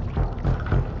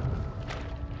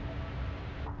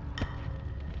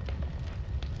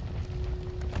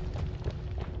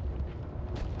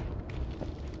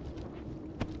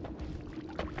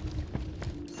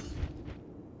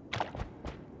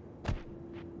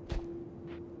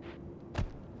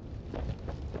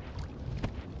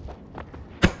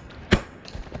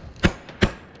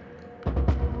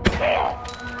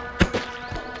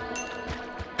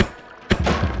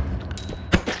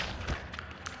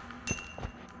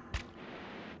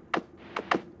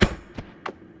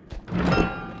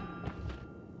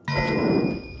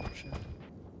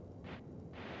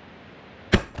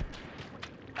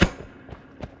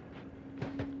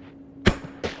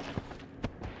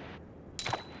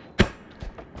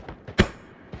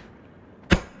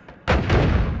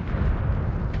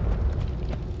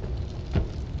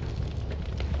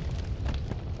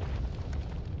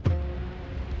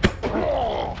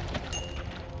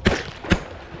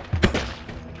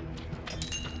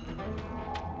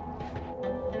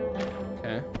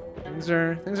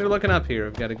 Things are looking up here.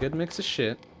 We've got a good mix of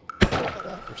shit.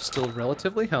 We're still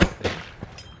relatively healthy.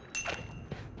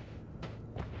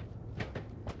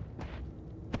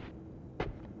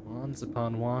 Wands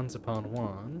upon wands upon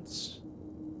wands.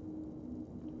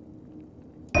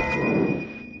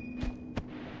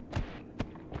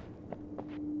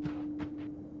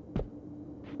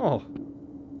 Oh.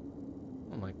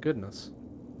 Oh my goodness.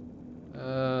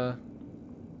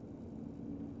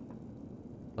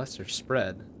 Lesser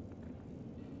spread.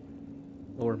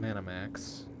 Lower mana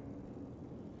max.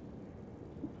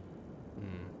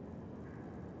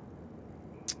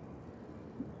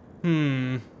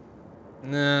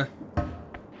 Nah.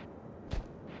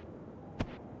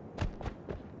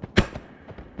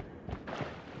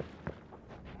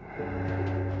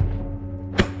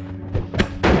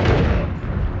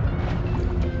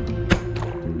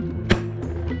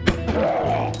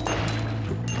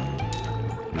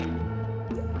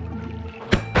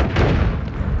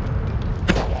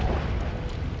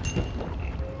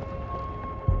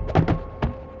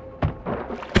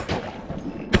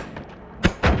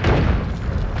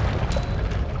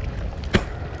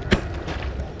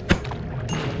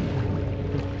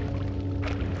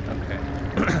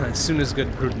 As soon as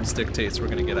good prudence dictates, we're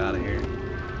gonna get out of here.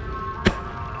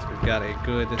 So we've got a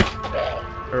good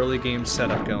early game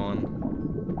setup going.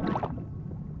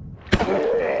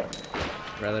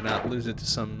 Rather not lose it to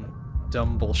some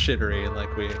dumb bullshittery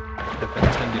like we have been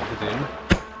tending to do.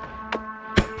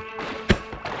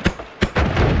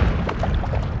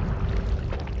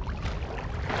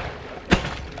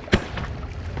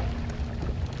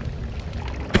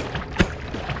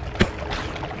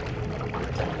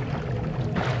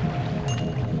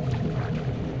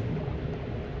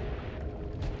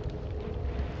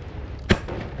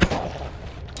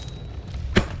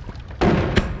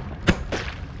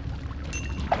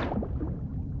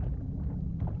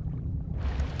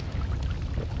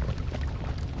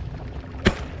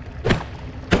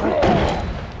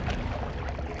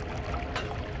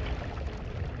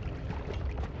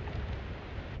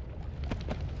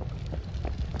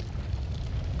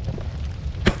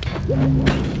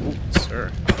 Ooh,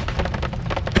 sir.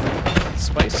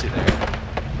 Spicy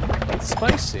there.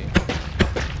 Spicy.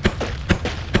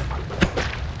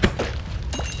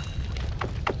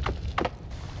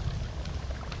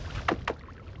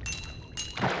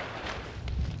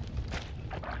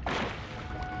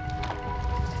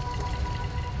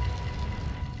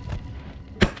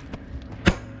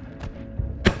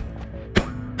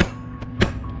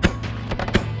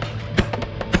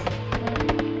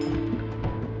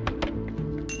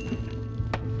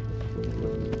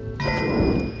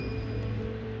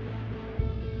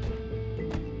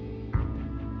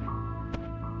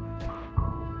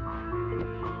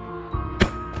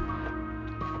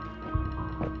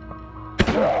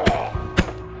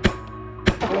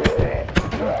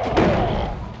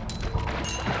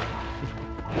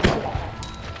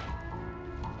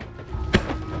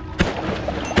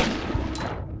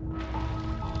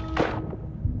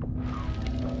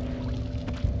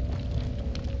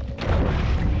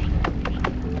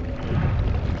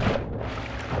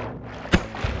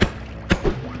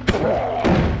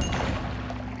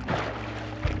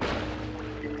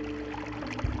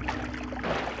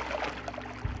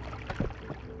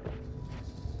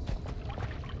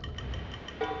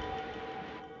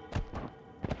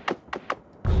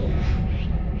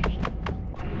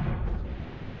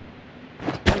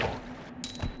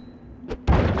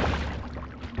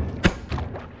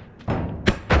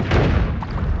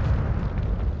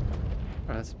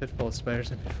 That's a pit full of spiders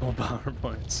and a pit full of bomber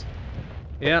points.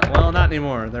 Yeah, well, not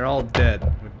anymore. They're all dead.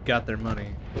 We've got their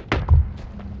money.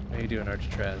 How you doing,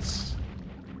 Architrez?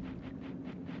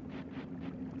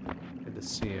 Good to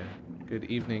see you. Good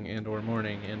evening and or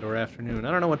morning and or afternoon.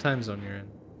 I don't know what time zone you're in.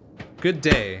 Good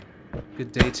day.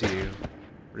 Good day to you,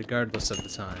 regardless of the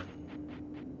time.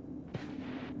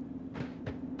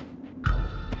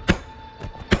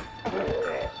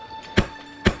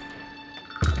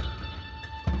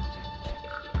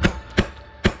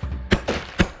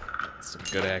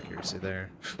 Good accuracy there.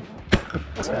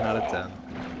 10 out of 10.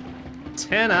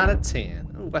 10 out of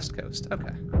 10. Oh, West Coast.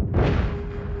 Okay.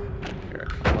 You're a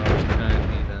couple hours behind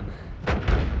me then.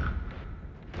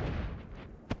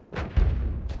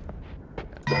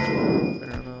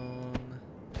 Pheromone.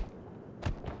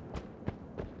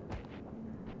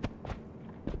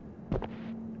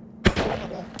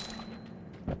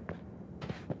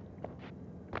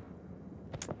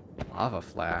 Lava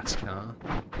flask, huh?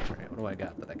 Alright, what do I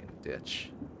got that I can ditch?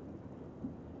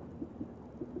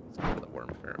 Let's go for the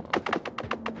worm pheromone.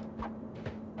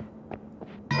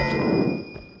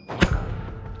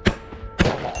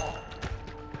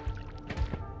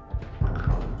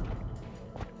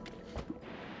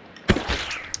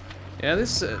 Yeah,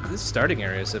 these starting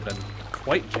areas have been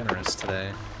quite generous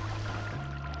today.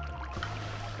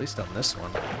 At least on this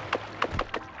one.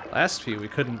 Last few, we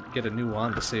couldn't get a new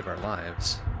wand to save our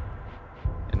lives.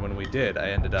 And when we did, I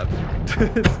ended up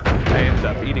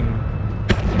eating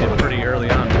it pretty early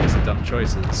on because of dumb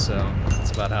choices, so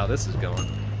that's about how this is going.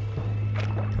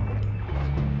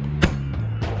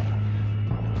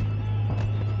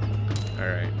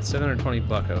 Alright, 720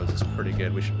 buckos is pretty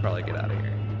good. We should probably get out of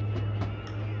here.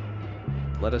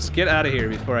 Let us get out of here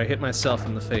before I hit myself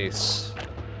in the face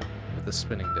with the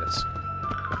spinning disc,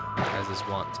 as is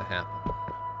wont to happen.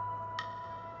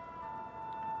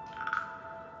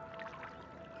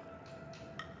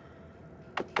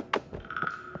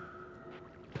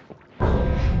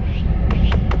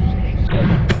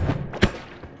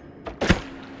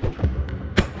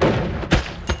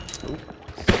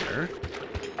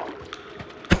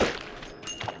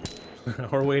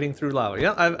 Or wading through lava.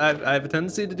 Yeah, I have a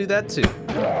tendency to do that too.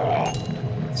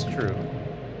 It's true.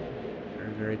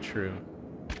 Very, very true.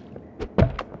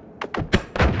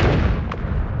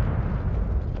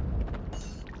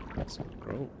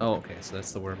 Oh, okay, so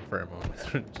that's the worm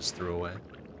pheromone we just threw away.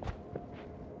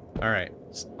 Alright,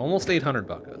 almost 800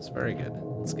 buckos. Very good.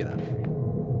 Let's get out of here.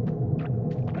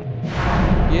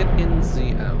 Get in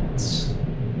the out.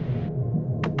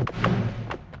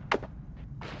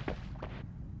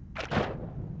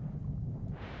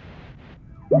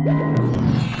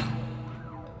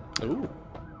 Ooh.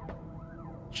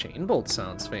 Chain bolt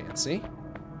sounds fancy.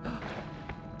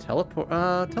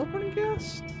 Teleporting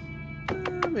guest?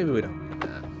 Maybe we don't need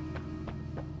that.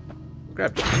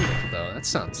 Grab chain bolt though, that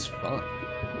sounds fun.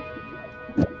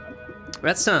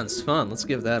 That sounds fun. Let's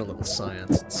give that a little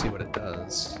science and see what it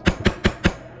does.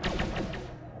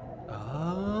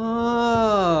 Oh.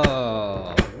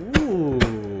 Ooh.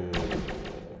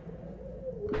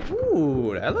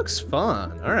 Ooh, that looks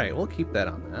fun. Alright, we'll keep that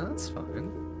on there. That's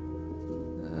fine.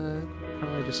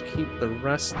 Probably just keep the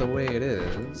rest the way it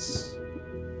is.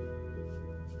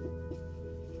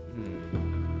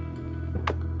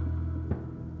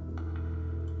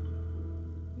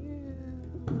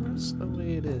 just the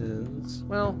way it is.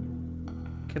 Well,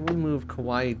 can we move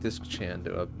Kawaii Disc Chan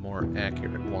to a more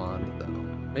accurate wand, though?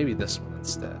 Maybe this one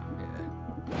instead. Yeah.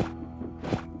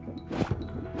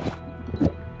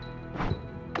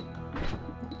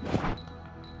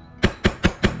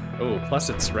 Oh, plus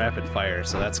it's rapid fire,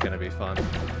 so that's gonna be fun.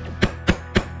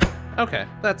 Okay,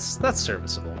 that's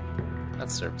serviceable.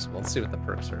 That's serviceable. Let's see what the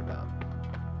perks are about.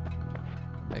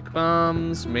 Make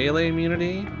bombs, melee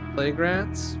immunity, plague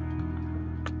rats.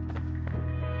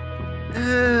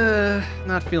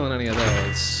 Not feeling any of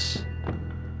those.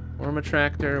 Worm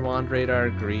attractor, wand radar,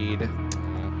 greed.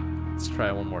 Let's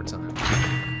try one more time.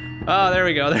 Oh, there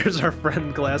we go. There's our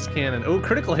friend glass cannon. Oh,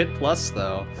 critical hit plus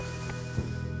though.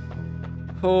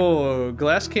 Oh,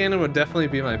 glass cannon would definitely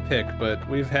be my pick, but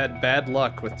we've had bad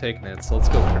luck with taking it, so let's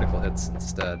go critical hits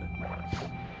instead.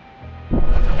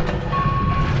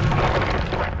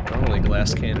 Normally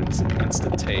glass cannon is an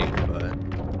instant take, but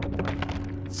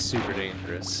it's super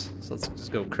dangerous. So let's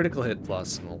just go critical hit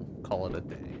plus and we'll call it a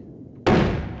day.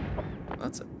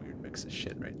 That's a weird mix of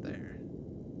shit right there.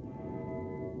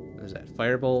 There's that?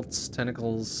 Firebolts,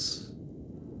 tentacles,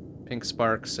 pink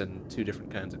sparks, and 2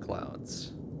 different kinds of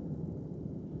clouds.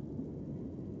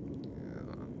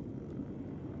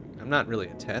 I'm not really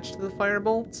attached to the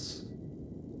firebolts.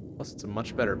 Plus it's a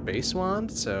much better base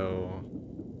wand, so...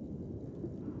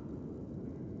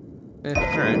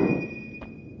 alright.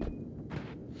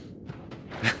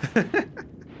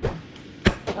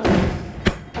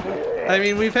 I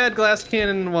mean, we've had glass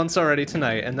cannon once already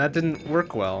tonight, and that didn't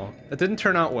work well. It didn't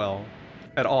turn out well.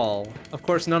 At all. Of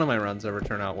course, none of my runs ever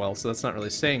turn out well, so that's not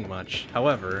really saying much.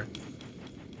 However...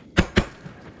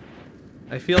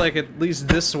 I feel like at least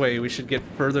this way we should get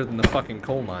further than the fucking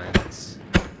coal mines.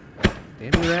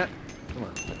 Damn you, rat. Come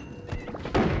on.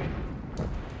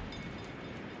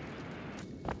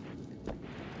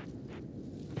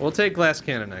 We'll take glass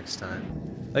cannon next time.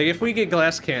 Like, if we get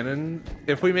glass cannon,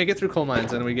 if we make it through coal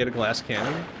mines and we get a glass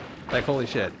cannon, like, holy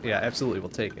shit. Yeah, absolutely, we'll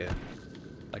take it.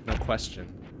 Like, no question.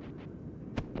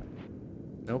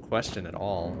 No question at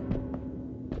all.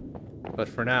 But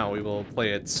for now, we will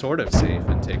play it sort of safe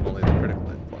and take only the critical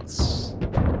hit plus.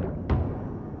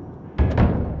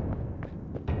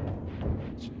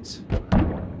 Jeez.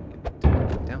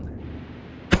 Get down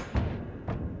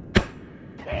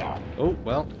there. Oh,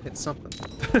 well, hit something.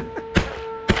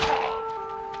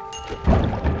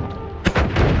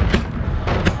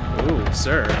 Ooh,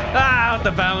 sir. Ah, with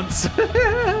the bounce!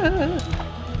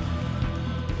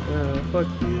 Fuck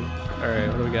you. Alright,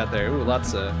 what do we got there? Ooh,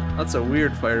 lots of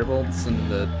weird firebolts and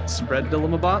the spread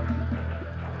dilemma bot.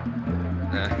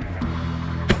 Nah.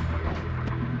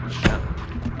 Shot.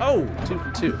 Oh! 2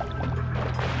 for 2.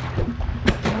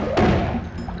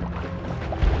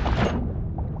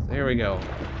 There we go.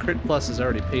 Crit plus has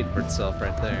already paid for itself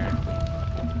right there.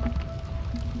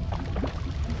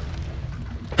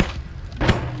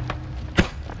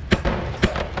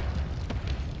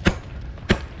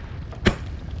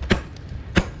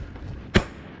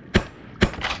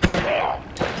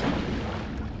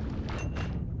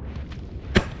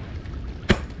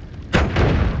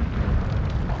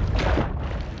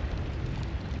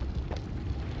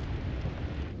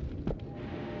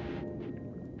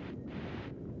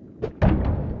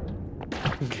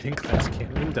 Getting glass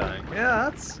cannon and dying.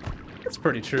 Yeah, that's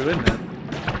pretty true, isn't it?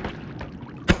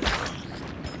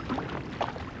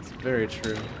 It's very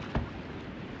true.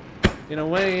 In a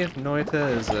way,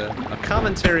 Noita is a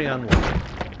commentary on life.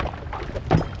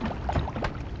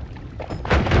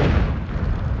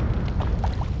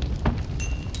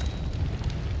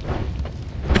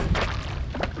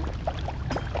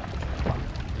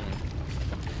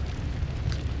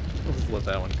 We'll just let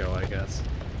that one go, I guess.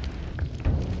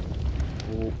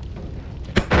 Ooh.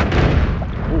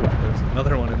 Ooh, there's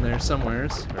another one in there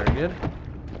somewheres. Very good.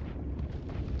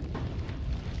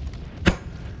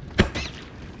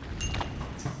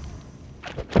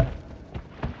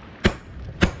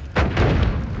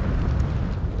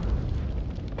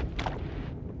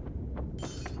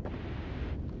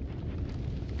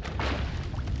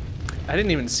 I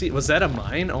didn't even see. Was that a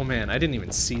mine? Oh man, I didn't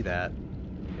even see that.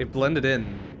 It blended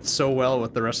in so well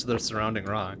with the rest of the surrounding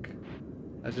rock.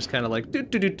 I was just kind of like,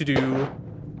 do-do-do-do-do.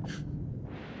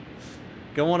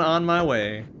 Going on my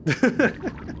way.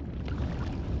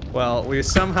 Well, we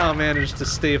somehow managed to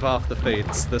stave off the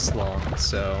fates this long,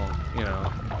 so, you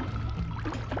know.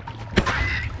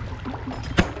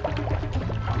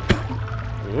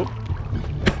 Oop.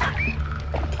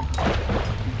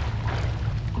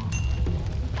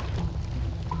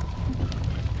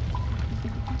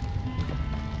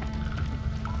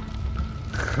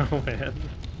 Oh man.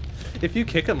 If you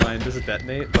kick a mine, does it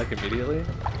detonate, like, immediately?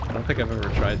 I don't think I've ever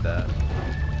tried that.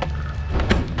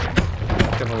 I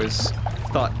think I've always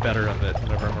thought better of it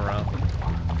whenever I'm around them.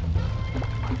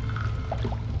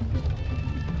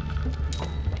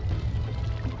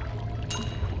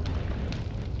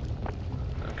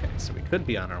 Okay, so we could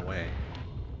be on our way.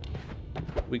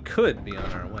 We could be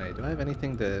on our way. Do I have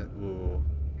anything to... Ooh.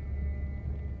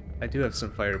 I do have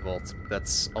some fire bolts, but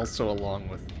that's also along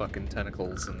with fucking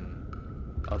tentacles and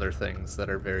other things that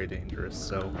are very dangerous,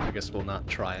 so I guess we'll not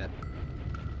try it.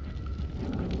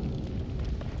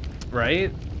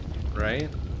 Right? Right?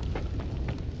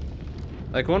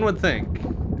 Like, one would think...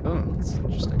 Oh, that's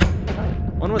interesting.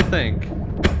 One would think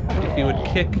if you would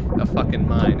kick a fucking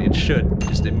mine, it should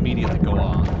just immediately go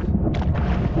off.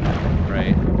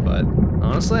 Right? But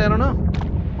honestly, I don't know.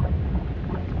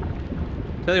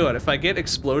 Tell you what, if I get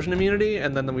explosion immunity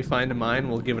and then we find a mine,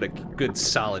 we'll give it a good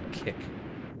solid kick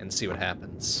and see what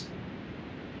happens.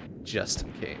 Just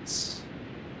in case.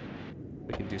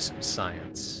 We can do some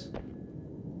science.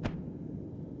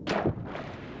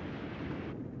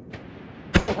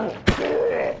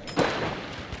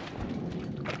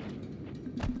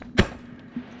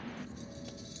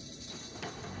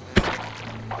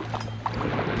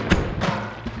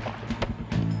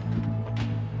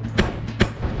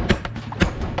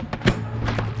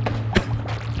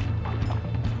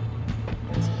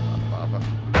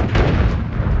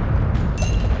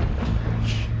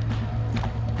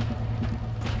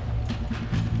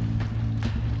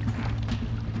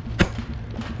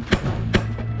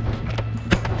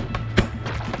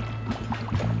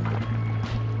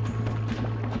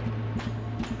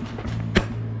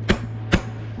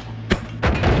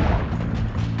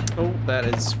 That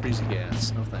is freezy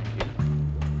gas. No, thank you.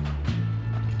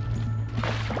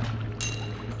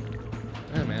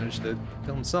 I managed to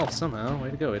kill himself somehow.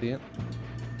 Way to go, idiot.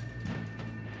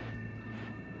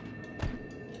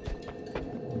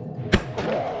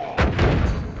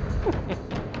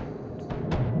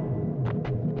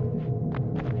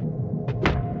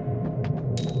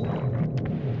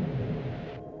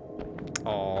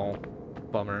 Oh,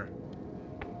 bummer.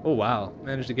 Oh wow,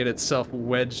 managed to get itself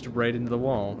wedged right into the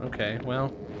wall. Okay,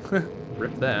 well,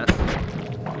 rip that.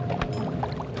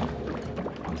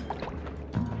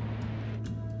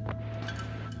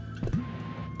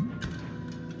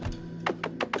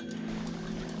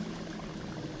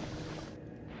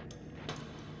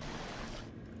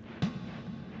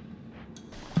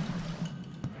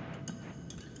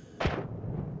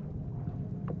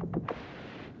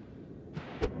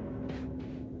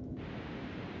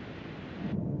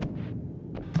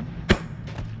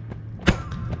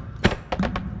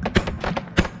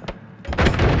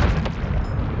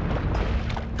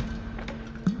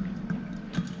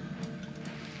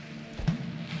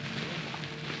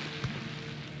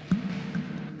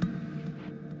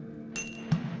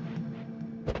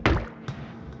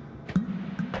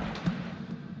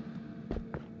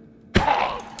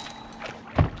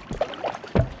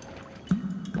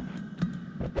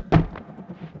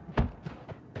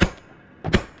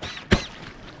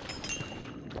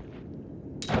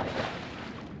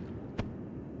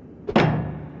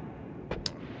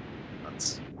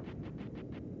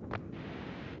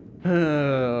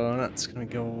 Oh, that's gonna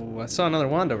go. I saw another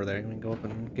wand over there. Can we go up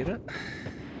and get it?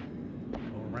 Go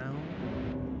around.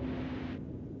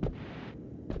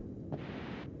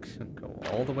 Go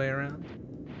all the way around.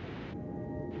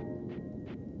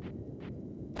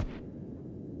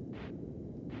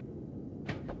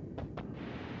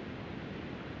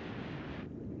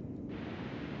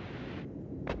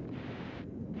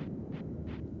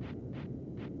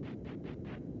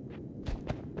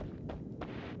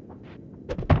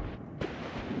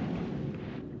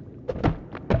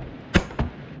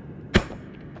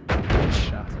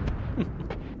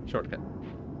 Shortcut.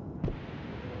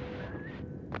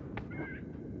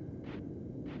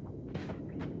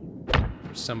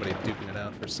 There's somebody duking it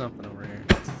out for something over here.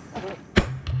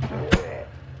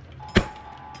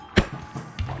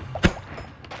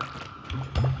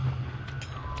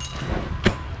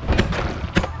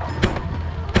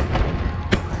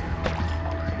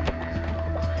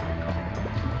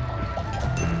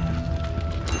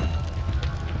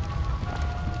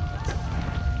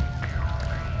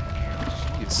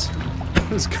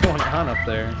 What is going on up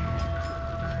there?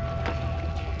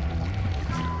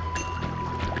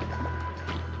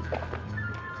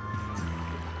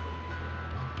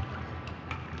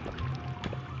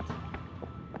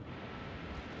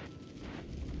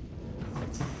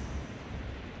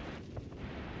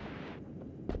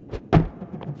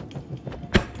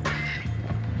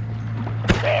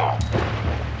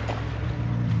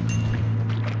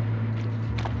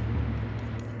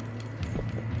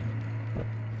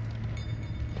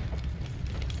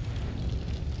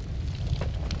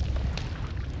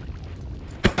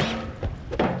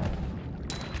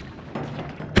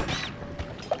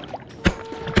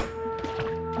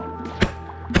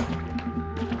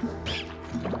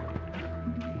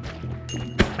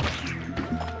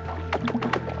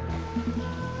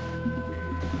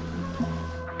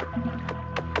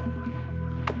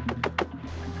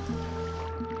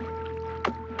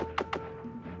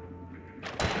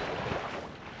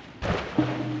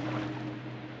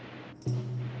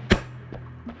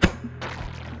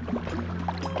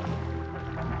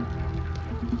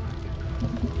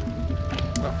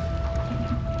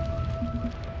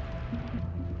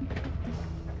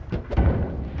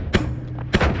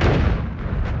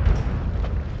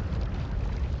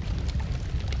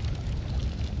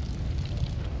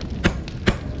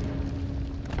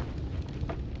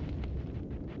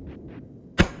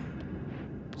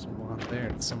 There's a wand there.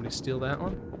 Did somebody steal that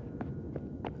one?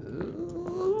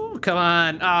 Ooh, come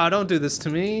on! Oh, don't do this to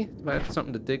me. Do I have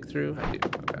something to dig through? I do.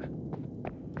 Okay.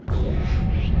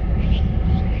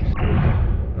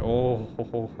 Oh, ho,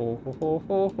 ho, ho, ho,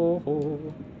 ho, ho,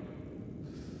 ho.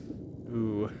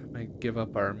 Ooh, might give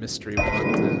up our mystery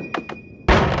wand to...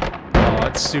 Oh,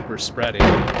 it's super spready.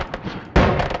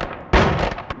 I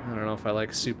don't know if I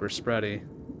like super spready.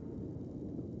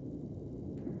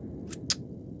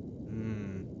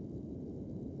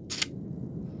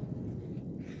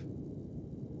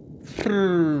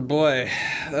 Boy,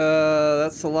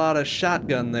 that's a lot of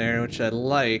shotgun there, which I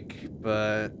like,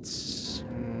 but just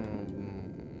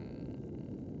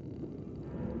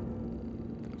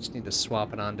need to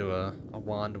swap it onto a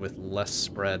wand with less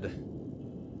spread.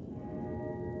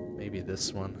 Maybe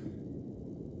this one.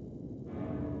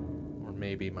 Or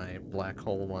maybe my black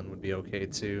hole one would be okay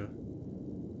too.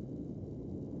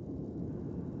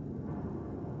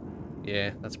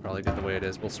 Yeah, that's probably good the way it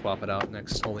is. We'll swap it out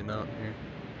next Holy Mountain here.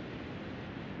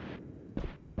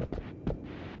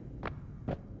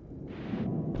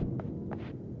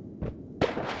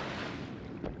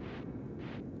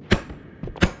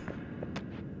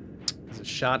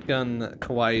 Shotgun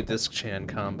Kawaii Disc Chan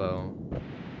combo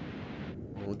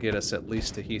will get us at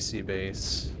least a Hisi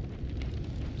base.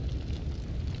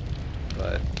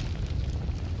 But I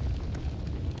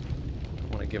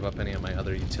don't want to give up any of my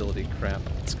other utility crap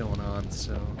that's going on,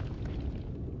 so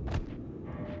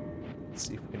let's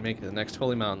see if we can make it to the next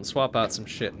Holy Mountain, swap out some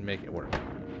shit and make it work.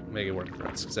 Make it work for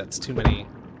us, because that's too many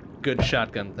good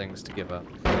shotgun things to give up.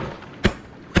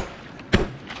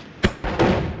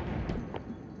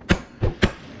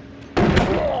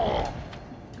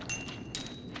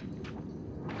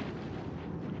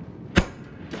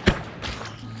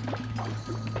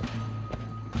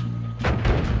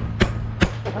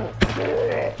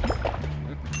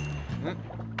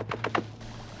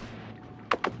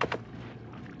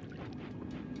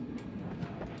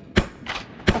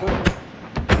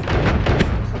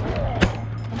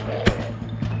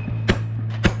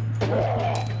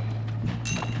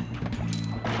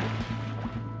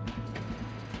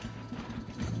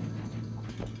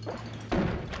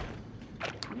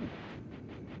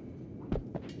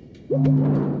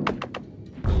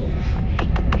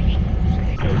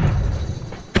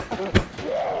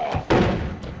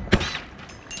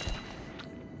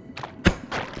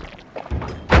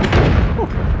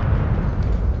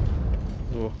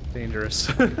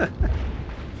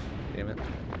 Damn it.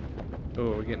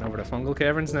 Oh, we're getting over to fungal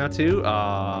caverns now too?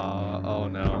 Oh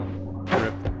no.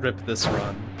 Rip this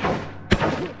run.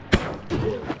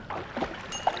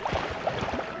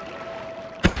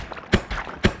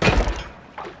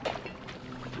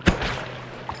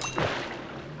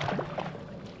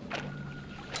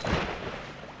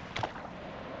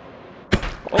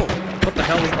 Oh, what the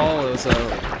hell was all those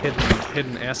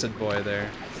hidden acid boy there?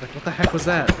 It's like, what the heck was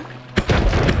that?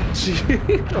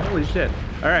 Holy shit.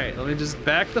 Alright, let me just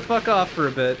back the fuck off for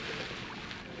a bit.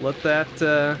 Let that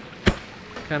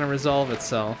kind of resolve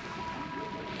itself.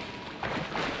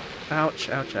 Ouch,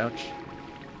 ouch, ouch.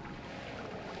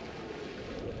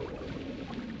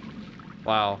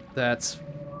 Wow, that's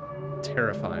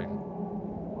terrifying.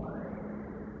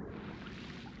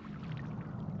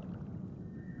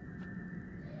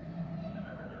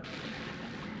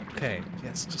 Okay,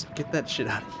 yes, just get that shit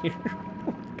out of here.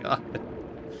 Oh my god.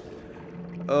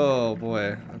 Oh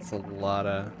boy, that's a lot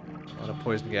of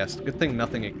poison gas. Good thing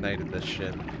nothing ignited this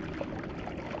shit.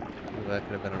 Ooh, that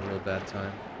could have been a real bad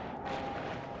time.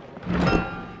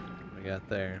 What we got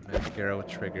there? Magic arrow with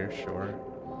trigger, sure.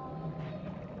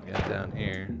 What we got down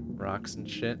here? Rocks and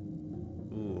shit.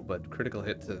 Ooh, but critical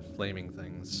hit to flaming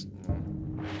things.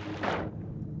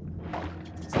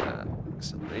 What's that?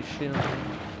 Acceleration.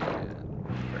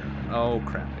 And... oh,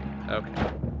 crappy. Okay.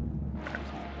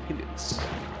 We can do this.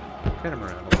 Get him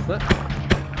around a little bit.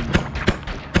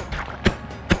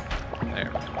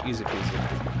 There, easy peasy.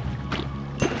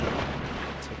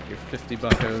 Take your 50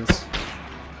 buckos.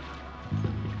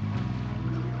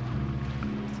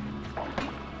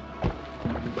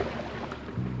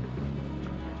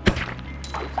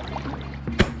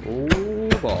 Oh,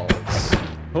 balls.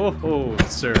 Ho ho,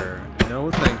 sir.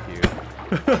 No, thank you.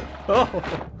 Oh.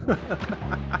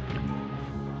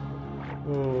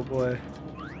 Oh, boy.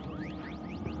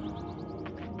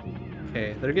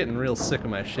 Okay, they're getting real sick of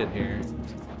my shit here.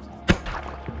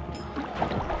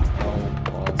 Oh,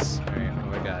 balls. Alright,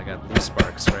 what do I got? I got blue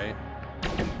sparks, right?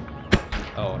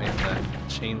 Oh, and that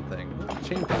chain thing.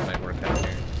 Chain thing might work out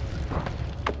here.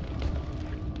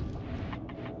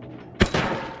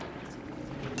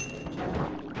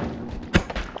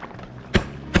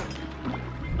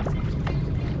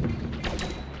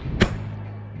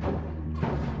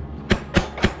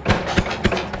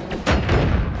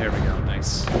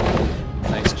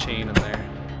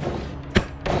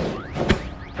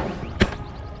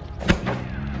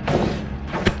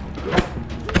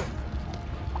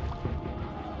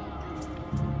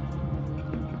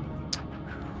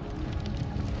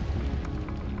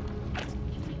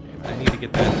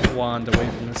 wand away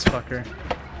from this fucker.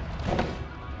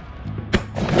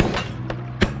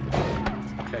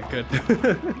 Okay, good.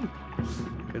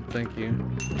 Good, thank you.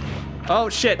 Oh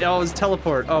shit, oh, it was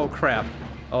teleport. Oh crap.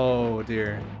 Oh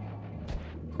dear.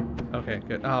 Okay,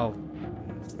 good. Oh.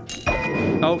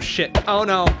 Oh shit. Oh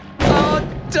no. Oh,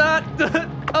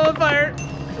 oh, on fire.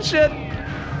 Shit.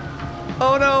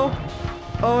 Oh no.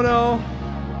 Oh no.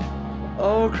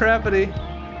 Oh crappity.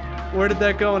 Where did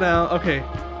that go now? Okay.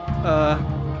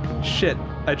 Shit.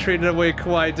 I traded away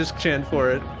Kawaii Disc Chan for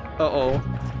it. Uh-oh.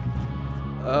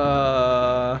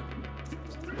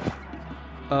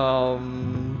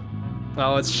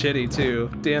 Oh, it's shitty too.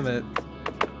 Damn it.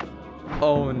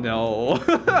 Oh no.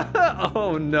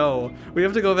 Oh no. We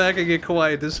have to go back and get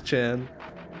Kawaii Disc Chan.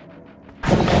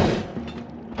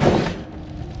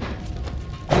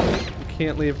 We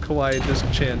can't leave Kawaii Disc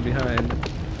Chan behind.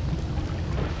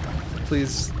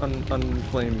 Please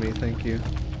unflame me, thank you.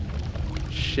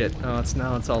 Shit. Oh,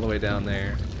 now it's all the way down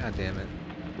there. God damn it.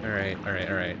 Alright, alright,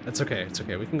 alright. That's okay, it's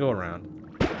okay. We can go around.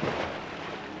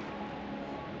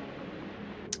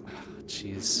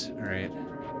 Jeez. Alright.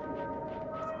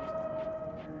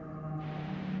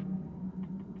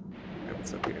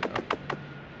 What's up here though?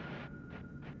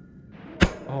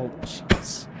 Oh,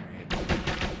 jeez.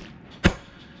 Alright.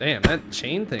 Damn, that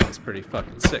chain thing is pretty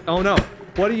fucking sick. Oh no!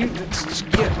 What are you?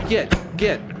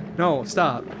 Get! No,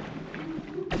 stop.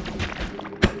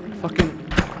 Fucking.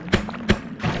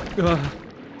 Ugh,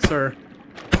 sir.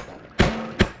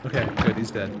 Okay, good,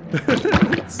 he's dead.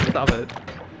 Stop it.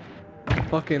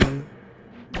 Fucking.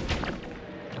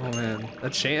 Oh man,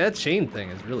 that chain thing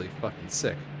is really fucking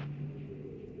sick.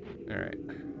 Alright.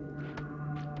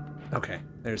 Okay,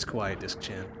 there's Kawaii Disc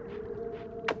Chan.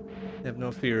 Have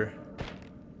no fear.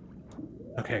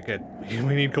 Okay, good.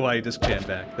 We need Kawaii Disc Chan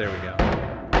back. There we go.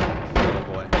 Oh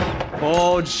boy.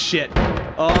 Oh shit.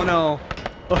 Oh no.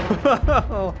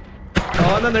 Oh,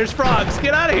 and then there's frogs.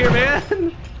 Get out of here,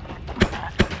 man.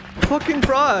 Fucking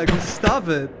frogs. Stop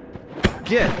it.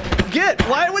 Get.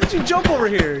 Why wouldn't you jump over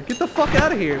here? Get the fuck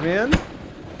out of here, man.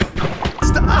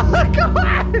 Stop. Come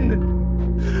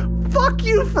on. Fuck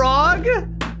you, frog.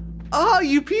 Oh,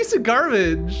 you piece of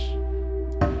garbage.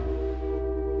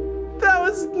 That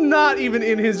was not even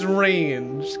in his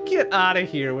range. Get out of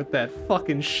here with that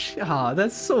fucking Ah,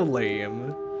 that's so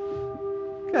lame.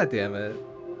 God damn it.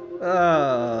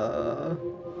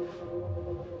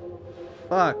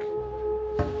 Fuck.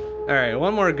 Alright,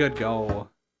 one more good go.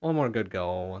 One more good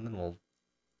go, and then we'll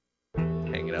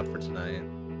hang it up for tonight.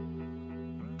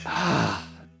 Ah,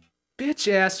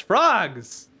 bitch-ass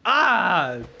frogs!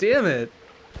 Ah, damn it.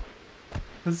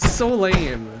 That's so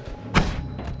lame.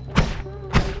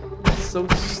 So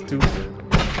stupid.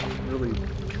 I'm really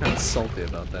kind of salty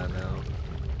about that now.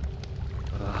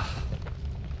 Ugh.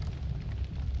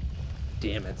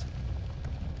 Damn it.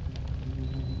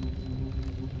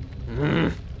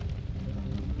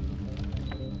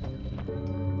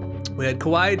 We had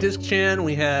Kawaii Disc Chan,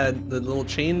 we had the little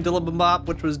chain Dillababop,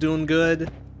 which was doing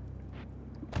good.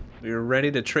 We were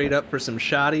ready to trade up for some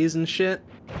shotties and shit.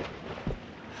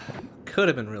 Could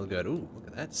have been real good. Ooh, look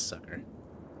at that sucker.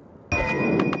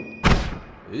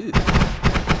 Ooh.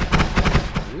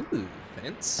 Ooh,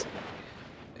 fancy.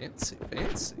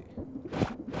 Fancy.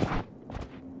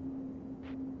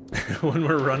 One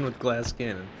more run with glass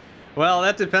cannon. Well,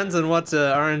 that depends on what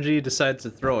RNG decides to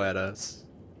throw at us.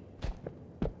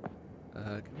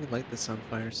 Can we light this on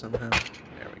fire somehow?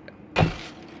 There we go.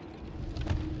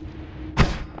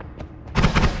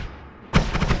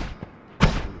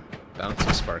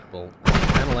 Bouncy spark bolt.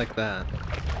 Kinda like that.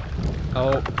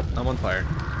 Oh, I'm on fire.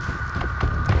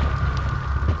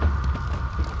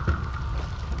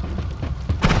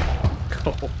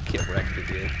 Oh, get wrecked,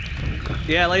 idiot.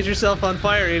 Yeah, light yourself on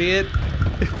fire, idiot!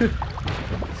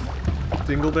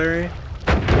 Dingleberry?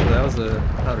 Oh, that was a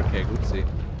powder keg, oopsie.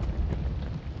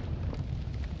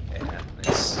 Yeah,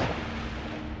 nice.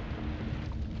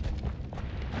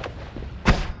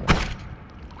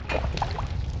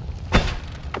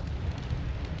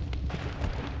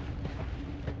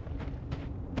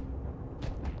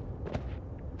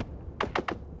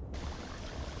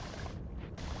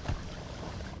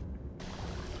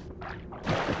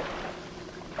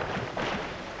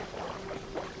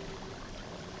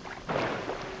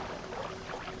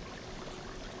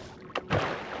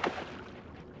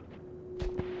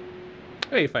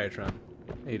 Hey, Firetron.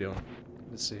 How you doing?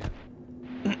 Good to see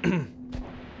you.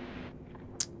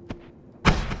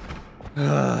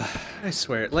 I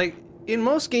swear, like, in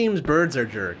most games, birds are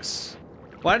jerks.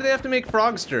 Why do they have to make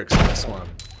frogs jerks in this one?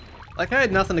 Like, I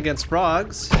had nothing against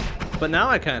frogs, but now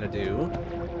I kind of do.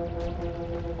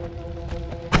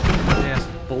 Ass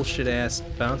bullshit ass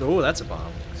bounce. Oh, that's a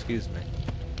bomb. Excuse me.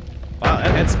 Wow, that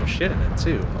had some shit in it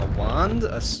too. A wand,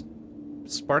 a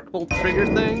spark bolt trigger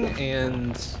thing,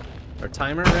 and or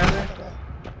timer rather,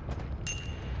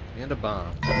 and a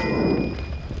bomb.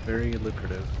 Very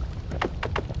lucrative.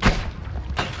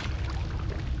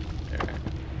 Alright.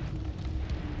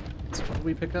 So what did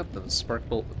we pick up? The spark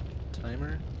bolt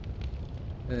timer?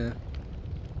 Eh.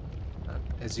 Not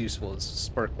as useful as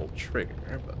spark bolt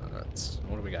trigger, but that's...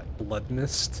 What do we got? Blood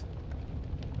mist?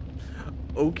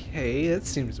 Okay, that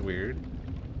seems weird.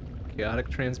 Chaotic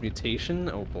transmutation?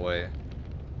 Oh boy.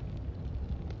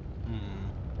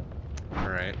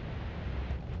 Alright.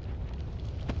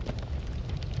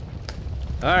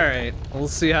 Alright, we'll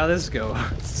see how this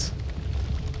goes.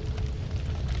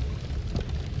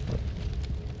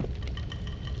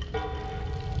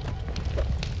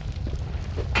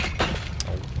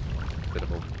 Bit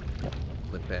of a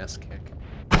limp ass kick.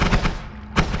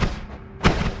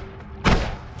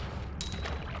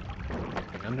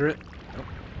 Anything under it? Nope.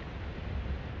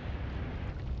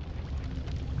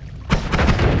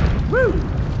 Woo!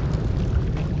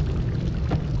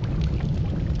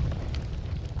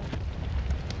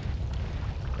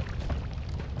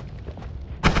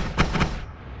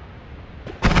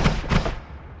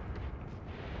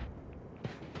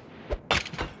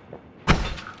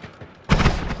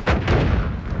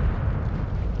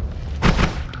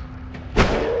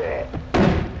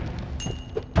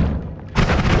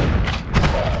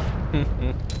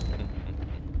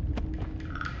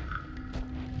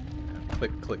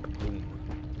 Click, click, boom.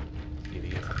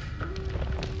 Idiot.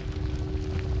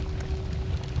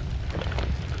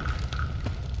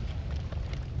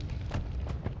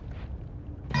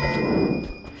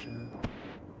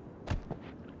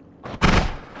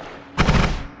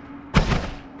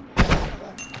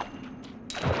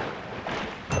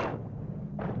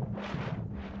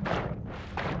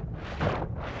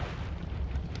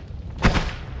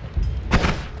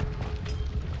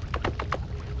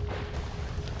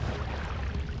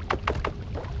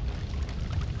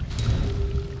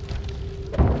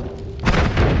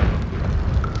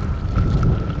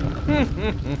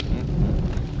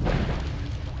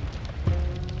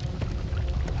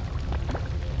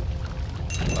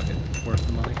 Fuck it, worth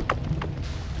the money.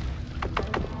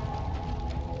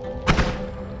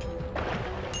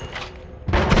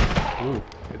 Ooh,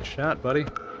 good shot, buddy.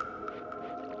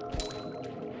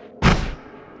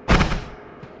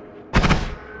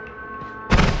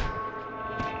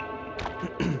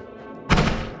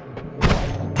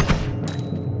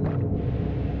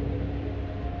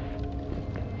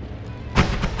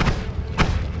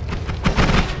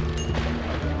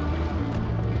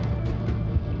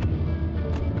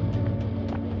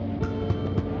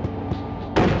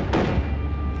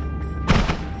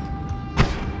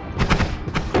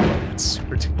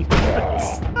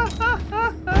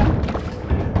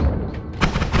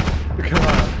 Come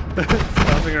on.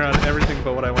 Stomping around everything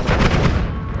but what I want to do.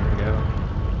 There we go.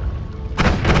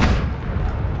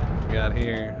 We got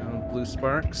here blue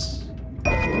sparks.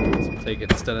 Let's take it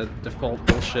instead of default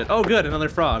bullshit. Oh good, another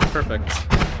frog. Perfect.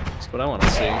 That's what I want to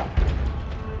see.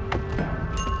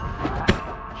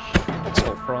 This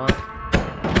whole frog.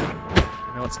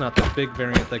 I know it's not the big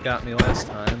variant that got me last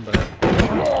time, but...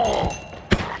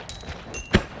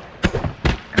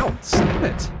 Ow, stop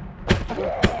it!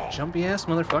 Jumpy ass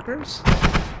motherfuckers?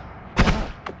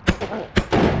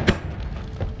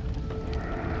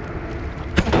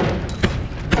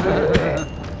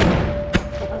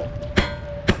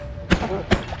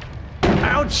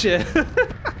 Ouch!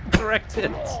 Direct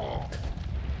hit.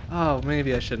 Oh,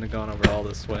 maybe I shouldn't have gone over all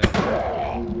this way.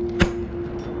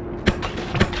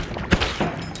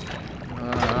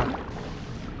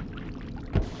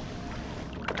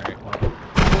 Alright, well.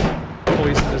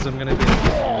 Poisonism gonna be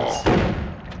false.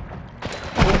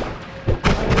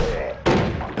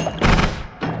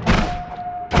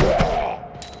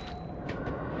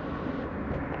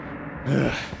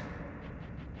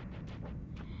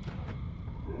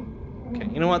 Okay,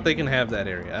 you know what? They can have that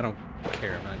area. I don't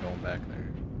care. I'm not going back there.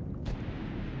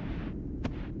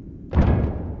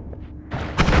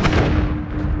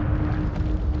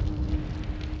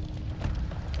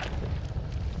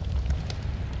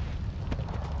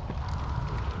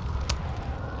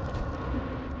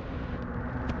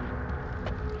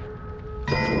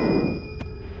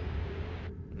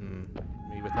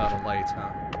 Me without a light, huh?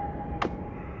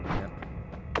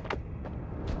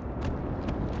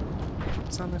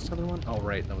 What's on this other one? Oh,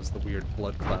 right, that was the weird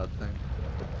blood cloud thing.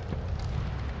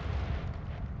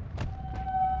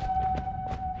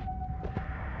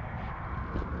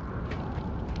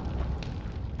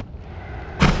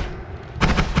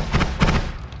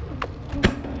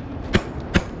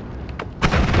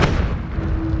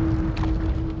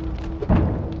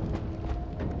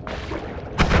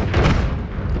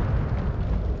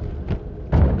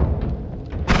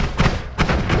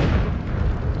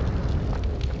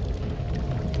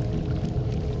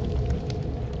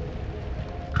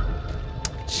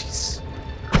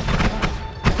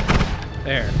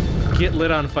 There. Get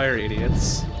lit on fire,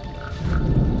 idiots.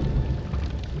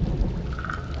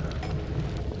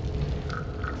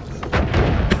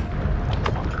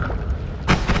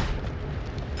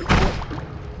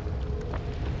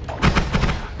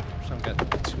 I've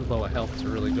got too low a health to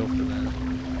really go for that.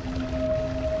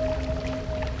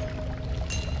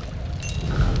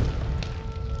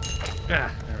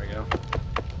 Ah, there we go.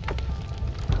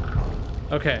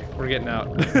 Okay, we're getting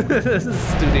out. This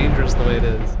is too dangerous the way it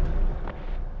is.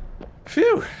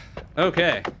 Phew!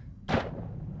 Okay.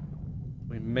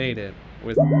 We made it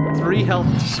with 3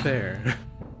 health to spare.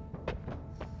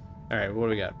 Alright, what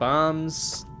do we got?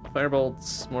 Bombs,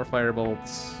 firebolts, more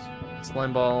firebolts,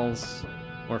 slime balls,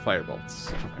 more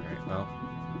firebolts. Alright, well.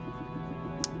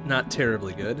 Not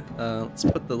terribly good. Let's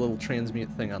put the little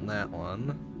transmute thing on that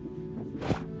one.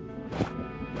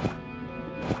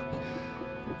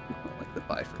 I like the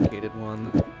bifurcated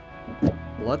one.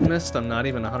 Blood Mist, I'm not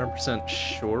even 100%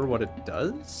 sure what it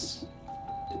does.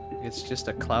 It's just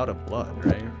a cloud of blood,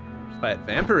 right? If I had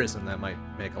Vampirism, that might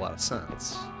make a lot of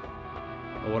sense.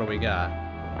 But what do we got?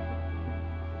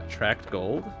 Attract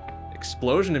Gold,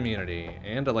 Explosion Immunity,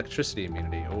 and Electricity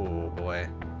Immunity. Oh boy.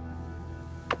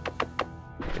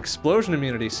 Explosion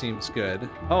Immunity seems good.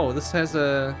 Oh, this has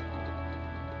a...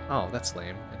 Oh, that's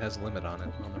lame. It has a limit on it.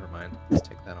 Oh, never mind. Let's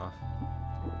take that off.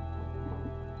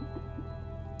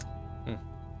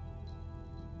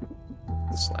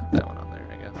 Slap that one on there,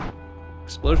 I guess.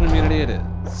 Explosion immunity it is.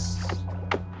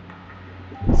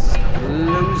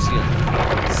 Explosions.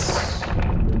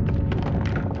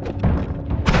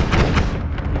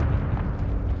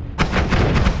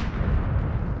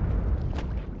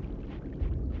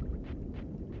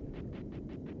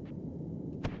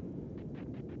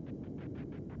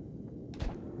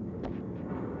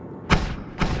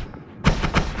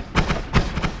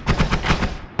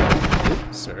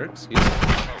 Oops, sir, excuse me.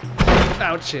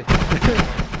 Ouch it.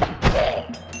 Oh,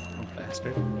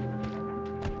 bastard.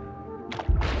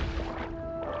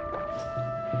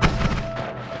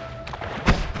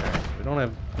 Alright, we don't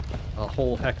have a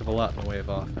whole heck of a lot in the way of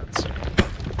offense here.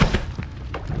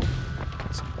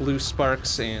 It's blue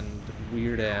sparks and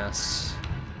weird ass.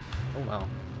 Oh wow.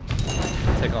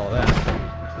 I'll take all of that.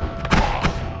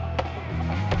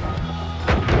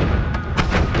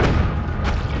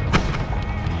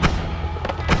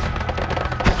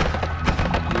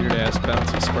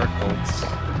 Bouncy spark bolts,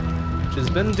 which has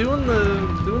been doing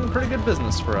pretty good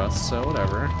business for us. So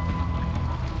whatever.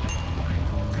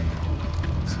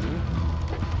 Let's see.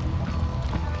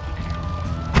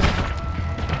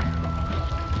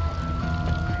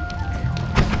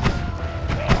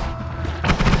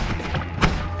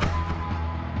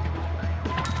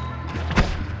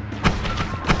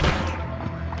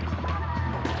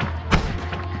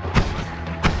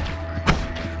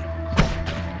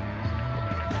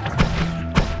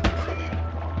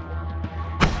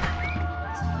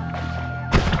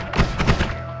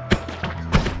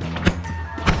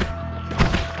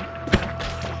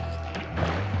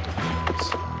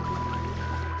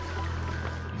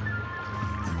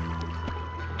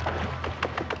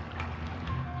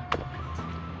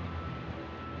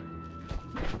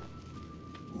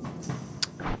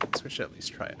 We should at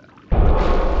least try it out.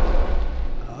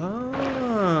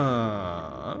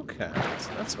 Oh, okay.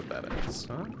 So that's what that is,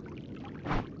 huh?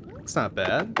 That's not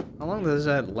bad. How long does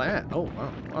that last? Oh,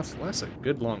 wow. Lasts a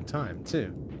good long time,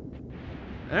 too.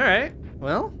 Alright,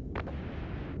 well.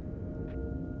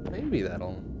 Maybe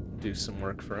that'll do some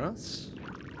work for us.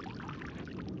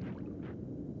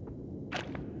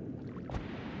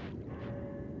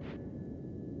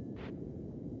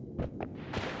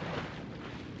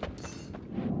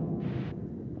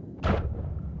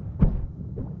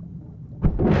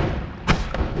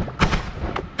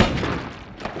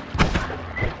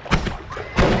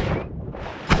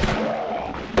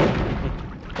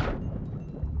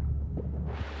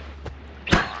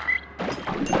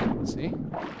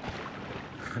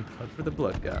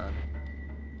 Blood God.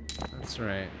 That's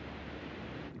right.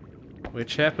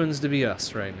 Which happens to be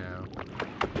us right now.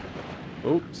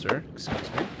 Oh, sir, excuse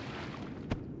me.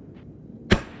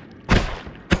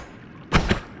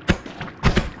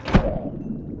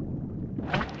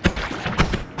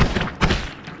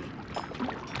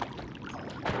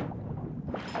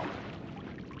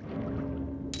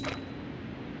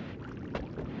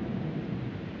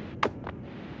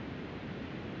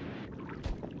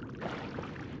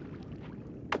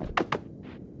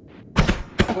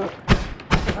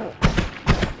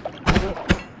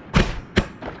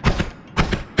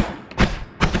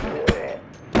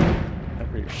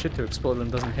 Shit to explode when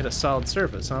it doesn't hit a solid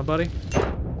surface, huh, buddy?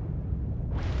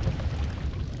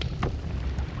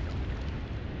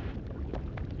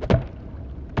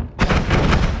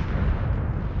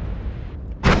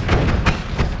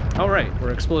 right,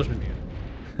 we're explosion immune.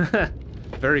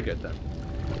 Very good then.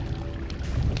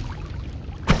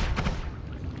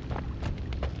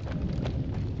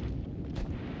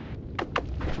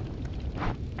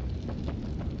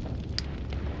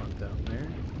 One down there.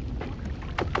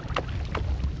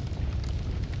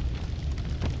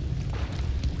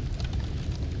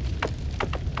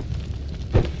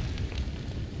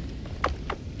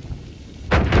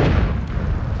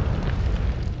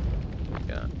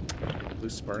 Blue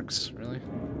sparks, really?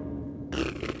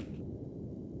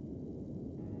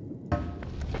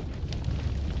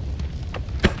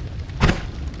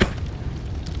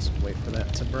 Just wait for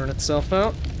that to burn itself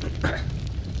out.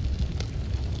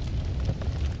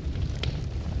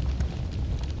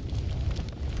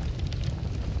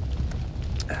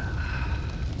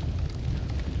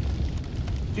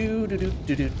 Do do do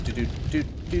do do do do do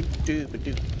do do do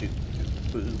do do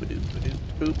boop do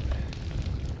boop.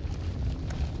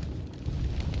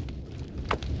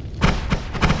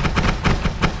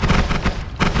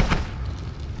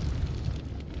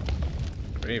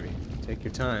 Gravy. Take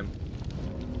your time.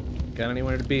 Got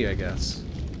anywhere to be, I guess.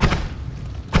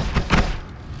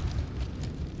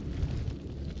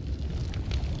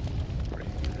 Gravy,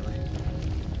 really?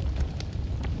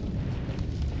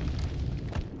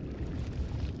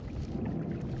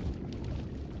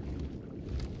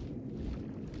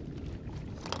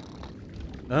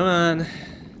 Come on.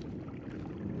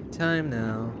 Time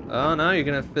now. Oh no, you're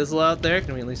gonna fizzle out there?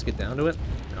 Can we at least get down to it?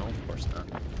 No, of course not.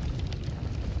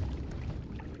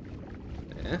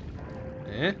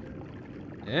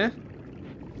 Yeah?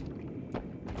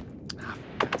 Ah,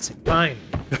 for God's sake, fine.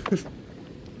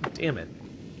 Damn it.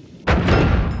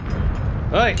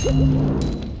 Alright.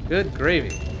 Good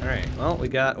gravy. Alright, well, we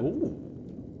got... Ooh.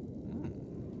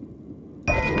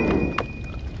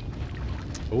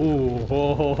 Ooh.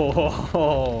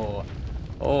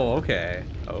 Oh, okay.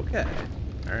 Okay.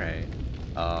 Alright.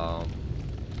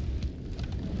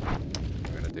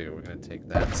 We're gonna take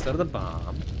that instead of the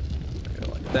bomb. We're gonna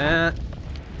go like that.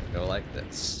 Go like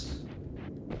this.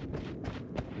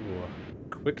 Ooh,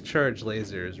 quick charge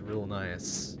laser is real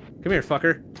nice. Come here,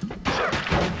 fucker.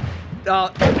 Oh,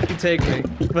 you take me.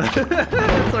 But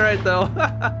it's alright though.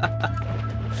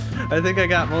 I think I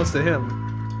got most of him.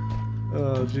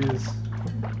 Oh, jeez.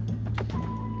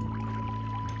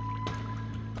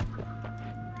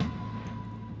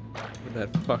 Where'd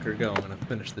that fucker go? I'm gonna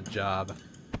finish the job.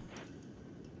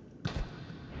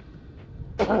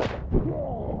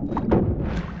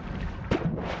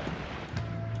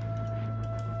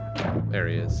 There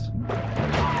he is.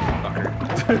 Fucker.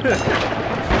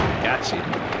 Got you.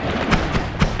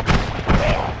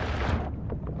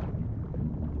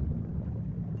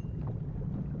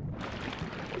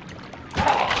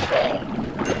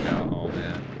 Oh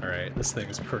man. Alright, this thing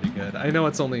is pretty good. I know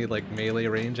it's only like melee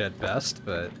range at best,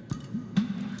 but...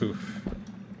 Oof.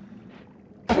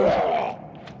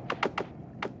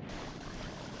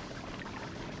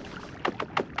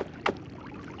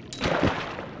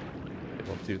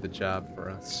 Do the job for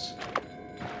us.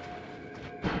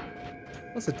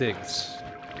 Plus it digs.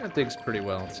 It digs pretty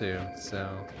well too, so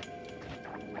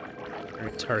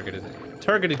very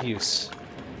targeted use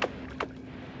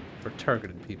for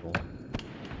targeted people.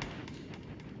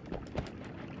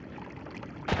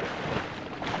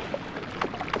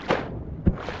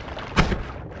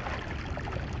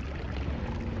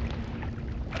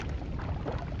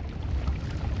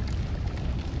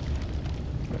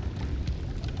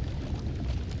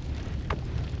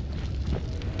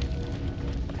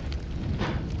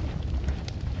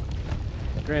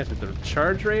 Granted, the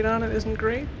charge rate on it isn't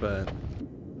great, but...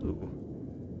 Ooh.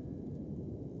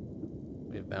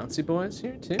 We have bouncy boys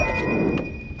here, too.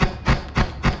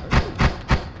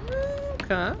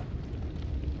 Okay.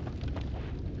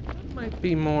 That might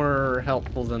be more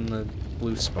helpful than the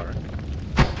blue spark.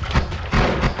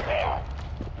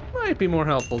 Might be more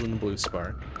helpful than the blue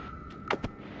spark.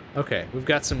 Okay, we've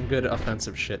got some good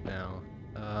offensive shit now.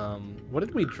 What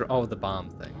did we draw? Oh, the bomb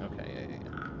thing. Okay, yeah.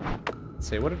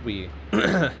 Say, what did we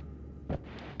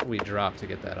drop to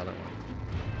get that other one?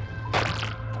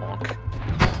 Honk.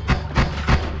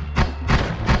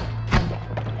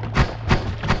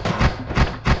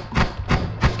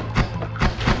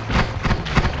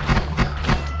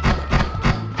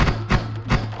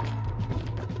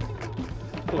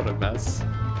 What a mess.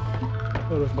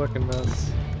 What a fucking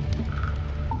mess.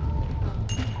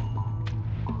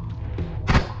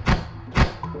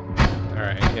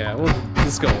 Alright, yeah, we'll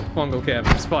just go. Fungal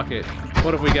caverns, fuck it.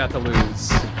 What have we got to lose?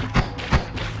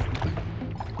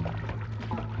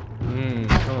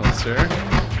 Hello, sir.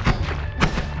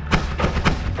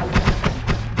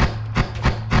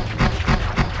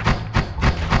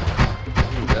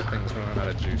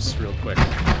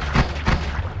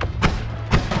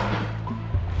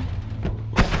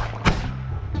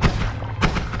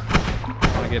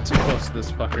 get too close to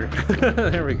this fucker.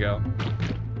 There we go.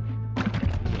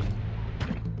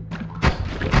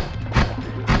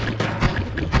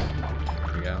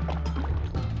 There we go.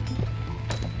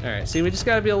 Alright, see, we just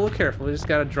gotta be a little careful. We just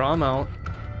gotta draw them out.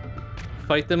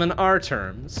 Fight them in our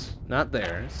terms, not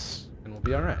theirs, and we'll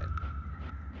be alright.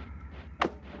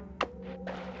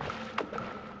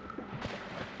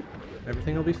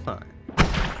 Everything will be fine.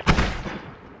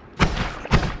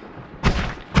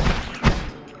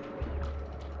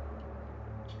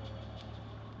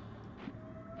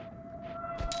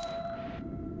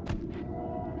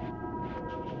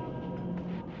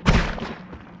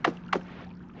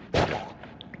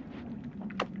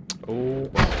 Oh,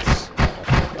 balls.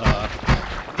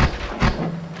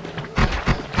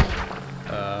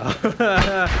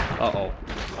 Uh-oh.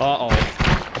 Uh-oh.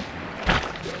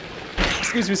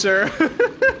 Excuse me, sir.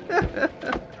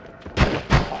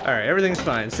 Alright, everything's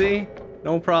fine. See?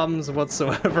 No problems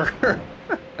whatsoever.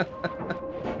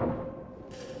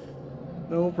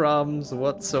 No problems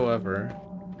whatsoever.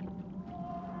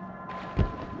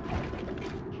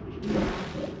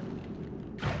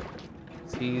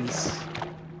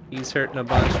 He's hurting a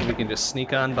bunch and we can just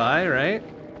sneak on by, right?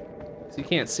 So you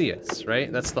can't see us,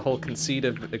 right? That's the whole conceit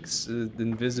of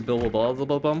invisible blah blah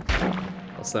blah blah.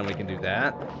 So then we can do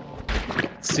that.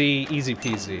 See, easy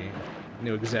peasy. I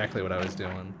knew exactly what I was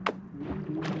doing.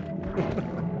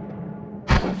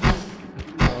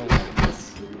 Oh,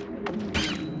 goodness.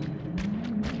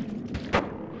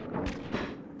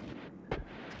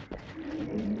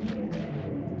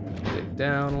 Dig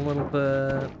down a little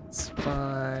bit. It's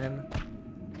fine.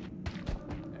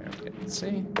 There we go.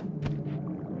 See?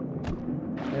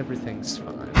 Everything's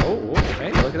fine. Oh,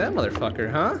 hey, look at that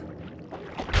motherfucker, huh?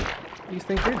 What do you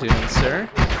think you're doing, sir?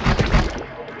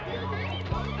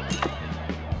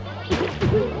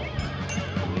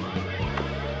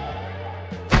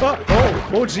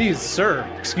 Oh, geez, sir.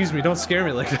 Excuse me, don't scare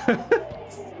me like that.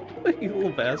 You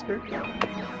little bastard.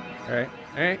 Alright,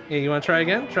 alright. Hey, you wanna try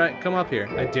again? Try, come up here.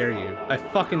 I dare you. I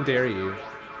fucking dare you.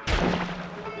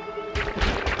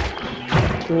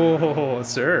 Whoa,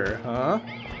 sir, huh?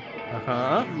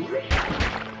 Uh-huh.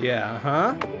 Yeah,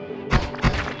 uh-huh.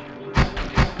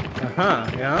 Uh-huh,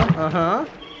 yeah, uh-huh.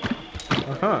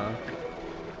 Uh-huh.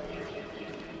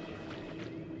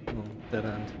 Oh, dead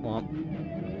end. Womp.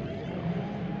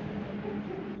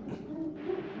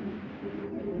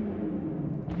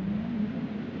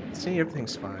 See,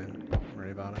 everything's fine. Don't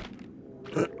worry about it.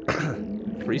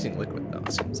 Freezing liquid, though,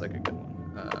 seems like a good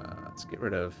one. Let's get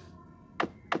rid of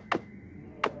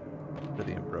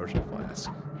the ambrosia flask.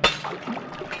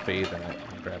 Bathe in it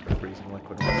and grab the freezing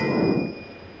liquid.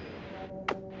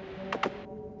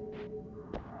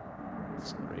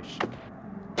 Acceleration.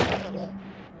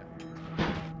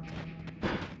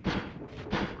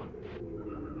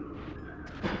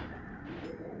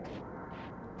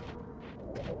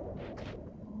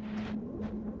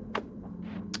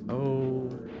 Oh,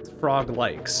 frog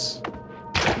likes.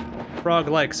 Frog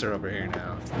likes are over here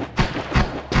now.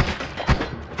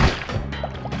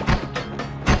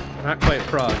 Not quite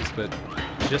frogs, but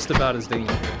just about as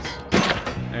dangerous.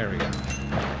 There we go.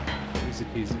 Easy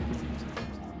peasy.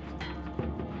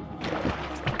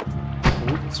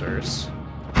 Oops, sirs.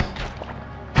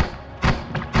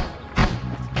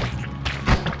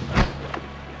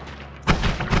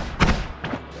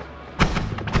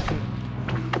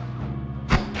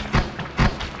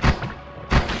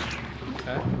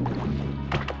 Okay.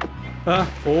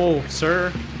 Oh,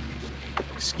 sir.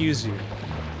 Excuse you.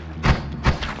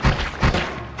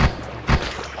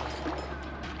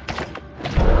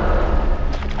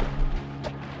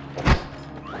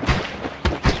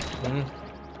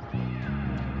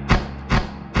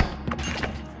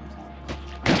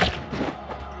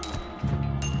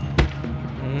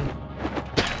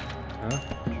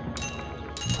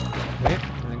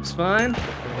 Fine.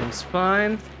 Everything's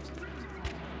fine.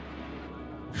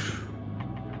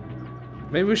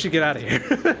 Maybe we should get out of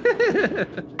here.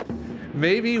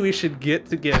 Maybe we should get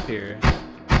here.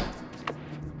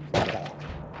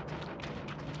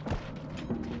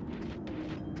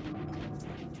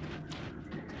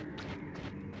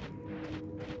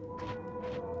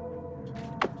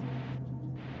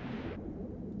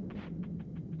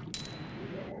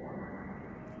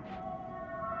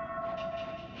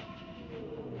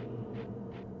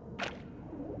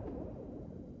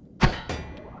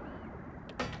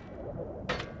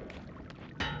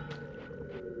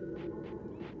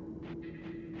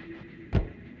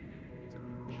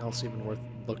 Else even worth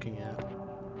looking at.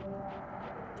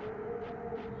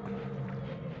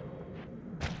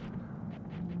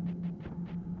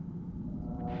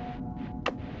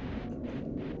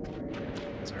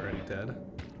 He's already dead.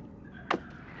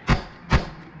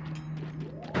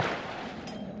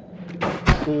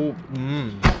 Oh,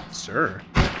 sir.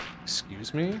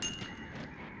 Excuse me?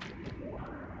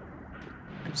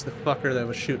 Who's the fucker that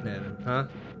was shooting at him, huh?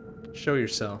 Show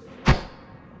yourself.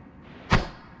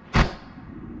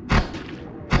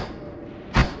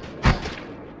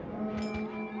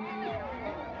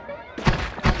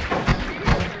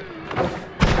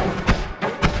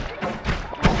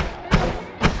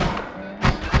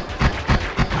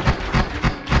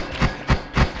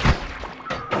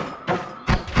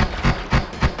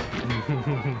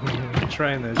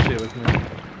 Trying that shit with me.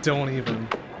 Don't even.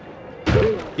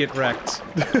 Get wrecked.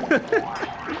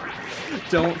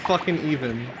 Don't fucking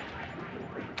even.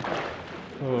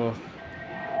 Oh.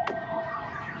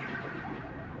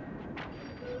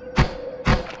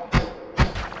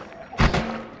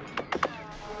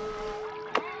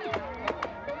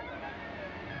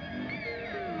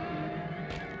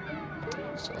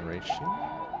 Acceleration.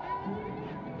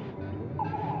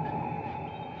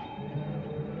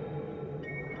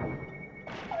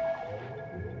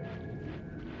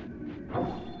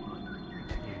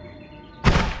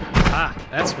 Ah,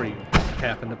 that's where you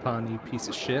happened upon, you piece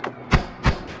of shit.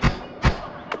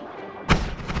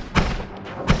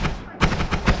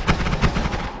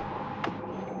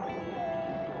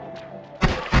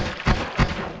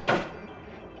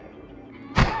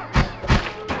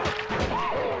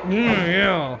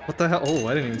 Yeah. What the hell? Oh,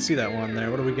 I didn't even see that one there.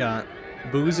 What do we got?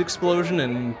 Booze explosion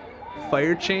and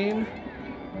fire chain?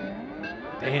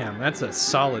 Damn, that's a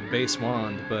solid base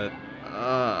wand, but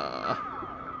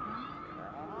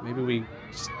maybe we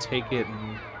just take it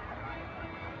and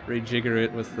rejigger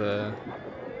it with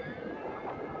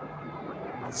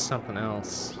something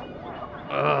else.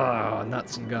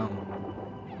 Nuts and gum.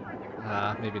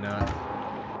 Maybe not.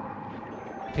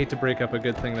 Hate to break up a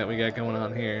good thing that we got going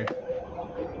on here.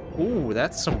 Ooh,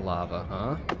 that's some lava,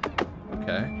 huh?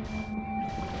 Okay.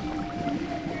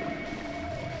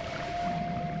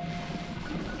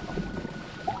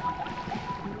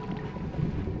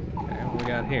 Okay, what we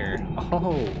got here?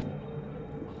 Oh!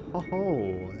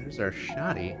 Oh, there's our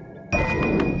shotty.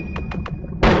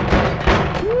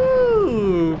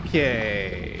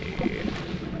 Okay.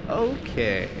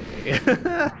 Okay.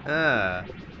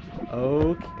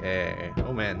 Okay.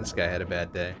 Oh man, this guy had a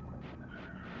bad day.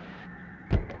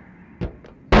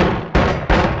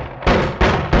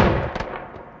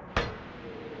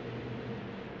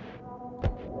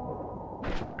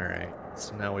 Alright,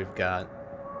 so now we've got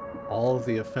all of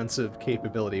the offensive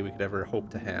capability we could ever hope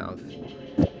to have.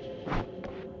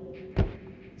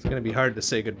 It's gonna be hard to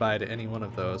say goodbye to any one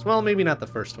of those. Well, maybe not the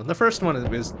first one. The first one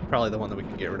is probably the one that we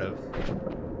can get rid of.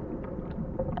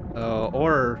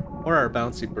 Or our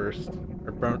bouncy burst.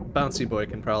 Or bouncy boy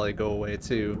can probably go away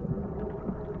too.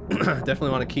 Definitely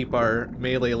want to keep our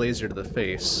melee laser to the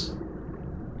face.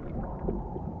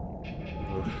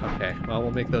 Ooh, okay, well,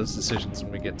 we'll make those decisions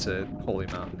when we get to Holy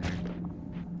Mountain here.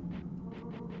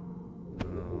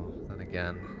 Oh, then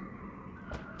again.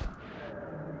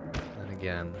 Then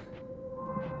again.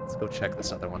 Let's go check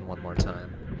this other one more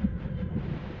time.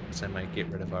 Because I might get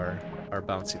rid of our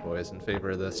bouncy boys in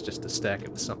favor of this just to stack it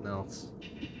with something else.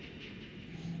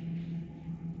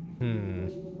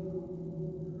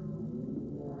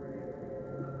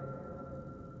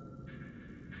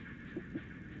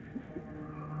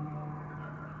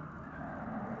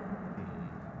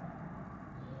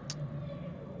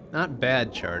 Not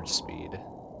bad charge speed.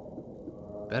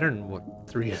 Better than what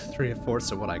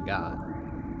three-fourths of what I got.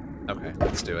 Okay,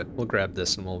 let's do it. We'll grab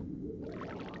this and we'll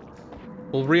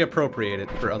reappropriate it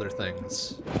for other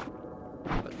things.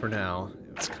 But for now,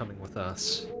 it's coming with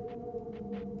us.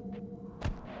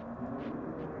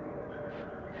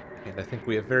 And I think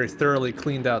we have very thoroughly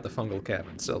cleaned out the fungal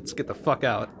cabin, so let's get the fuck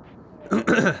out.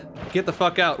 Get the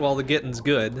fuck out while the getting's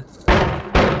good.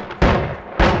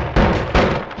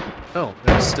 Oh,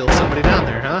 there's still somebody down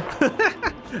there, huh?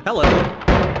 Hello.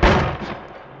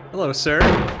 Hello, sir.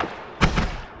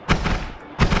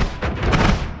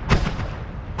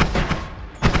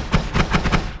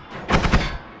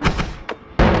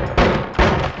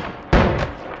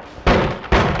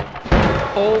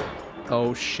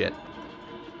 Oh shit.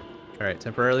 Alright,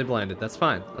 temporarily blinded. That's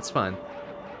fine. That's fine.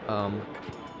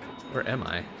 Where am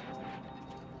I?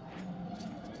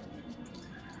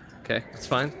 Okay, that's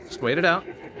fine. Just wait it out.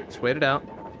 Just wait it out.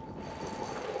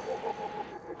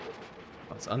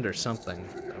 Oh, it's under something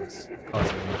that was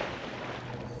causing me.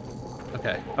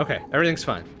 Okay, okay. Everything's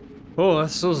fine. Oh,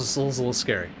 this was a little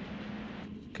scary.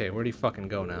 Okay, where do you fucking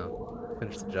go now?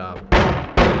 Finish the job.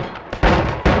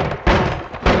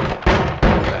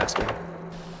 Bastard.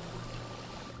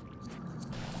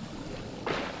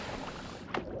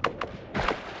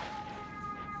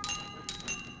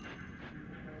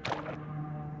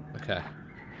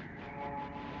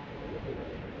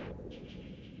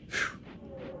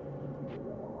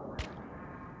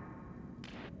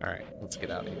 Alright, let's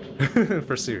get out of here.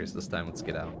 For serious this time, let's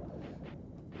get out.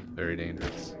 Very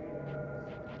dangerous.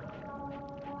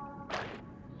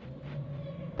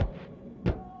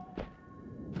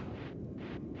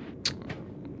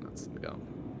 That's the go.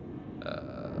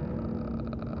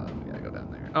 We gotta go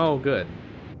down there. Oh, good.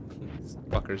 This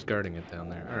fucker's guarding it down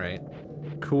there. Alright.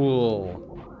 Cool.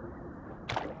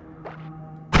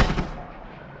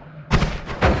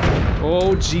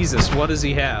 Oh, Jesus, what does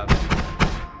he have?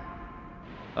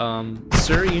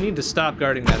 Sir, you need to stop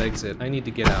guarding that exit. I need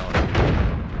to get out.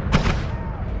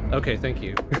 Okay, thank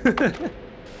you.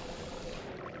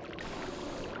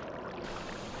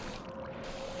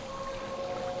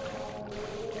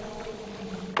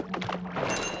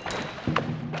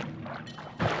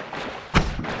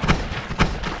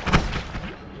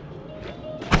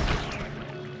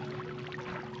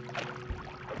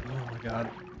 Oh my god.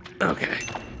 Okay.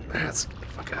 Let's get the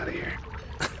fuck out of here.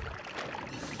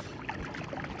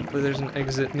 Hopefully there's an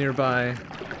exit nearby.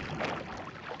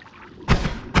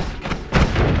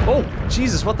 Oh,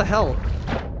 Jesus, what the hell?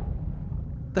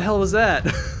 The hell was that?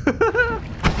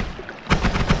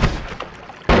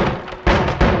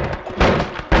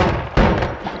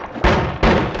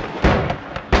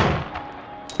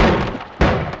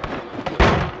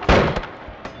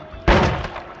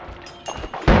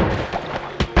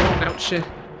 Ouch.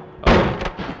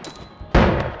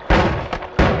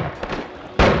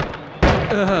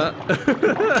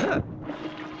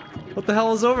 What the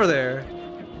hell is over there?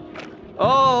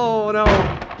 Oh no!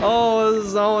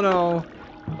 Oh no!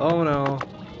 Oh no!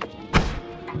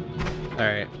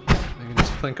 Alright, I can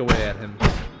just plink away at him.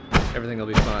 Everything will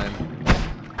be fine.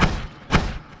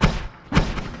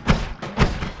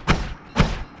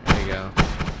 There you go.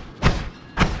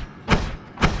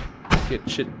 Get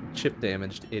chip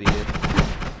damaged, idiot.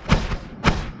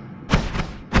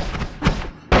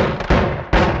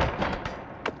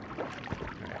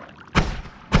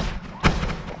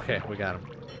 Okay, we got him.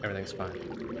 Everything's fine.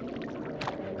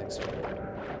 Everything's fine.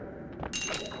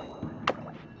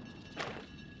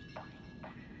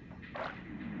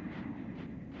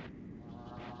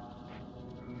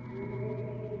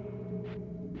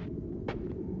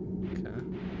 Okay.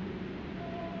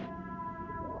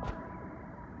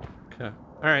 Okay.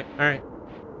 Alright, alright.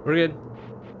 We're good.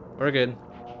 We're good.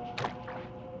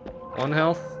 1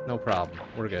 health? No problem.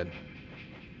 We're good.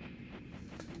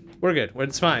 We're good.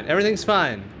 It's fine. Everything's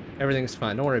fine. Everything's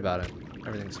fine. Don't worry about it.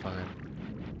 Everything's fine.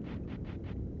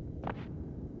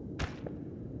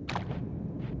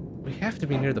 We have to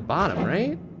be near the bottom,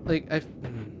 right? Like,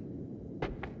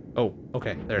 Oh,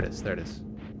 okay. There it is. There it is.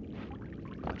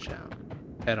 Watch out.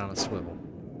 Head on a swivel.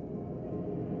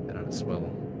 Head on a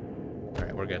swivel.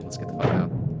 Alright, we're good. Let's get the fuck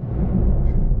out.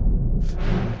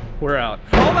 We're out.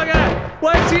 Oh my god!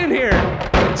 Why is he in here?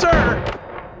 Sir!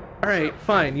 Alright,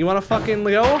 fine. You wanna fucking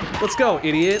go? Let's go,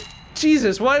 idiot.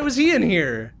 Jesus, why was he in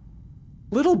here?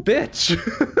 Little bitch.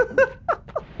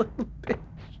 Little bitch.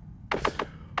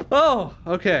 Oh,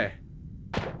 okay.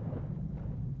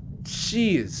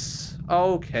 Jeez.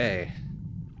 Okay.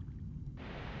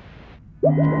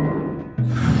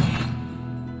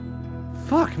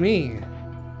 Fuck me.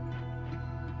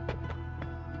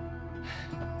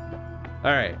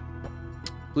 Alright.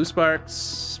 Blue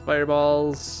sparks,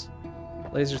 fireballs,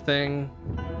 laser thing,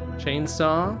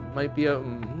 chainsaw. Might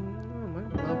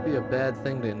not be a bad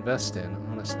thing to invest in,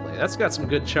 honestly. That's got some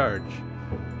good charge.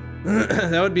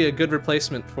 That would be a good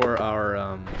replacement for our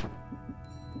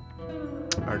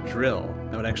drill.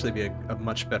 That would actually be a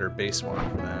much better base one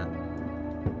for that.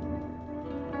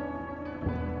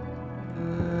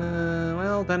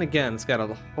 Well, then again, it's got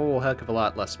a whole heck of a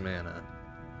lot less mana.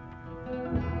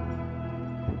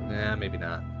 Nah, maybe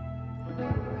not.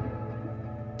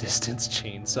 Distance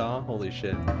chainsaw? Holy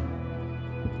shit.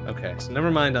 Okay, so never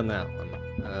mind on that one.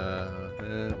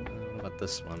 What about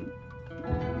this one?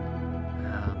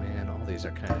 Ah, man, all these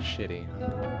are kind of shitty,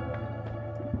 huh?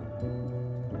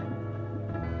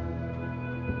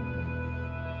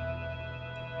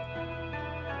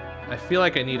 I feel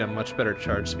like I need a much better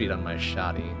charge speed on my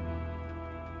shoddy.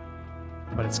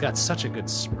 But it's got such a good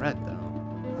spread, though.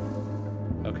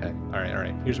 Okay,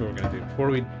 alright. Here's what we're gonna do. Before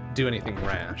we do anything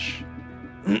rash,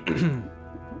 let's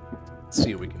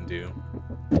see what we can do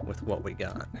with what we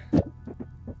got.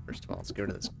 First of all, let's get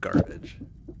rid of this garbage.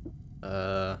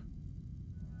 We'll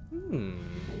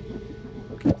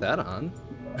keep that on.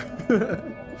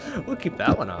 We'll keep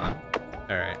that one on.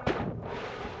 Alright.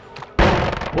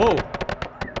 Whoa!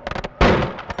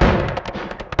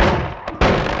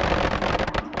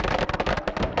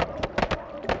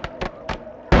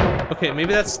 Okay,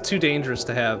 maybe that's too dangerous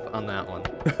to have on that one.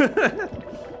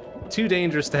 too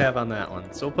dangerous to have on that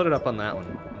one, so we'll put it up on that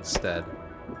one instead.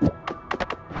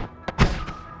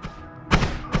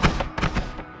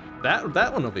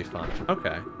 That one will be fun.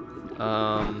 Okay.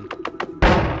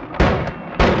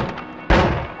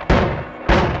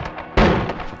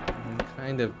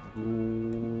 Kind of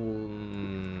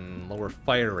lower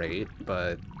fire rate,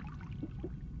 but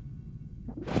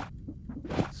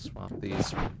swap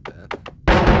these for a bit.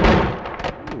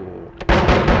 Ooh.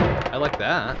 I like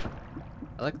that.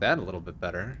 I like that a little bit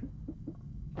better.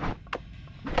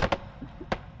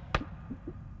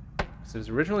 So it was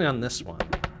originally on this one,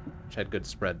 which had good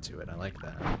spread to it. I like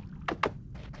that.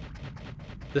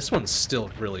 This one's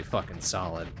still really fucking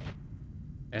solid.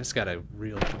 And it's got a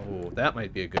real... Oh, that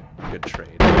might be a good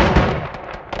trade.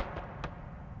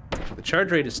 The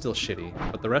charge rate is still shitty,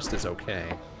 but the rest is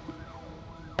okay.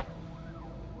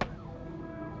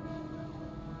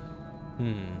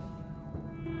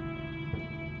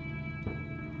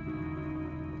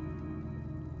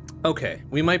 Okay,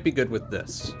 we might be good with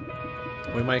this.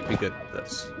 We might be good with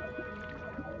this.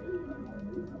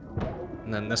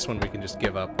 And then this one we can just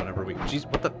give up whenever we... Jeez,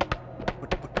 what the...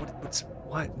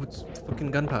 What's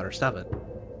fucking gunpowder? Stop it.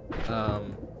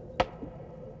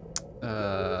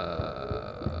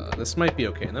 This might be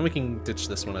okay, and then we can ditch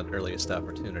this one at earliest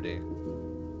opportunity.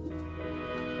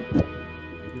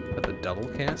 Maybe put the double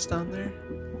cast on there?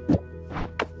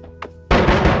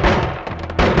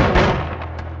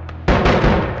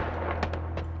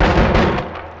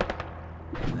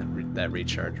 That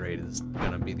recharge rate is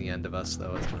gonna be the end of us,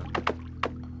 though, isn't it?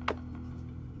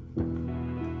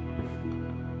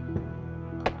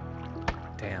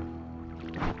 Damn.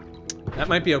 That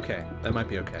might be okay. That might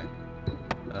be okay.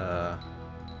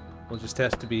 We'll just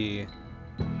have to be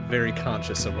very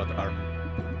conscious of what our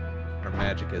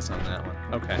magic is on that one.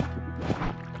 Okay.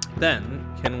 Then,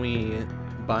 can we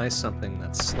buy something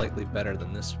that's slightly better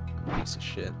than this piece of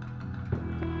shit?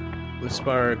 Blue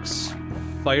Sparks...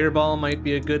 Fireball might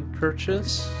be a good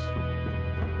purchase.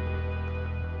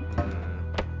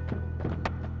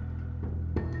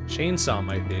 Chainsaw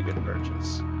might be a good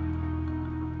purchase.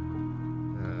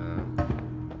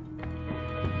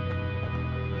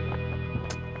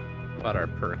 What about our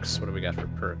perks? What do we got for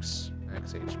perks?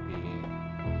 Max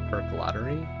HP. Perk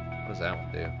Lottery? What does that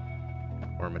one do?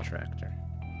 Worm Attractor.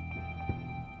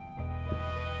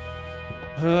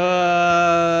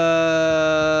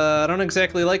 I don't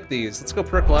exactly like these. Let's go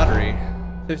Perk Lottery.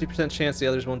 50% chance the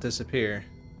others won't disappear.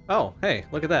 Oh, hey,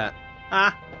 look at that.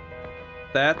 Ah!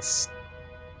 That's...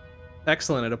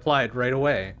 excellent, it applied right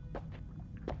away.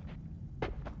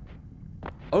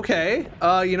 Okay,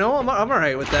 you know, I'm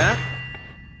alright with that.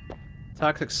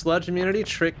 Toxic Sludge Immunity,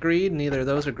 Trick Greed, neither of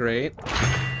those are great.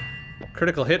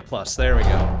 Critical Hit Plus, there we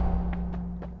go.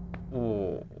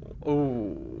 Ooh,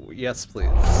 ooh, yes please.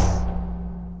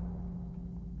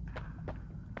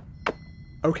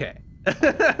 Okay.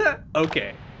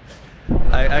 Okay.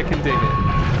 I can dig it.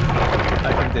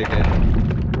 I can dig it.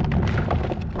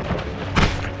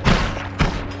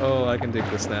 Oh, I can dig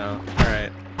this now.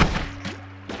 Alright.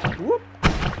 Whoop.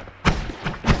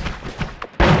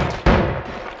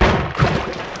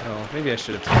 Oh, maybe I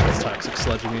should have taken this Toxic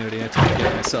Sludge Immunity. I tried to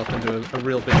get myself into a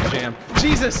real big jam.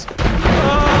 Jesus!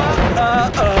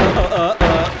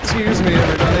 Excuse me,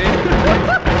 everybody.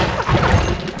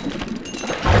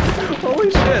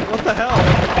 Holy shit, what the hell?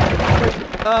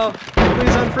 Oh,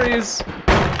 please unfreeze.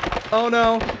 Oh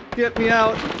no, get me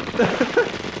out.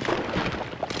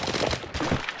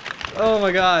 Oh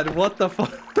my god, what the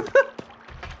fuck?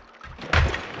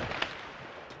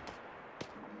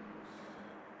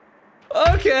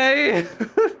 Okay!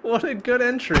 What a good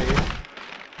entry.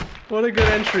 What a good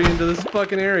entry into this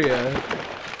fucking area.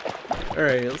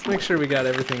 Alright, let's make sure we got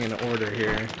everything in order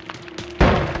here.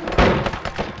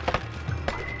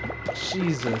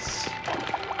 Jesus.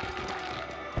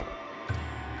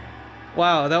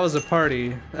 Wow, that was a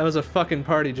party. That was a fucking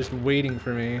party just waiting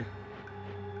for me.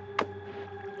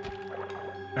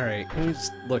 Alright, can we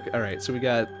just look? Alright, so we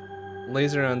got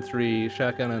laser on 3,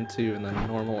 shotgun on 2, and then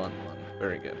normal on 1.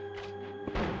 Very good.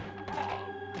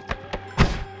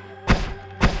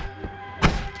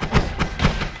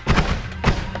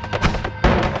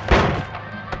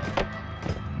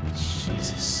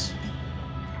 Jesus.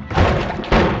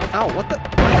 Ow, what the?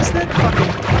 Why is that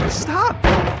fucking... Stop!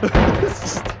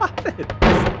 Stop it!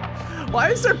 Why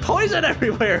is there poison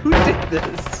everywhere? Who did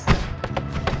this?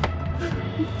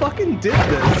 Who fucking did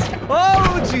this?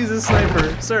 Oh, Jesus,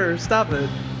 sniper! Sir, stop it.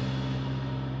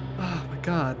 Oh my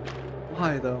god.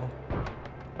 Why, though?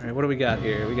 Alright, what do we got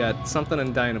here? We got something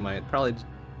in dynamite. Probably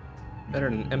better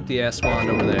than an empty-ass wand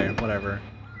over there. Whatever.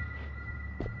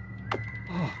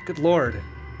 Oh, good lord.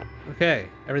 Okay,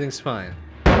 everything's fine.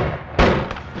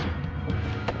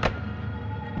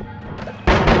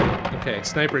 Okay,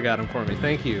 sniper got him for me.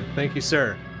 Thank you. Thank you,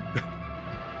 sir.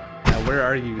 Now, where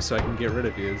are you so I can get rid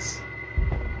of yous?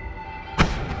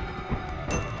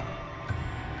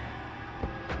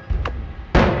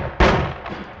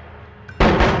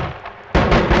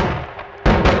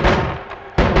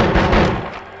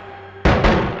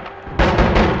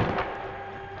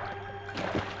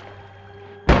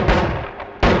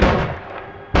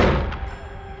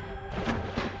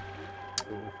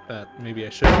 Maybe I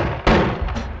shouldn't.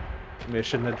 Maybe I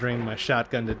shouldn't have drained my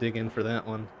shotgun to dig in for that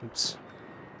one. Oops.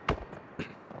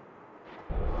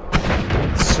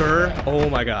 Sir? Oh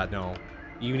my god, no.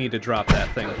 You need to drop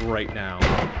that thing right now.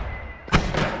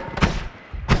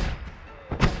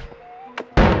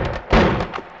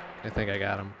 I think I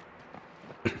got him.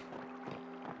 Did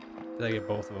I get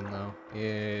both of them, though?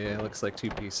 Yeah, it looks like 2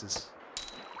 pieces.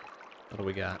 What do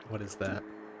we got? What is that?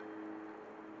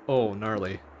 Oh,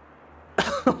 gnarly.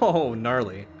 Oh,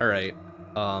 gnarly. Alright.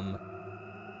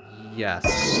 Yes.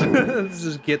 Let's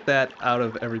just get that out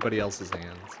of everybody else's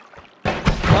hands.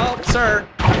 Oh, sir!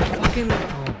 Fucking...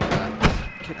 Oh my god.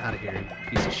 Get out of here, you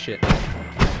piece of shit.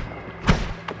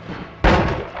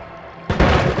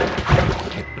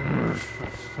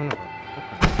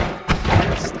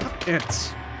 Stop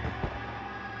it!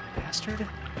 Bastard.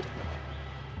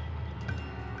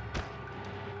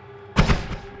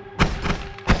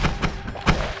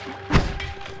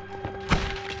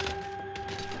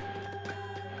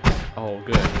 Oh,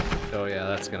 good. Oh, yeah,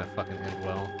 that's gonna fucking end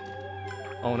well.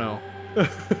 Oh, no.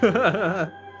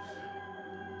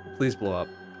 Please blow up.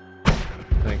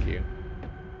 Thank you.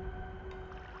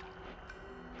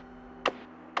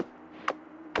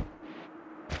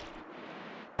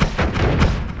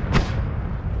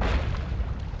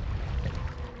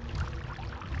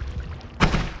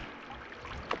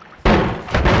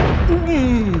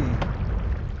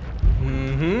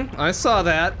 I saw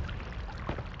that.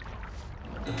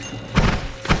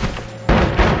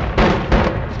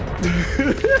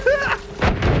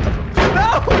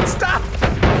 No! Stop!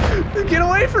 Get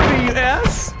away from me, you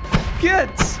ass! Get!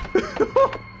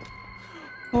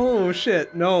 Oh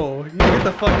shit, no. You get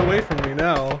the fuck away from me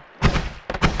now.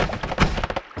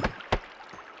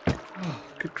 Oh,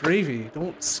 good gravy.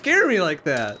 Don't scare me like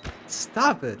that.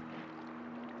 Stop it.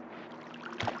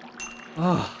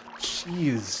 Oh,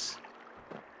 jeez.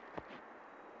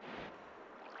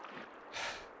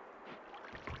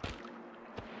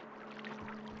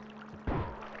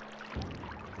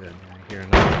 Good, I hear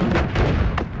another.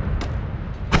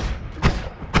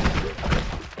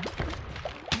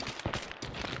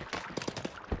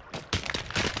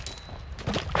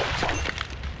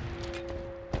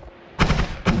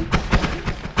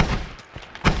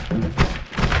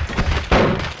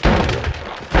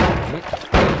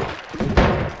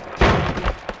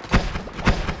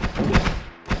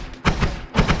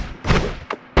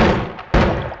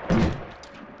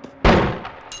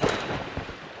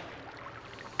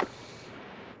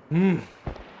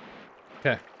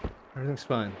 Okay, everything's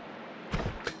fine.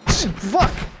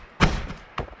 Fuck!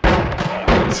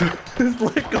 Just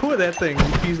let go of that thing, you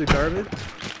piece of garbage.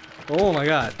 Oh my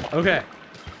god. Okay.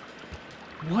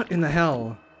 What in the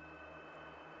hell?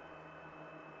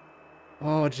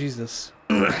 Oh, Jesus.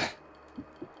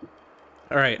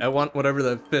 Alright, I want whatever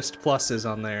the fist plus is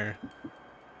on there.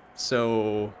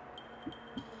 So...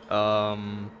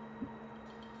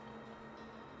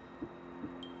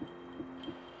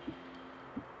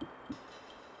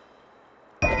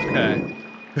 Okay.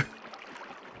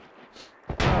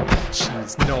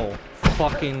 Jeez, no.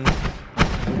 Fucking...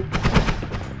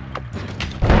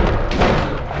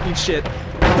 Eat shit.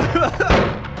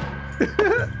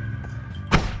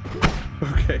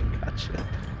 Okay, gotcha.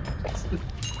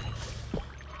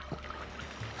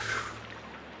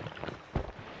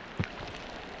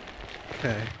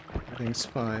 Okay, everything's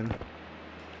fine.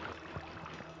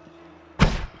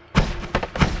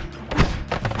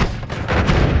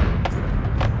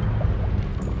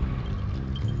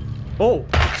 Oh,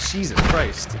 Jesus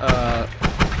Christ.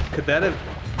 Could that have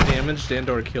damaged and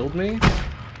or killed me?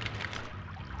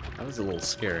 That was a little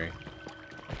scary.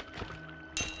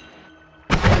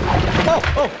 Oh,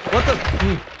 oh, what the?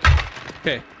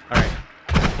 Okay, alright.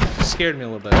 Scared me a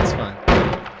little bit, it's fine.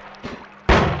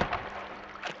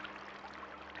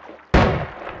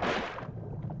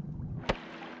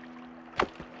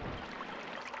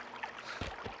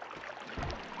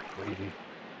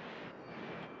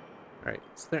 Alright,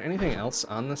 is there anything else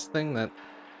on this thing that...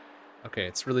 Okay,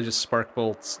 it's really just spark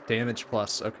bolts, damage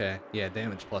plus, okay. Yeah,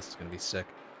 damage plus is gonna be sick.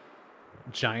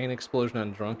 Giant explosion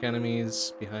on drunk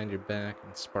enemies, behind your back,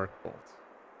 and spark bolt.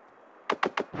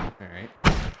 Alright.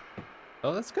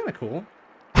 Oh, that's kind of cool.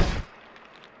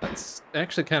 That's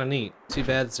actually kind of neat. Too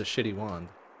bad it's a shitty wand.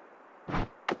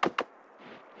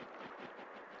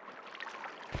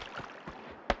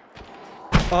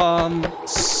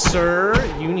 Sir,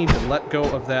 you need to let go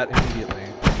of that immediately.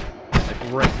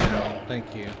 Like, right now.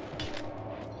 Thank you.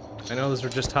 I know those were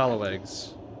just hollow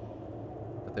eggs,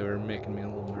 but they were making me a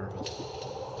little nervous.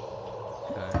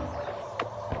 Okay.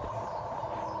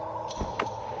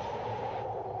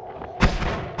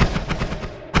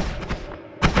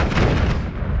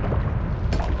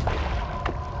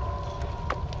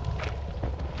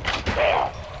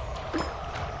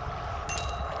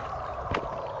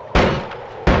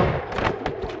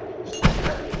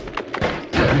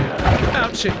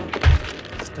 Ouchie!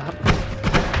 Stop.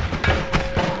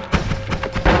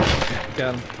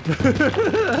 Got him.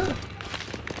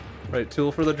 Right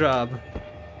tool for the job.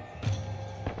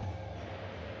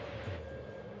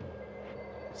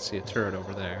 See a turret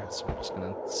over there, so I'm just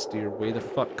gonna steer way the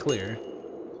fuck clear.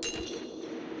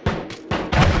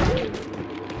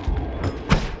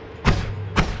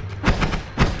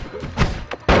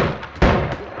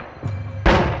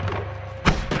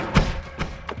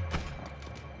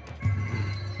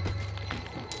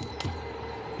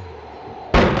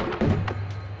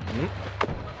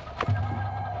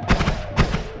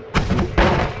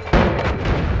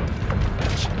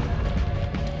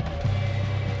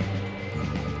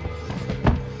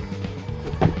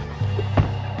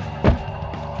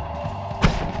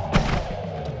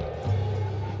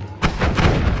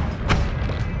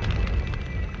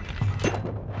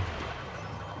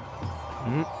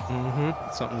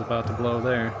 Something's about to blow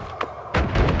there.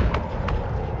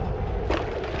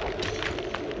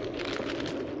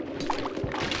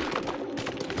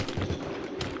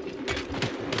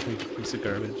 Piece of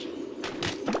garbage.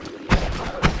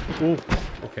 Ooh,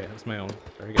 okay, that's my own.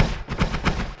 Very good.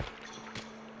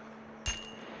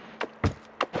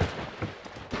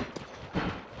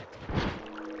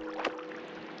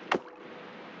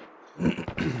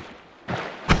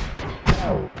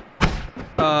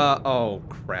 Oh,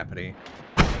 crappity.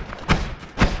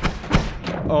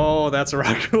 Oh, that's a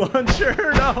rocket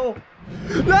launcher. No.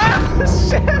 Ah,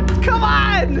 shit. Come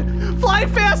on. Fly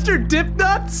faster, dip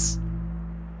nuts.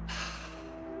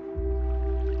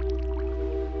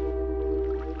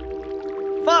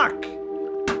 Fuck.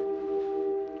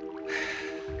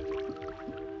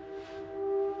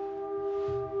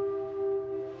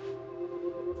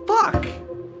 Fuck.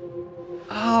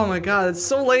 Oh my god, it's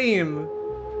so lame.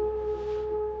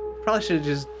 Probably should have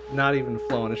just not even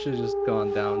flown. It should have just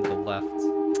gone down to the left.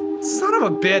 Son of a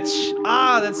bitch!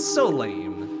 Ah, that's so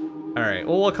lame. Alright,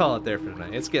 well, we'll call it there for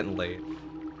tonight. It's getting late.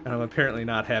 And I'm apparently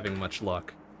not having much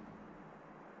luck.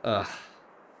 Ugh.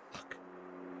 Fuck.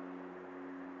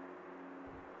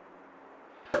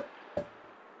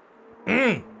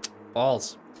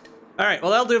 Balls. Alright,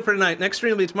 well, that'll do it for tonight. Next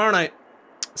stream will be tomorrow night.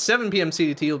 7 p.m.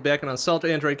 CDT. We'll be back on Assault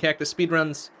Android Cactus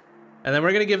speedruns. And then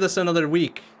we're going to give this another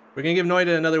week. We're going to give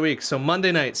Noita another week. So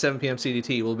Monday night, 7 p.m.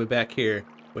 CDT, we'll be back here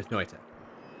with Noita.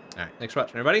 Alright, thanks for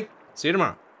watching, everybody. See you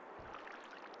tomorrow.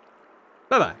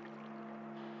 Bye-bye.